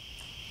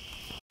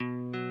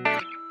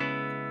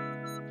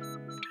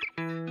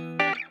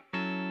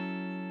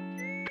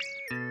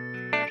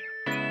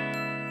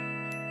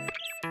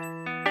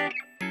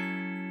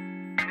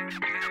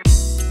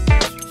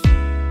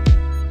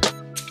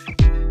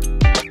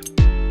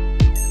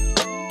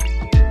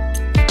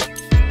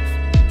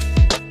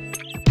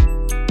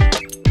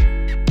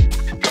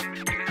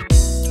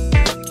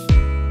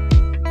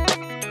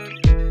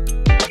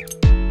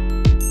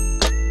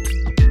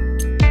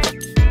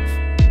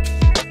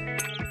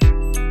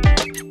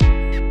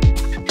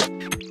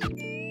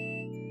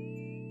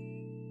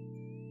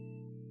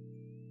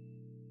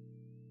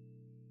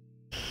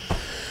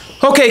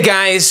 Okay,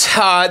 guys,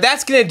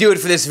 that's gonna do it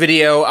for this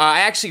video.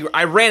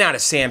 I ran out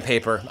of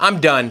sandpaper. I'm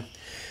done.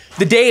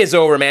 The day is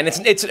over, man.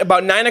 It's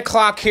about 9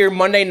 o'clock here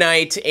Monday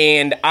night,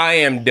 and I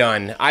am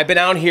done. I've been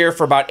out here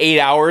for about 8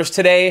 hours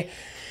today,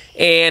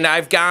 and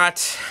I've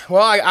got,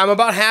 well, I'm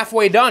about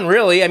halfway done,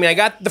 really. I mean, I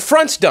got the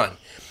front's done.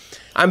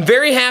 I'm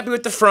very happy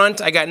with the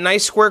front. I got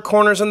nice square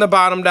corners on the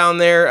bottom down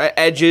there,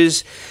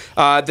 edges.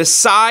 The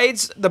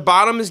sides, the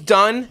bottom is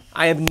done.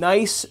 I have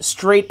nice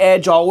straight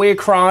edge all the way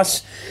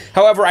across.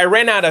 However, I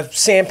ran out of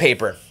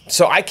sandpaper,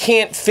 so I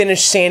can't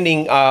finish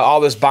sanding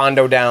all this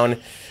Bondo down.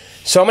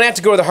 So I'm gonna have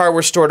to go to the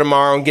hardware store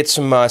tomorrow and get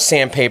some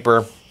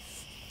sandpaper.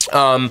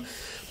 But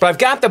I've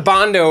got the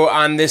Bondo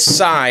on this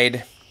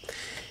side,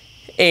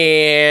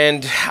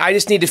 and I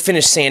just need to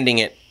finish sanding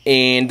it.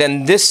 And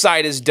then this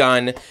side is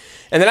done.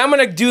 And then I'm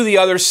gonna do the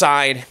other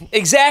side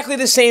exactly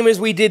the same as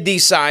we did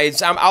these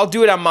sides. I'll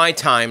do it on my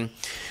time.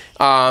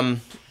 We're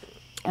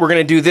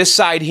gonna do this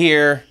side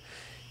here.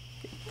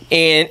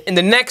 And in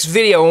the next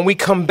video, when we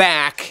come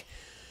back,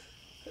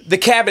 the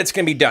cabinet's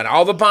gonna be done.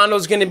 All the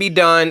Bondo's gonna be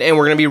done, and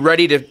we're gonna be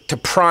ready to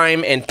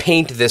prime and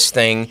paint this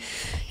thing.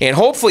 And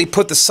hopefully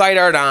put the side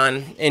art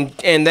on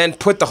and then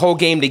put the whole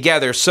game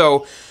together.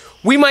 So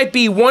we might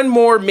be one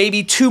more,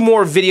 maybe 2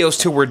 more videos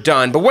till we're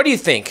done. But what do you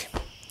think?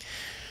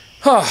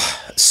 Oh,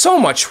 so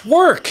much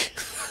work.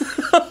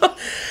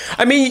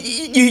 I mean,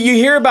 you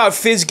hear about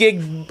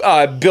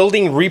FizzGig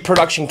building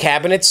reproduction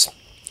cabinets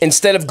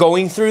instead of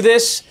going through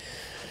this.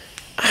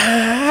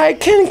 I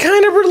can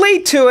kind of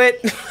relate to it.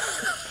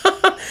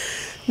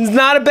 It's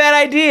not a bad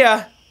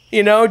idea.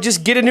 You know,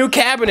 just get a new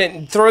cabinet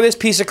and throw this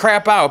piece of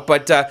crap out.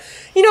 But,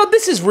 you know,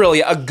 this is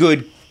really a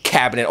good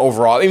cabinet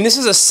overall. I mean, this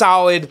is a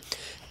solid,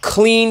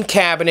 clean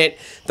cabinet.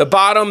 The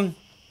bottom,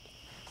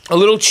 a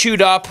little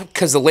chewed up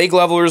because the leg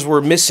levelers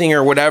were missing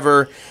or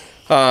whatever.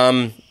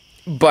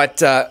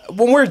 But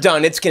when we're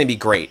done, it's going to be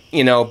great,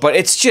 you know. But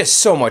it's just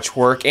so much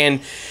work.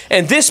 And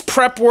this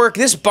prep work,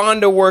 this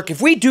Bondo work,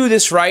 if we do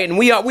this right, and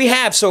we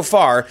have so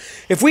far,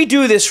 if we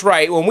do this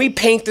right, when we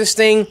paint this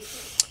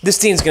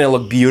thing's going to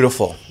look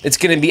beautiful. It's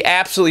going to be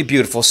absolutely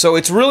beautiful. So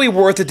it's really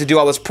worth it to do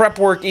all this prep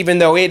work, even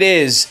though it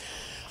is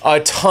a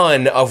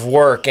ton of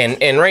work.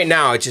 And right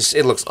now,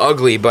 it looks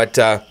ugly. But,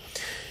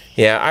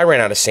 yeah, I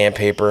ran out of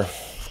sandpaper.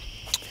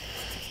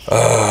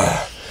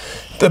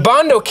 The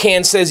Bondo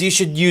can says you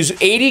should use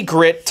 80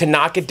 grit to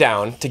knock it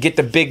down, to get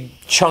the big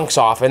chunks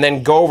off, and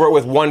then go over it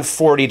with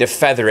 140 to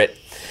feather it.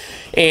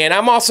 And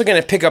I'm also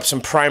going to pick up some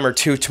primer,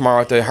 too,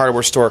 tomorrow at the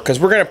hardware store, because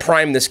we're going to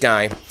prime this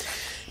guy.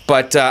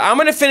 But I'm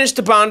going to finish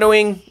the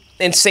Bondoing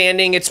and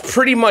sanding. It's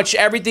pretty much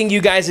everything you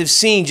guys have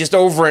seen, just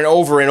over and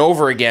over and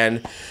over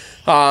again.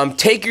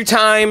 Take your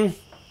time,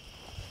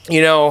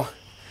 you know,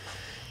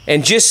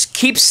 and just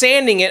keep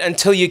sanding it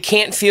until you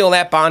can't feel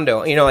that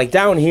Bondo. You know, like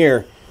down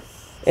here,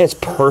 it's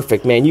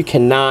perfect, man. You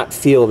cannot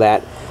feel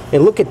that.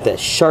 And look at this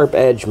sharp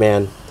edge,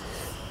 man.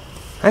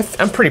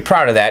 I'm pretty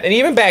proud of that. And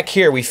even back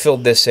here, we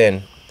filled this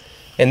in.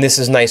 And this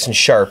is nice and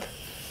sharp.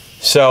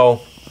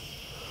 So,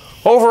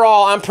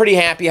 overall, I'm pretty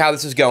happy how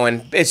this is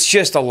going. It's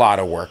just a lot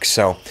of work,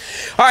 so. All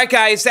right,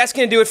 guys, that's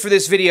going to do it for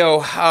this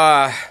video.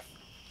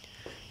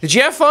 Did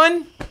you have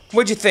fun?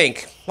 What'd you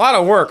think? A lot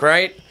of work,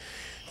 right?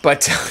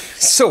 But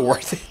so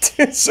worth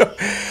it. So,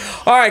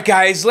 all right,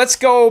 guys, let's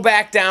go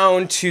back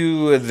down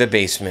to the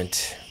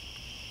basement.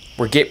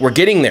 We're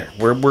getting there.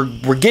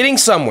 We're getting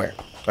somewhere.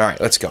 All right,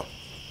 let's go.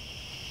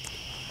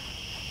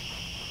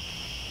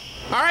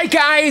 All right,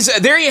 guys,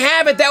 there you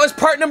have it. That was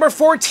part number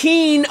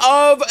 14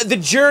 of the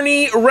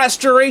Journey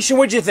restoration.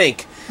 What'd you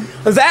think?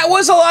 That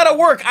was a lot of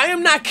work. I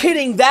am not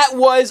kidding. That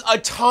was a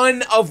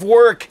ton of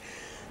work.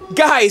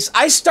 Guys,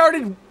 I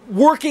started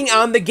working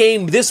on the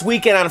game this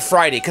weekend on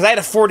Friday because I had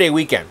a 4-day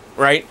weekend,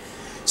 right?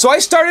 So I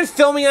started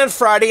filming on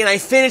Friday and I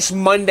finished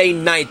Monday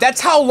night.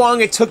 That's how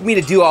long it took me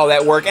to do all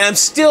that work, and I'm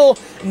still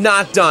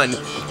not done.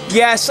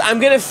 Yes, I'm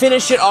gonna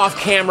finish it off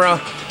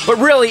camera, but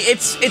really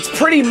it's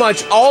pretty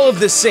much all of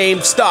the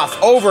same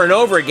stuff over and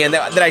over again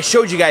that I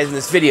showed you guys in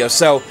this video.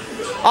 So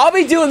I'll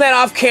be doing that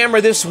off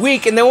camera this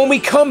week, and then when we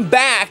come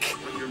back,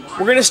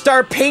 we're gonna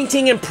start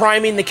painting and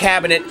priming the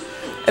cabinet.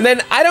 And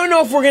then I don't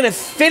know if we're gonna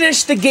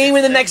finish the game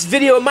in the next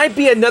video. It might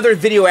be another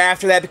video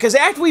after that, because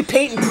after we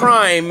paint and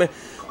prime,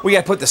 we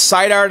gotta put the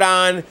side art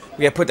on,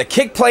 we gotta put the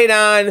kick plate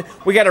on,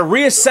 we gotta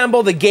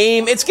reassemble the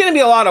game. It's gonna be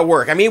a lot of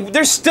work. I mean,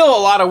 there's still a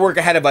lot of work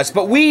ahead of us,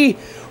 but we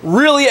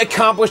really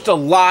accomplished a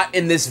lot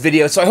in this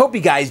video, so I hope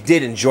you guys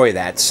did enjoy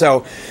that.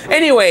 So,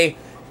 anyway,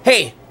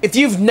 hey, if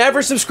you've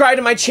never subscribed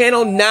to my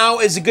channel, now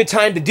is a good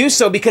time to do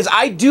so, because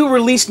I do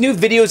release new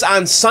videos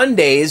on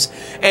Sundays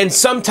and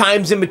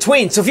sometimes in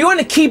between. So if you want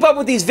to keep up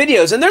with these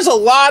videos, and there's a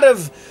lot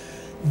of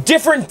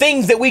different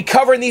things that we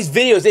cover in these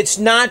videos. It's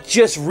not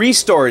just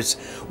restores.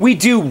 We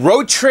do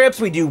road trips,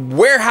 we do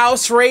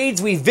warehouse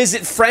raids, we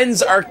visit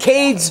friends'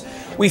 arcades,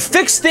 we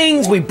fix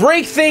things, we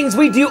break things,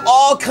 we do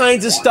all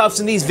kinds of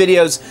stuff in these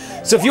videos.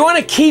 So if you want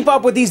to keep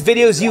up with these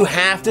videos, you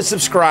have to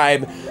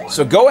subscribe.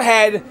 So go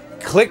ahead,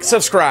 click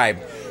subscribe.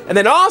 And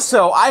then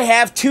also, I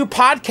have 2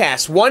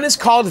 podcasts. One is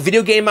called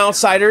Video Game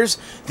Outsiders.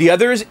 The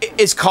other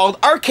is called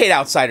Arcade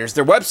Outsiders.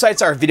 Their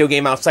websites are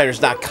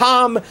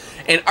videogameoutsiders.com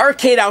and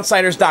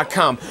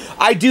arcadeoutsiders.com.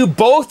 I do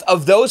both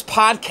of those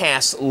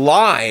podcasts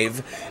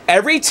live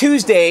every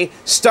Tuesday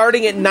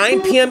starting at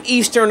 9 p.m.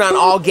 Eastern on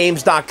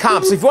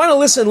allgames.com. So if you want to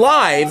listen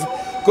live,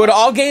 go to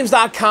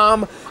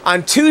allgames.com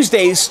on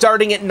Tuesdays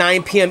starting at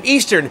 9 p.m.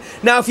 Eastern.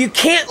 Now, if you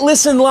can't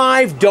listen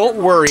live, don't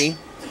worry.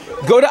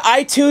 Go to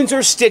iTunes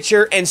or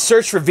Stitcher and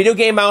search for Video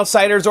Game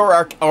Outsiders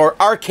or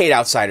Arcade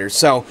Outsiders.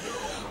 So,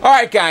 all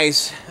right,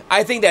 guys,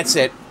 I think that's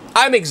it.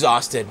 I'm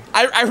exhausted.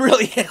 I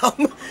really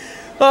am.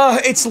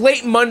 It's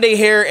late Monday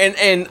here,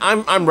 and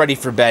I'm ready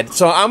for bed.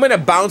 So I'm going to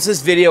bounce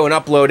this video and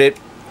upload it,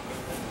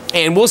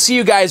 and we'll see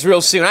you guys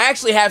real soon. I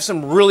actually have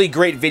some really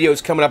great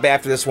videos coming up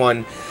after this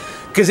one.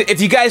 Because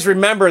if you guys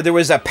remember, there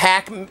was a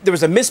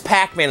Miss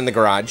Pac-Man in the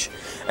garage,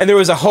 and there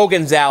was a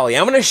Hogan's Alley.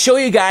 I'm going to show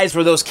you guys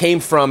where those came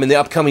from in the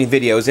upcoming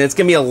videos, and it's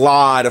going to be a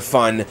lot of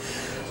fun.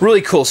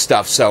 Really cool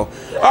stuff. So,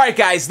 all right,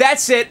 guys,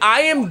 that's it.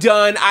 I am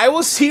done. I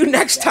will see you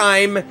next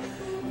time.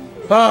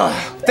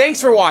 Thanks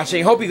for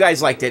watching. Hope you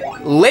guys liked it.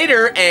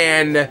 Later,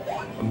 and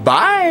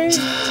bye.